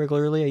streaming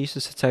regularly, I used to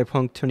set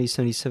Cyberpunk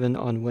 2077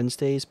 on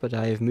Wednesdays, but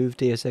I have moved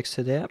Deus Ex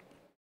to that.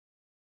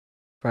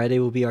 Friday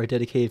will be our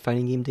dedicated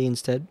fighting game day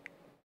instead.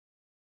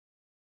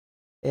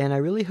 And I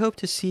really hope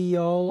to see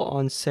y'all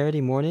on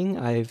Saturday morning.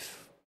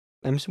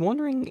 I'm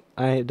wondering,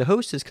 the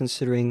host is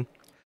considering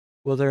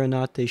whether or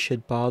not they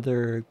should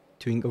bother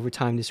doing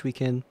overtime this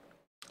weekend.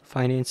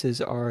 Finances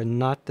are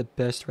not the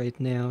best right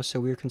now, so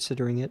we're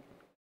considering it.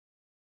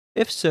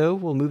 If so,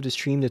 we'll move the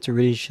stream that's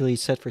originally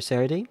set for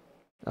Saturday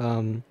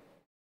a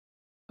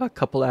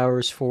couple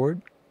hours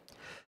forward,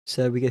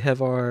 so we could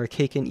have our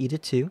cake and eat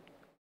it too,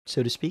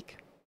 so to speak.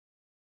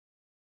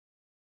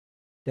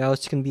 Now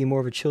it's going to be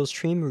more of a chill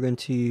stream. We're going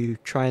to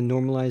try and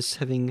normalize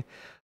having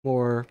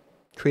more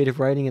creative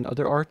writing and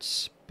other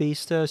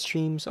arts-based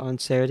streams on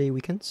Saturday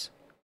weekends.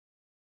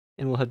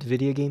 And we'll have the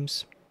video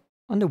games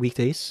on the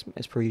weekdays,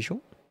 as per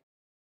usual.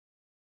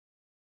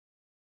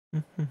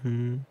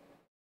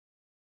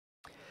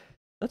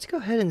 Let's go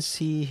ahead and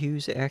see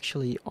who's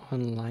actually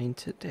online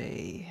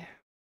today.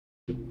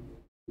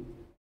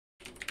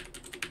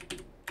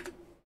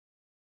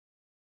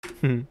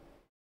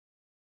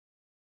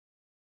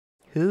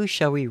 Who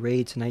shall we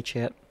raid tonight,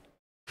 chat?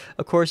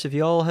 Of course, if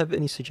y'all have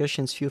any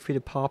suggestions, feel free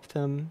to pop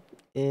them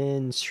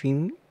in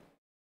stream.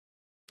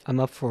 I'm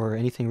up for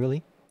anything,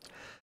 really.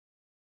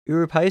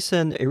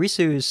 Urupaisan,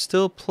 Irisu is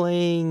still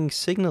playing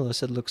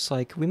Signalist, it looks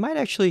like. We might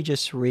actually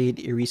just raid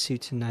Irisu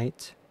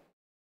tonight.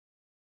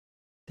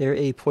 They're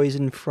a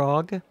poison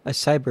frog. A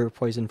cyber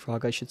poison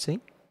frog, I should say.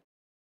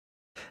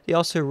 They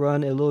also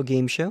run a little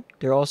game show.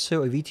 They're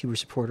also a VTuber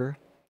supporter.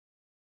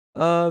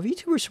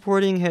 VTuber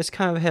supporting has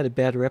kind of had a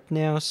bad rep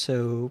now,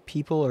 so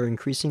people are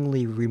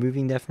increasingly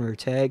removing that from their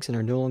tags and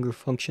are no longer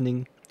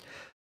functioning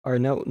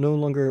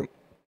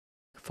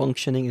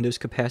in those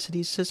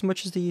capacities as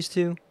much as they used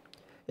to.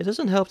 It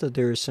doesn't help that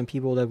there's some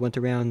people that went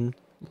around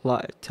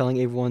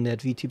telling everyone that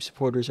VTube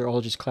supporters are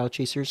all just cloud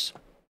chasers.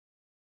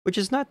 Which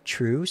is not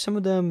true. Some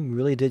of them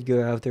really did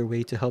go out of their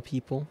way to help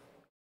people.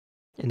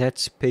 And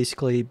that's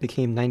basically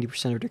became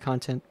 90% of their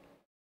content.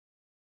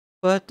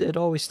 But it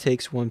always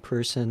takes one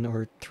person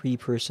or 3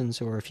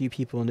 persons or a few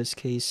people in this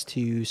case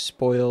to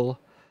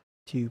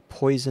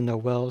poison a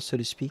well, so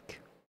to speak.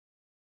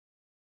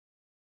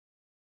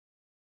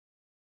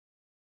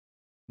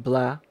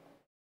 Blah.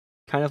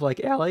 Kind of like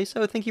allies.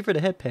 Oh, thank you for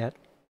the head pat.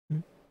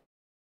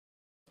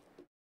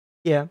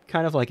 Yeah,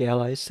 kind of like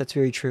allies. That's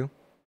very true.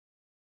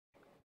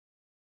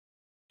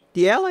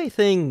 The ally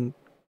thing,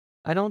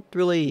 I don't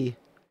really...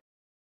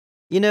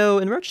 You know,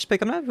 in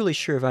retrospect, I'm not really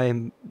sure if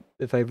I'm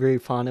very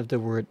fond of the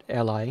word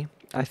ally.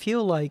 I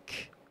feel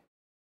like...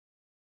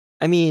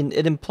 I mean,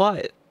 it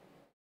implies...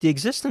 The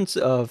existence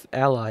of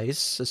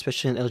allies,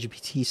 especially in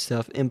LGBT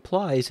stuff,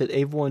 implies that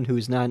everyone who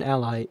is not an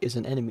ally is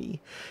an enemy.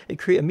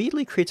 It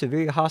immediately creates a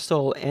very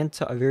hostile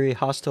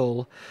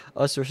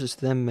us versus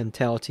them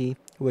mentality,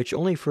 which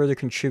only further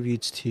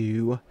contributes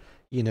to,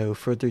 you know,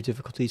 further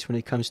difficulties when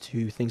it comes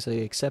to things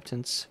like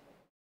acceptance.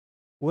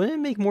 Wouldn't it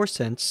make more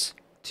sense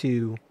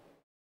to,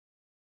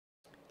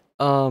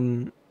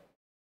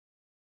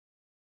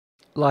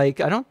 like,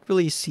 I don't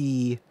really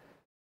see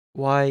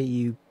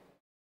why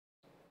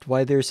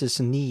there's this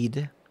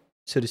need,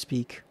 so to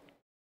speak,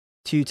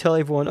 to tell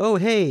everyone, oh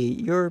hey,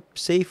 you're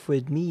safe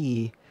with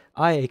me,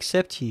 I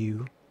accept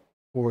you,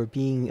 or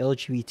being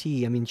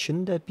LGBT, I mean,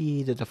 shouldn't that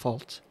be the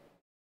default?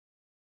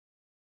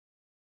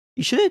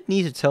 You shouldn't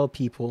need to tell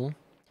people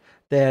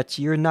that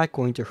you're not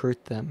going to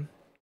hurt them.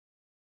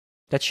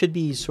 That should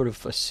be sort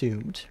of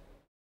assumed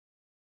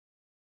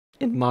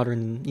in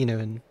modern,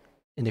 in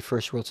a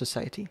first world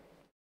society.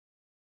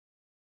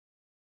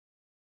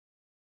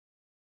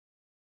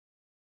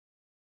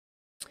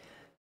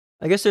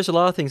 I guess there's a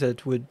lot of things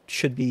that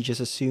should be just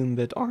assumed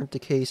but aren't the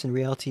case in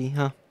reality,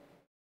 huh?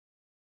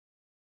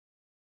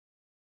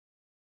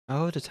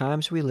 Oh, the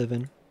times we live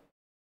in.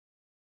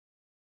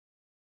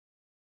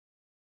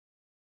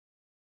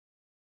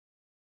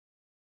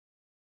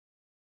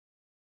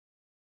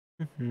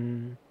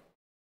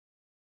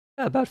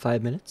 About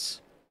 5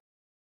 minutes.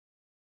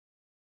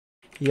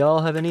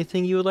 Y'all have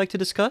anything you would like to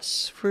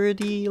discuss for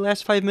the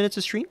last 5 minutes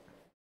of stream?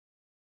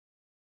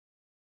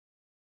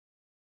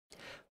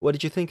 What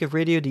did you think of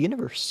Radio the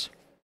Universe?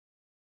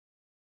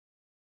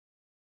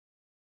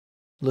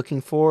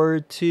 Looking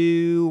forward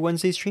to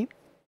Wednesday's stream?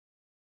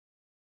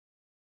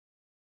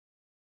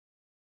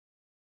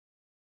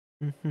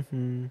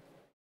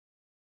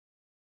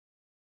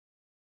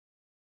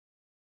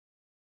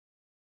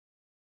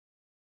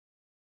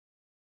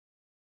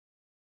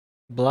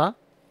 Blah?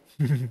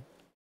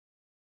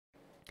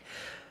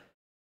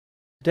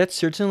 That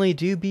certainly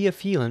do be a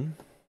feeling.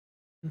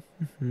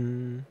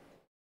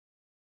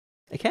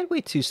 I can't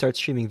wait to start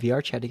streaming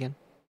VR chat again.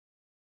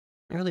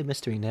 I really miss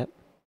doing that.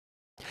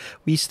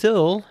 We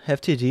still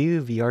have to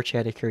do VR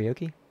chat at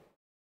karaoke.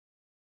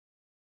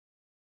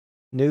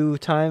 No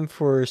time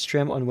for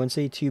stream on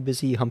Wednesday, too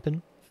busy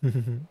humping.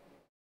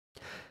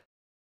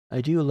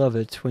 I do love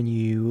it when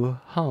you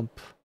hump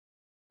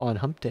on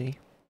hump day.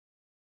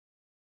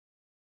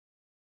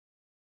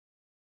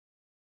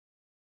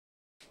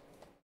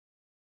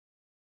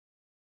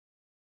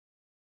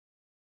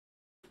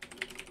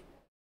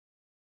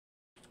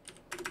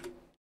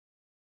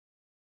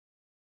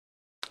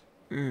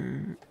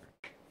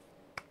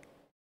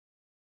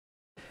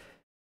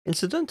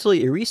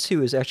 Incidentally,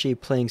 Irisu is actually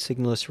playing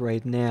Signalist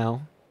right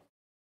now.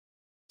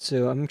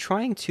 So I'm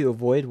trying to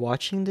avoid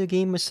watching the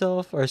game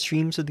myself, or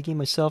streams of the game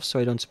myself, so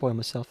I don't spoil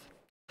myself.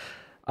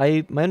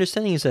 My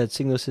understanding is that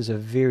Signalist is a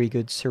very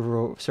good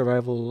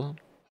survival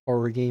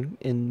horror game.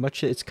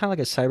 It's kind of like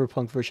a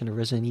cyberpunk version of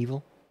Resident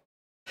Evil,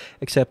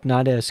 except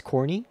not as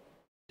corny.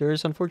 There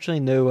is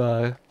unfortunately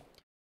no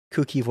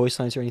kooky voice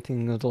lines or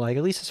anything of the like,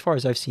 at least as far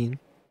as I've seen.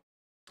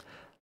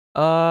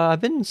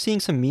 I've been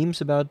seeing some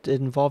memes about it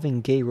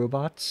involving gay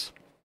robots.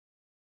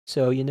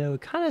 So,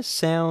 it kind of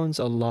sounds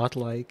a lot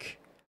like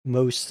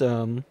most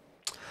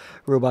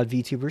robot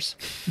VTubers.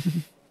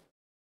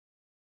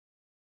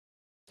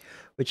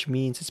 Which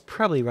means it's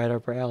probably right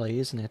up our alley,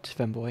 isn't it,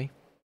 Femboy?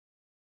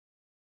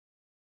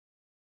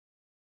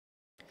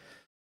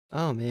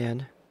 Oh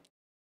man.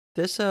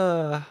 This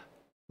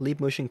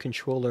leap motion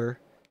controller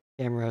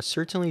camera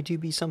certainly do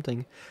be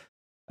something.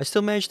 I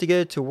still managed to get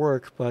it to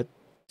work, but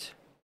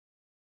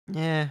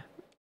yeah.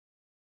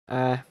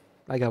 I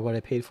got what I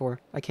paid for.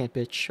 I can't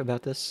bitch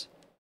about this.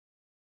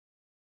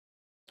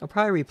 I'll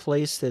probably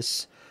replace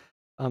this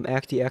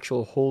the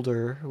actual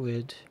holder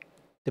with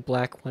the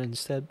black one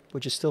instead,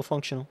 which is still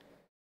functional.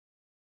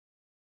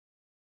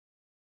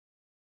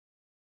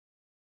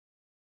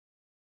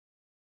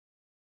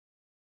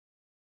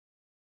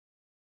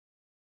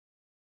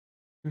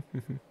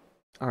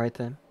 Alright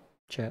then,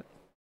 chat.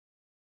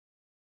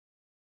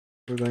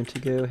 We're going to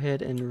go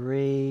ahead and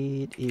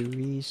raid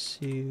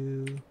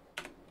Irisu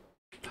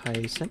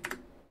Python.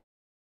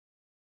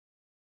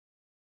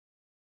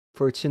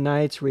 For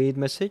tonight's raid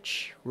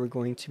message, we're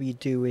going to be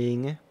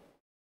doing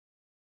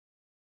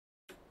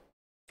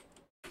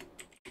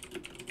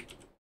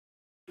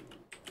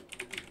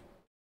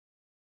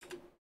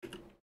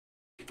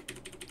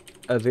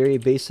a very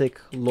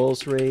basic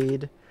Lulz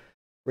raid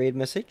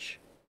message.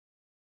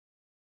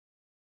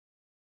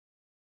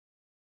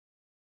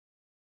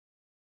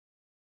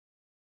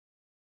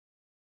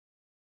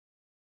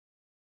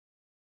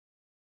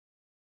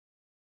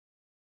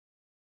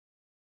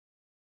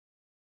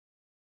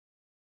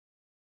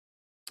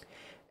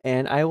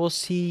 And I will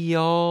see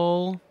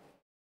y'all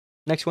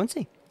next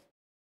Wednesday.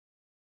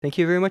 Thank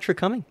you very much for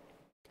coming.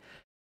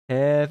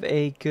 Have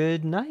a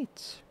good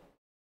night.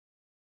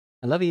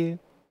 I love you.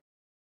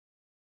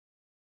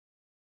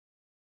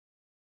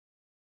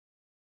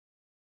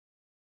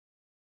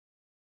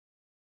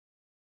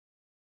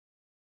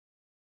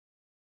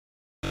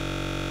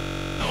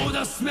 Oh,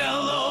 the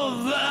smell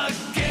of the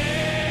game!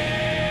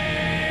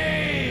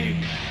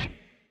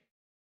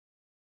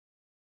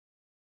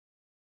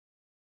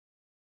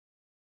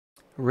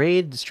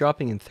 Raid is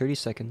dropping in 30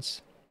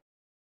 seconds.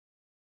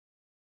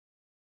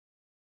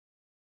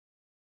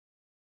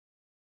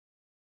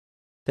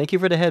 Thank you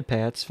for the head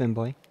pats,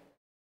 Femboy.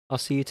 I'll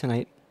see you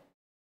tonight.